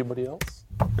want anybody else.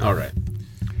 All right.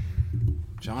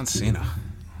 John Cena.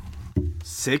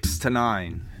 6 to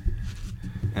 9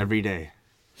 every day.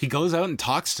 He goes out and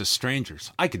talks to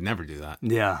strangers. I could never do that.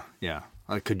 Yeah.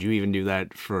 Could you even do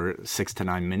that for 6 to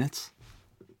 9 minutes?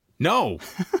 No.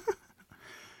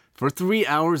 For 3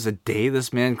 hours a day,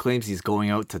 this man claims he's going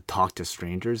out to talk to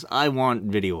strangers. I want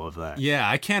video of that. Yeah,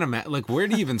 I can't imagine. Like, where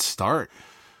do you even start?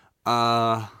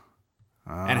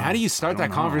 And how do you start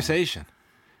that conversation?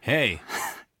 Hey,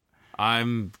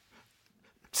 I'm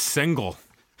single.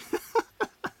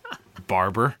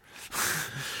 Barber.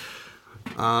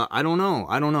 I don't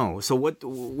know. So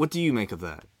what do you make of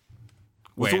that?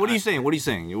 Wait, so what are you saying? What are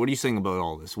you saying about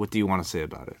all this? What do you want to say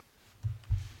about it?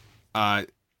 I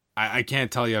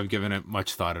can't tell you I've given it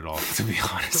much thought at all, to be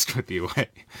honest with you.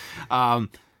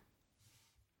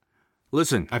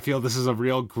 Listen, I feel this is a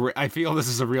real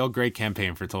great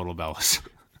campaign for Total Bellas.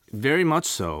 Very much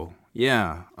so.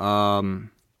 Yeah. I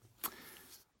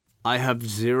have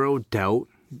zero doubt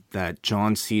that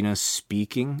John Cena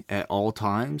speaking at all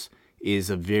times is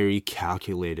a very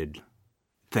calculated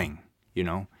thing, you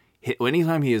know?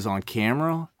 Anytime he is on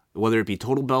camera, whether it be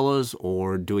Total Bellas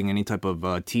or doing any type of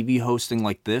TV hosting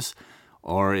like this,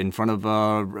 or in front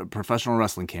of professional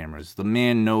wrestling cameras. The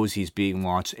man knows he's being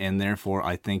watched, and therefore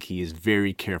I think he is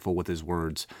very careful with his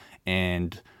words.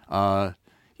 And,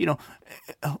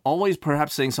 always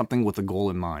perhaps saying something with a goal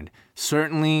in mind.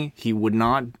 Certainly, he would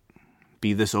not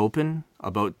be this open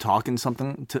about talking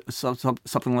something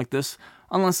like this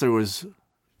unless there was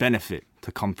benefit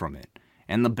to come from it.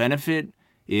 And the benefit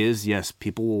is, yes,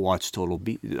 people will watch Total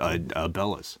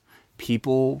Bellas.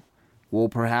 People will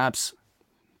perhaps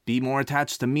be more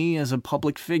attached to me as a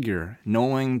public figure,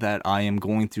 knowing that I am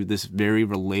going through this very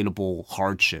relatable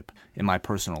hardship in my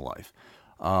personal life.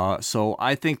 So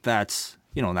I think that's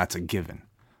a given.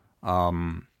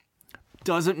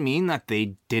 Doesn't mean that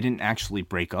they didn't actually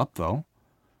break up, though.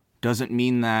 Doesn't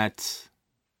mean that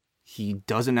he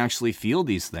doesn't actually feel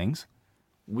these things.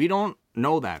 We don't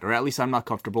know that, or at least I'm not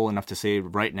comfortable enough to say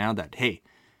right now that, hey,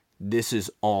 this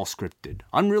is all scripted.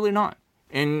 I'm really not.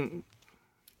 And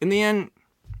in the end,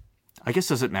 I guess,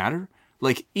 does it matter?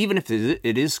 Like, even if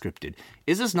it is scripted,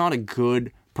 is this not a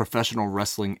good professional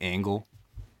wrestling angle?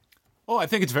 Oh, I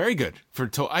think it's very good.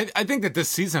 I think that this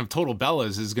season of Total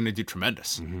Bellas is going to do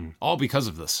tremendous, all because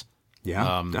of this.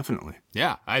 Yeah, definitely.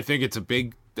 Yeah, I think it's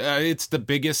it's the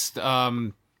biggest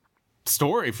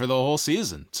story for the whole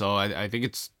season. So I think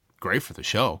it's great for the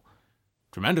show,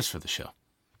 tremendous for the show.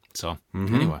 So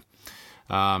anyway,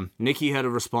 Nikki had a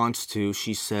response to.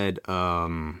 She said, she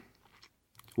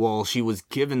was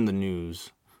given the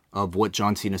news of what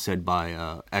John Cena said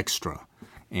by Extra,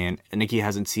 and Nikki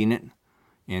hasn't seen it.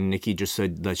 And Nikki just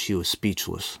said that she was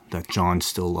speechless, that John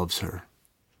still loves her.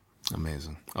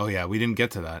 Amazing. Oh, yeah, we didn't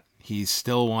get to that. He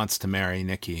still wants to marry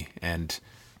Nikki and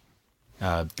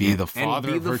be the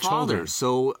father of her children.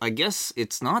 So I guess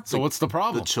it's not what's the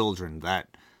problem? The children that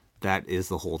is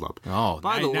the holdup. Oh,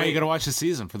 now you got to watch the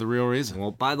season for the real reason.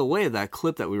 Well, by the way, that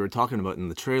clip that we were talking about in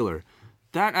the trailer,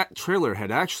 that trailer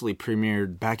had actually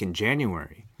premiered back in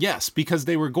January. Yes, because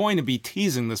they were going to be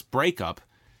teasing this breakup.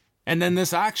 And then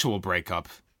this actual breakup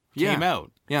came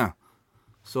out. Yeah.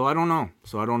 So I don't know.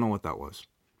 What that was.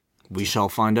 We shall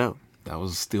find out. That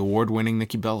was the award-winning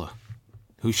Nikki Bella,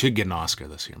 who should get an Oscar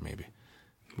this year, maybe.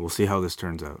 We'll see how this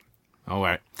turns out. All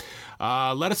right.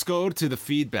 Let us go to the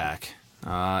feedback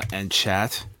and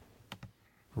chat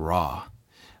Raw.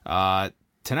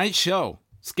 Tonight's show,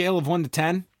 scale of 1 to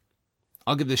 10.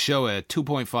 I'll give this show a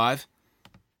 2.5.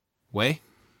 Way?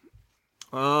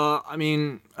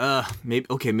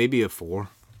 Maybe a 4.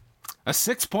 A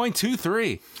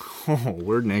 6.23. Oh,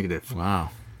 we're negative.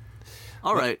 Wow.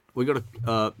 All right, we got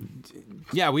to...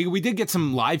 we did get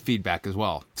some live feedback as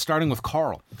well, starting with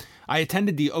Carl. I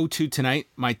attended the O2 tonight.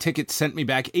 My ticket sent me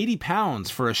back 80 pounds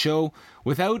for a show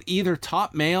without either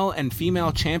top male and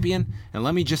female champion. And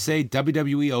let me just say,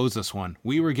 WWE owes us one.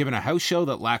 We were given a house show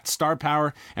that lacked star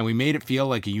power, and we made it feel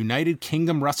like a United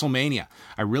Kingdom WrestleMania.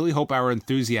 I really hope our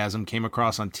enthusiasm came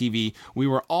across on TV. We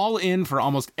were all in for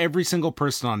almost every single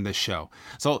person on this show.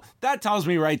 So that tells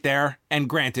me right there, and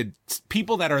granted,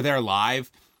 people that are there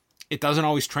live, it doesn't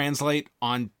always translate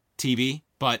on TV,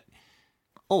 but...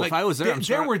 Oh, if I was there,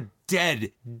 there were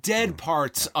dead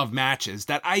parts of matches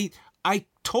that I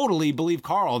totally believe,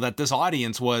 Carl, that this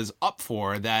audience was up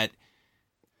for, that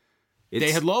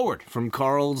they had lowered. From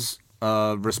Carl's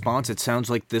response, it sounds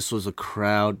like this was a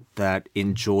crowd that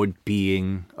enjoyed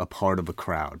being a part of a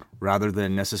crowd, rather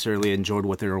than necessarily enjoyed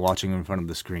what they were watching in front of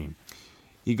the screen.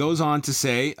 He goes on to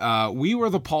say, we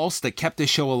were the pulse that kept this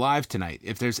show alive tonight.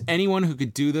 If there's anyone who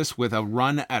could do this with a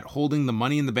run at holding the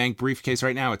Money in the Bank briefcase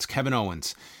right now, it's Kevin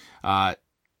Owens.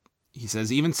 He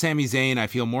says, even Sami Zayn, I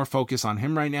feel more focus on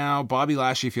him right now. Bobby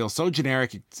Lashley feels so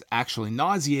generic, it's actually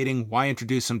nauseating. Why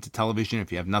introduce him to television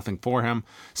if you have nothing for him?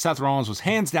 Seth Rollins was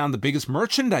hands down the biggest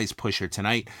merchandise pusher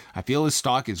tonight. I feel his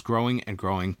stock is growing and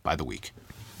growing by the week.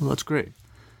 Well, that's great.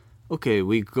 Okay,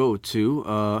 we go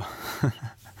to...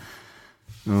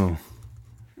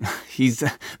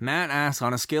 Matt asks,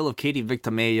 on a scale of Katie Vick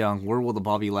to Mae Young, where will the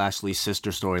Bobby Lashley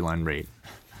sister storyline rate?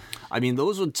 I mean,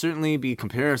 those would certainly be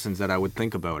comparisons that I would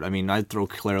think about. I mean, I'd throw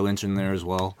Claire Lynch in there as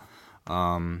well.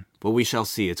 But we shall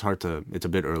see. It's a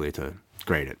bit early to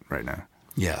grade it right now.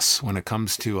 Yes, when it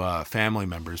comes to family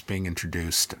members being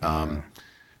introduced,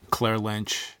 Claire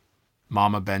Lynch,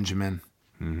 Mama Benjamin,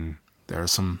 there are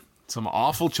some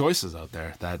awful choices out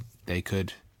there that they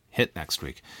could hit next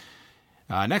week.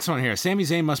 Next one here. Sami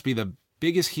Zayn must be the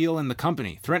biggest heel in the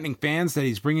company, threatening fans that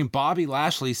he's bringing Bobby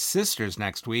Lashley's sisters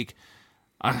next week.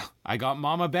 I got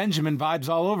Mama Benjamin vibes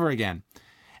all over again.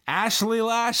 Ashley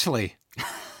Lashley.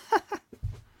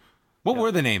 What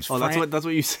were the names? Oh, that's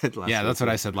what you said last week. Yeah, that's what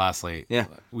I said lastly. Yeah.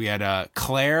 We had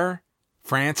Claire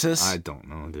Francis? I don't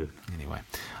know, dude. Anyway,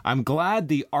 I'm glad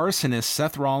the arsonist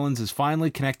Seth Rollins is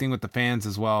finally connecting with the fans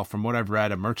as well, from what I've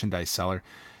read, a merchandise seller.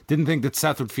 Didn't think that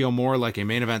Seth would feel more like a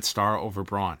main event star over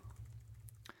Braun.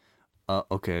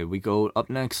 Okay, we go up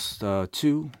next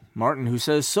to Martin, who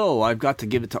says, so I've got to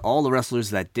give it to all the wrestlers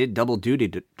that did double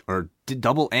duty, or did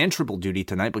double and triple duty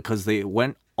tonight, because they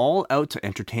went all out to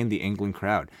entertain the England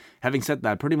crowd. Having said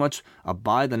that, pretty much a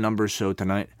by-the-numbers show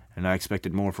tonight, and I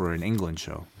expected more for an England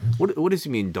show. What does he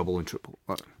mean, double and triple?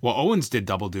 Well, Owens did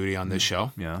double duty on this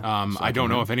show. Yeah. I don't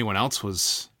know if anyone else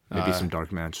was... Maybe some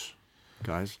dark match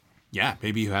guys. Yeah,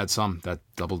 maybe you had some that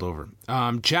doubled over.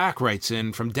 Jack writes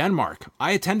in from Denmark.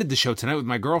 I attended the show tonight with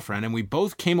my girlfriend, and we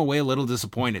both came away a little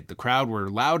disappointed. The crowd were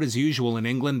loud as usual in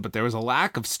England, but there was a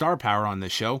lack of star power on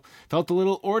this show. Felt a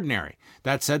little ordinary.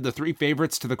 That said, the three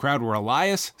favorites to the crowd were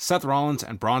Elias, Seth Rollins,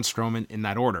 and Braun Strowman in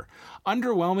that order.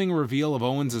 Underwhelming reveal of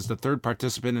Owens as the third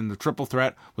participant in the triple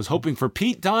threat. Was hoping for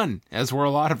Pete Dunne, as were a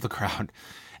lot of the crowd.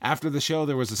 After the show,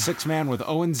 there was a six-man with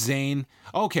Owens, Zayn.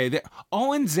 Okay,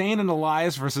 Owens, Zayn, and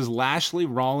Elias versus Lashley,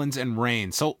 Rollins, and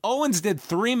Reigns. So Owens did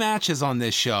 3 matches on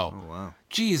this show. Oh, wow.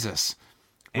 Jesus.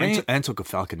 And took a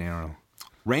Falcon Arrow.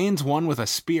 Reigns won with a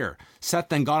spear. Seth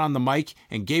then got on the mic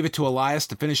and gave it to Elias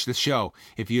to finish the show.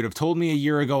 If you'd have told me a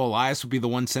year ago Elias would be the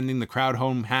one sending the crowd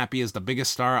home happy as the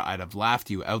biggest star, I'd have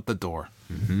laughed you out the door.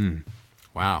 Mm-hmm.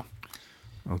 Wow.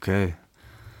 Okay.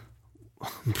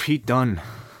 Pete Dunne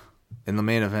in the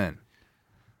main event.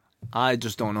 I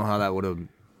just don't know how that would have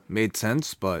made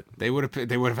sense, but they would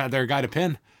have had their guy to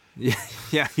pin.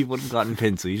 Yeah, he would have gotten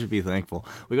pinned, so you should be thankful.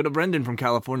 We go to Brendan from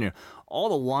California. All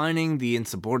the whining, the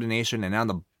insubordination, and now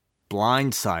the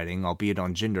blindsiding, albeit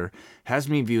on Jinder, has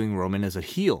me viewing Roman as a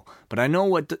heel. But I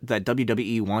know that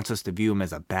WWE wants us to view him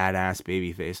as a badass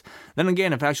babyface. Then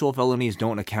again, if actual felonies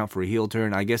don't account for a heel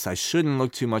turn, I guess I shouldn't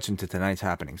look too much into tonight's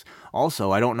happenings.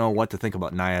 Also, I don't know what to think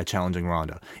about Nia challenging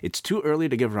Ronda. It's too early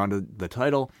to give Ronda the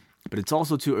title, but it's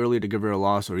also too early to give her a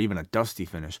loss or even a dusty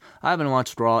finish. I haven't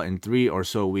watched Raw in 3 or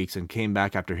so weeks and came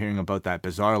back after hearing about that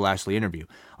bizarre Lashley interview.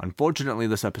 Unfortunately,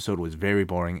 this episode was very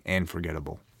boring and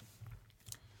forgettable.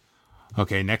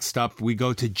 Okay, next up, we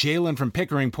go to Jalen from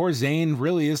Pickering. Poor Zayn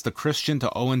really is the Christian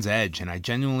to Owens' Edge, and I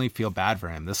genuinely feel bad for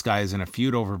him. This guy is in a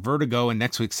feud over Vertigo, and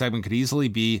next week's segment could easily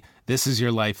be This Is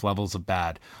Your Life levels of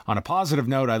bad. On a positive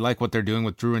note, I like what they're doing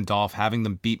with Drew and Dolph. Having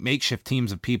them beat makeshift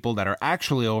teams of people that are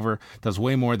actually over does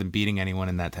way more than beating anyone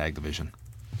in that tag division.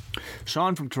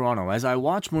 Sean from Toronto. As I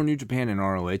watch more New Japan and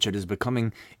ROH, it is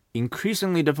becoming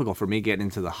increasingly difficult for me to get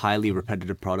into the highly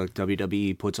repetitive product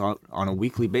WWE puts on a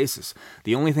weekly basis.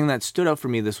 The only thing that stood out for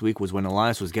me this week was when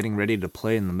Elias was getting ready to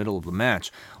play in the middle of the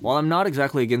match. While I'm not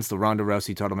exactly against the Ronda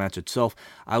Rousey title match itself,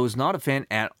 I was not a fan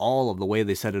at all of the way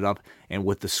they set it up, and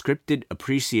with the scripted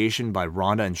appreciation by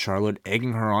Ronda and Charlotte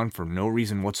egging her on for no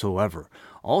reason whatsoever.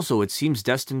 Also, it seems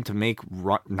destined to make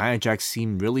Nia Jax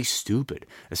seem really stupid,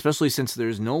 especially since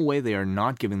there's no way they are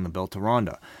not giving the belt to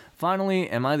Ronda. Finally,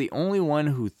 am I the only one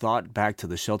who thought back to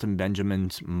the Shelton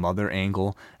Benjamin's mother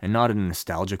angle, and not in a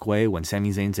nostalgic way, when Sami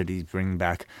Zayn said he's bringing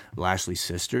back Lashley's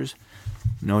sisters?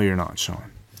 No, you're not,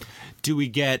 Sean. Do we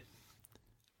get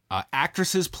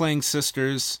actresses playing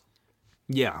sisters?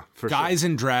 Yeah, for guys sure.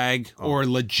 in drag, or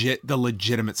the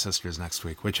legitimate sisters next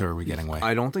week? Which are we getting away?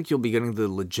 I don't think you'll be getting the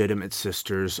legitimate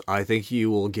sisters. I think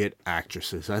you will get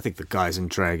actresses. I think the guys in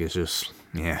drag is just,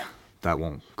 that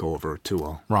won't go over too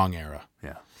well. Wrong era.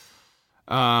 Yeah.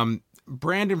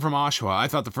 Brandon from Oshawa. I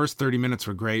thought the first 30 minutes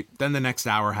were great. Then the next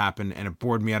hour happened, and it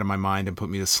bored me out of my mind and put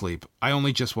me to sleep. I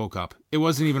only just woke up. It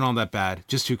wasn't even all that bad.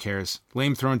 Just who cares?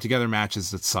 Lame thrown together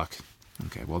matches that suck.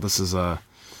 Okay, well, this is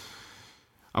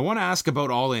I want to ask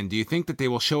about All In. Do you think that they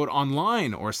will show it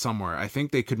online or somewhere? I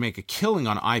think they could make a killing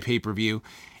on iPay-per-view.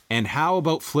 And how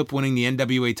about Flip winning the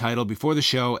NWA title before the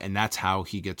show, and that's how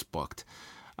he gets booked?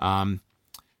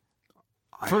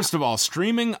 First of all,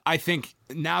 streaming, I think,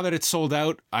 now that it's sold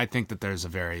out, I think that there's a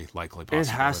very likely possibility.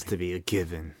 It has to be a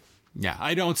given. Yeah,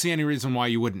 I don't see any reason why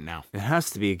you wouldn't now. It has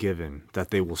to be a given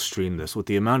that they will stream this with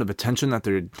the amount of attention that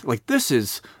they're... Like, this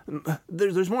is...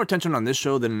 There's more attention on this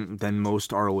show than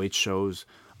most ROH shows.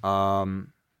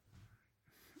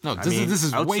 No, this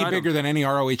is way bigger than any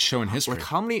ROH show in history. Like,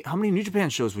 how many New Japan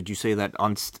shows would you say that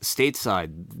on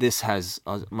stateside this has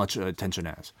as much attention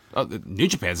as? New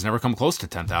Japan's never come close to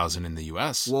 10,000 in the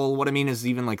U.S. Well, what I mean is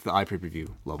even like the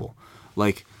iPay-per-view level.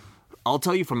 Like, I'll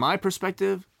tell you from my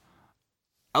perspective,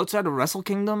 outside of Wrestle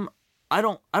Kingdom, I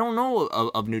don't know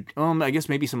of new. I guess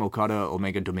maybe some Okada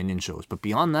Omega Dominion shows, but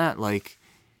beyond that, like,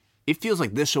 it feels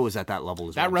like this show is at that level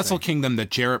as well. That Wrestle Kingdom that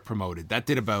Jarrett promoted, that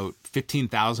did about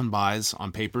 15,000 buys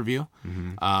on pay-per-view.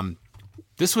 Mm-hmm.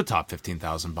 This would top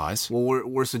 15,000 buys. Well,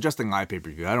 we're suggesting live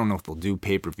pay-per-view. I don't know if they'll do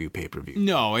pay-per-view.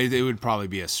 No, it would probably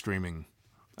be a streaming.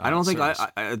 I don't think service.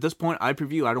 at this point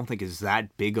iPay-per-view I don't think is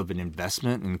that big of an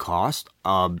investment in cost.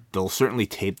 They'll certainly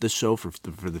tape the show for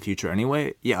the future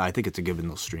anyway. Yeah, I think it's a given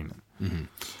they'll stream it.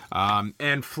 Mm-hmm.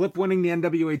 And Flip winning the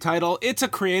NWA title, it's a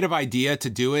creative idea to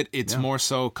do it. It's more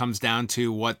so comes down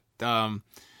to what.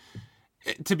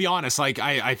 To be honest, like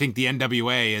I think the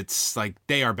NWA, it's like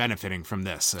they are benefiting from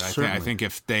this. I think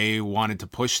if they wanted to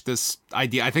push this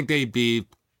idea, I think they'd be,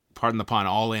 pardon the pun,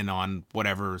 all in on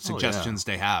whatever suggestions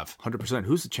they have. 100%.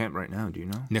 Who's the champ right now? Do you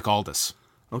know? Nick Aldis.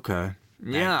 Okay.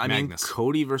 Yeah, I mean, Magnus.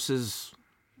 Cody versus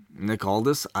Nick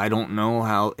Aldis. I don't know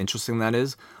how interesting that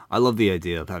is. I love the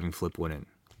idea of having Flip win it.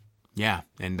 Yeah,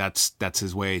 and that's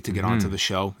his way to get onto the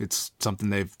show. It's something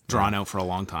they've drawn out for a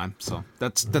long time, so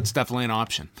that's definitely an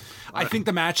option. I think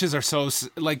the matches are so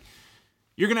like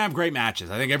you're gonna have great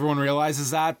matches. I think everyone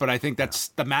realizes that, but I think that's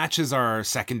the matches are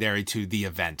secondary to the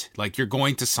event. Like you're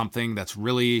going to something that's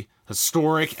really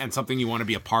historic and something you want to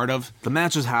be a part of. The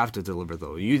matches have to deliver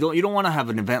though. You don't want to have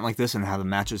an event like this and have the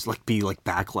matches like be like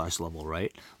Backlash level,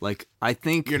 right? Like I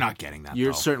think you're not getting that.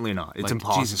 You're though. certainly not. It's like,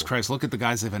 impossible. Jesus Christ! Look at the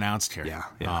guys they've announced here.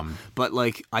 Yeah. But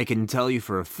like I can tell you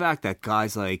for a fact that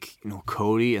guys like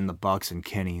Cody and the Bucks and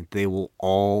Kenny, they will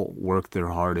all work their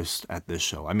hardest at this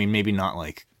show. I mean, maybe not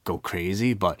like go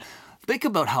crazy, but think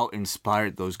about how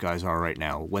inspired those guys are right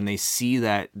now when they see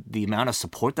that the amount of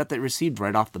support that they received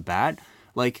right off the bat.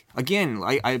 Like, again,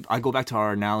 I go back to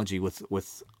our analogy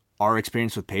with our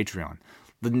experience with Patreon.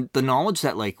 The knowledge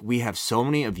that, like, we have so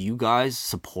many of you guys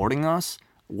supporting us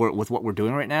with what we're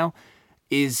doing right now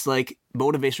is, like,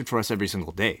 motivation for us every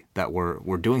single day that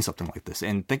we're doing something like this.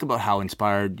 And think about how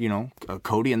inspired,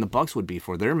 Cody and the Bucks would be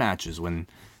for their matches when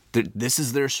this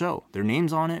is their show. Their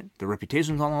name's on it. Their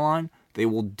reputation's on the line. They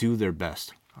will do their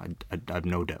best. I have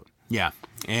no doubt. Yeah,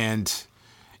 and...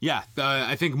 yeah,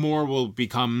 I think more will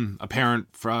become apparent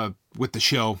with the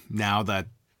show now that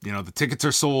the tickets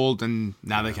are sold and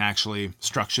now they can actually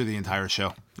structure the entire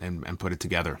show and put it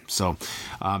together. So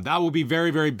that will be very,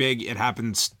 very big. It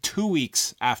happens 2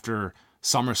 weeks after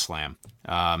SummerSlam,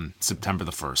 September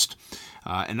the 1st.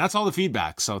 And that's all the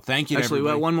feedback. So thank you to everybody.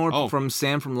 Actually, one more from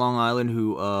Sam from Long Island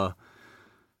who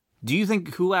do you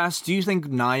think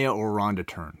Nia or Ronda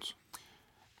turns?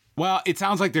 Well, it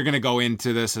sounds like they're going to go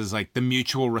into this as like the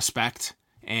mutual respect.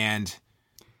 And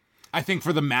I think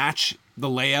for the match, the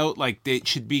layout, like they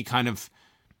should be kind of...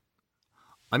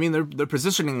 I mean, they're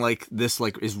positioning like this,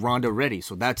 like, is Ronda ready?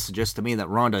 So that suggests to me that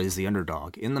Ronda is the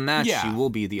underdog. In the match, she will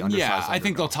be the undersized underdog. I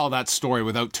think they'll tell that story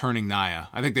without turning Nia.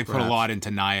 I think they put a lot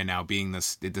into Nia now being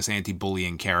this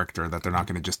anti-bullying character that they're not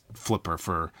going to just flip her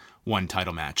for one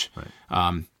title match.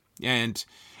 Right. And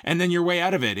then your way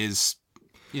out of it is...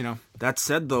 That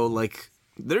said, though, like,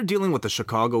 they're dealing with the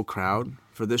Chicago crowd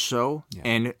for this show. Yeah.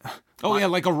 And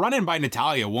like a run-in by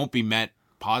Natalya won't be met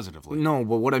positively. No,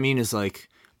 but what I mean is, like,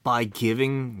 by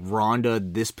giving Ronda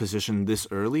this position this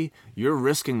early, you're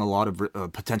risking a lot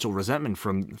of potential resentment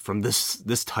from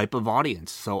this type of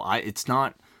audience. So it's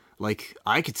not... like,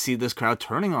 I could see this crowd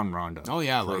turning on Ronda. Oh,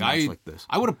 yeah. Like this.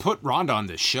 I would have put Ronda on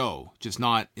this show, just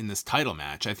not in this title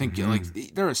match. I think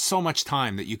there is so much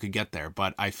time that you could get there,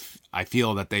 but I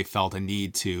feel that they felt a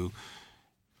need to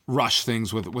rush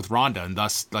things with Ronda, and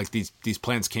thus, like, these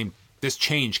plans this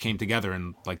change came together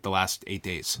in, like, the last 8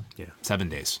 days. Yeah. 7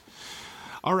 days.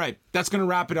 All right, that's going to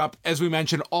wrap it up. As we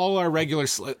mentioned, all our regular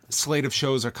slate of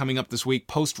shows are coming up this week,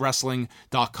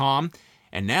 postwrestling.com.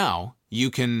 And now you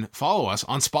can follow us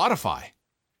on Spotify.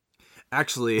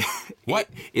 Actually, what?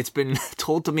 It's been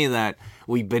told to me that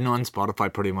we've been on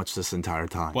Spotify pretty much this entire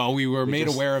time. Well, we were made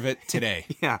aware of it today.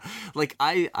 Yeah. Like,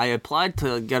 I applied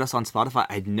to get us on Spotify.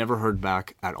 I'd never heard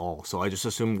back at all. So I just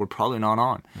assumed we're probably not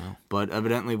on. No. But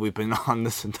evidently, we've been on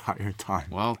this entire time.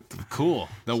 Well, cool.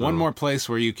 One more place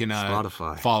where you can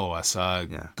Spotify. Follow us.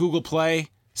 Google Play,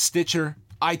 Stitcher,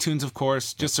 iTunes, of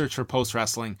course. Just search for Post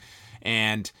Wrestling.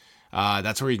 And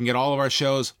that's where you can get all of our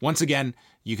shows. Once again,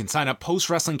 you can sign up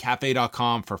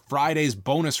postwrestlingcafe.com for Friday's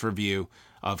bonus review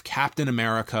of Captain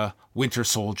America Winter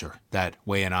Soldier that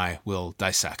Wei and I will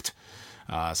dissect.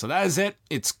 So that is it.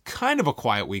 It's kind of a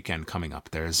quiet weekend coming up.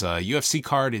 There's a UFC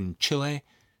card in Chile,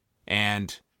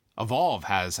 and Evolve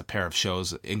has a pair of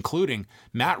shows, including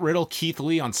Matt Riddle, Keith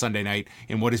Lee on Sunday night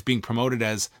in what is being promoted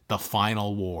as The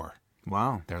Final War.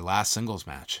 Wow. Their last singles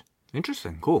match.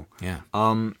 Interesting. Cool. Yeah.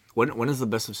 When is the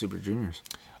Best of Super Juniors?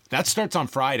 That starts on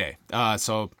Friday.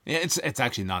 So it's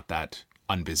actually not that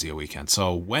unbusy a weekend.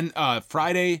 So when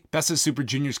Friday, Best of Super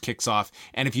Juniors kicks off,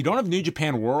 and if you don't have New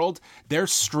Japan World, they're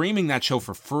streaming that show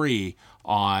for free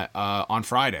on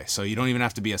Friday, so you don't even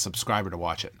have to be a subscriber to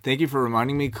watch it. Thank you for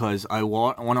reminding me, because I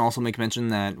want to also make mention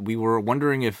that we were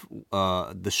wondering if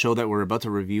the show that we're about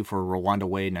to review for Rwanda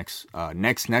Way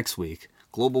next week,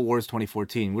 Global Wars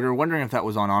 2014, we were wondering if that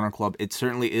was on Honor Club. It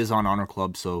certainly is on Honor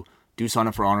Club, so do sign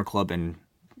up for Honor Club and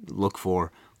look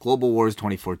for Global Wars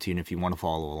 2014 if you want to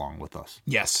follow along with us.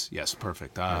 Yes,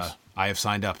 perfect. Nice. I have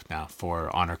signed up now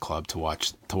for Honor Club to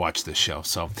watch this show.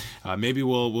 So maybe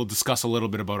we'll discuss a little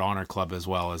bit about Honor Club as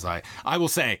well. As I will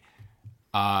say,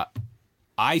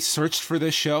 I searched for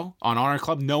this show on Honor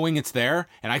Club knowing it's there,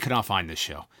 and I could not find this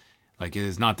show. Like, it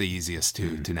is not the easiest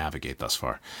to navigate thus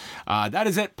far. That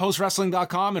is it,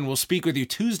 postwrestling.com, and we'll speak with you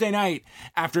Tuesday night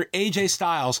after AJ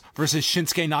Styles versus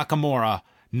Shinsuke Nakamura,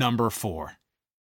 number 4.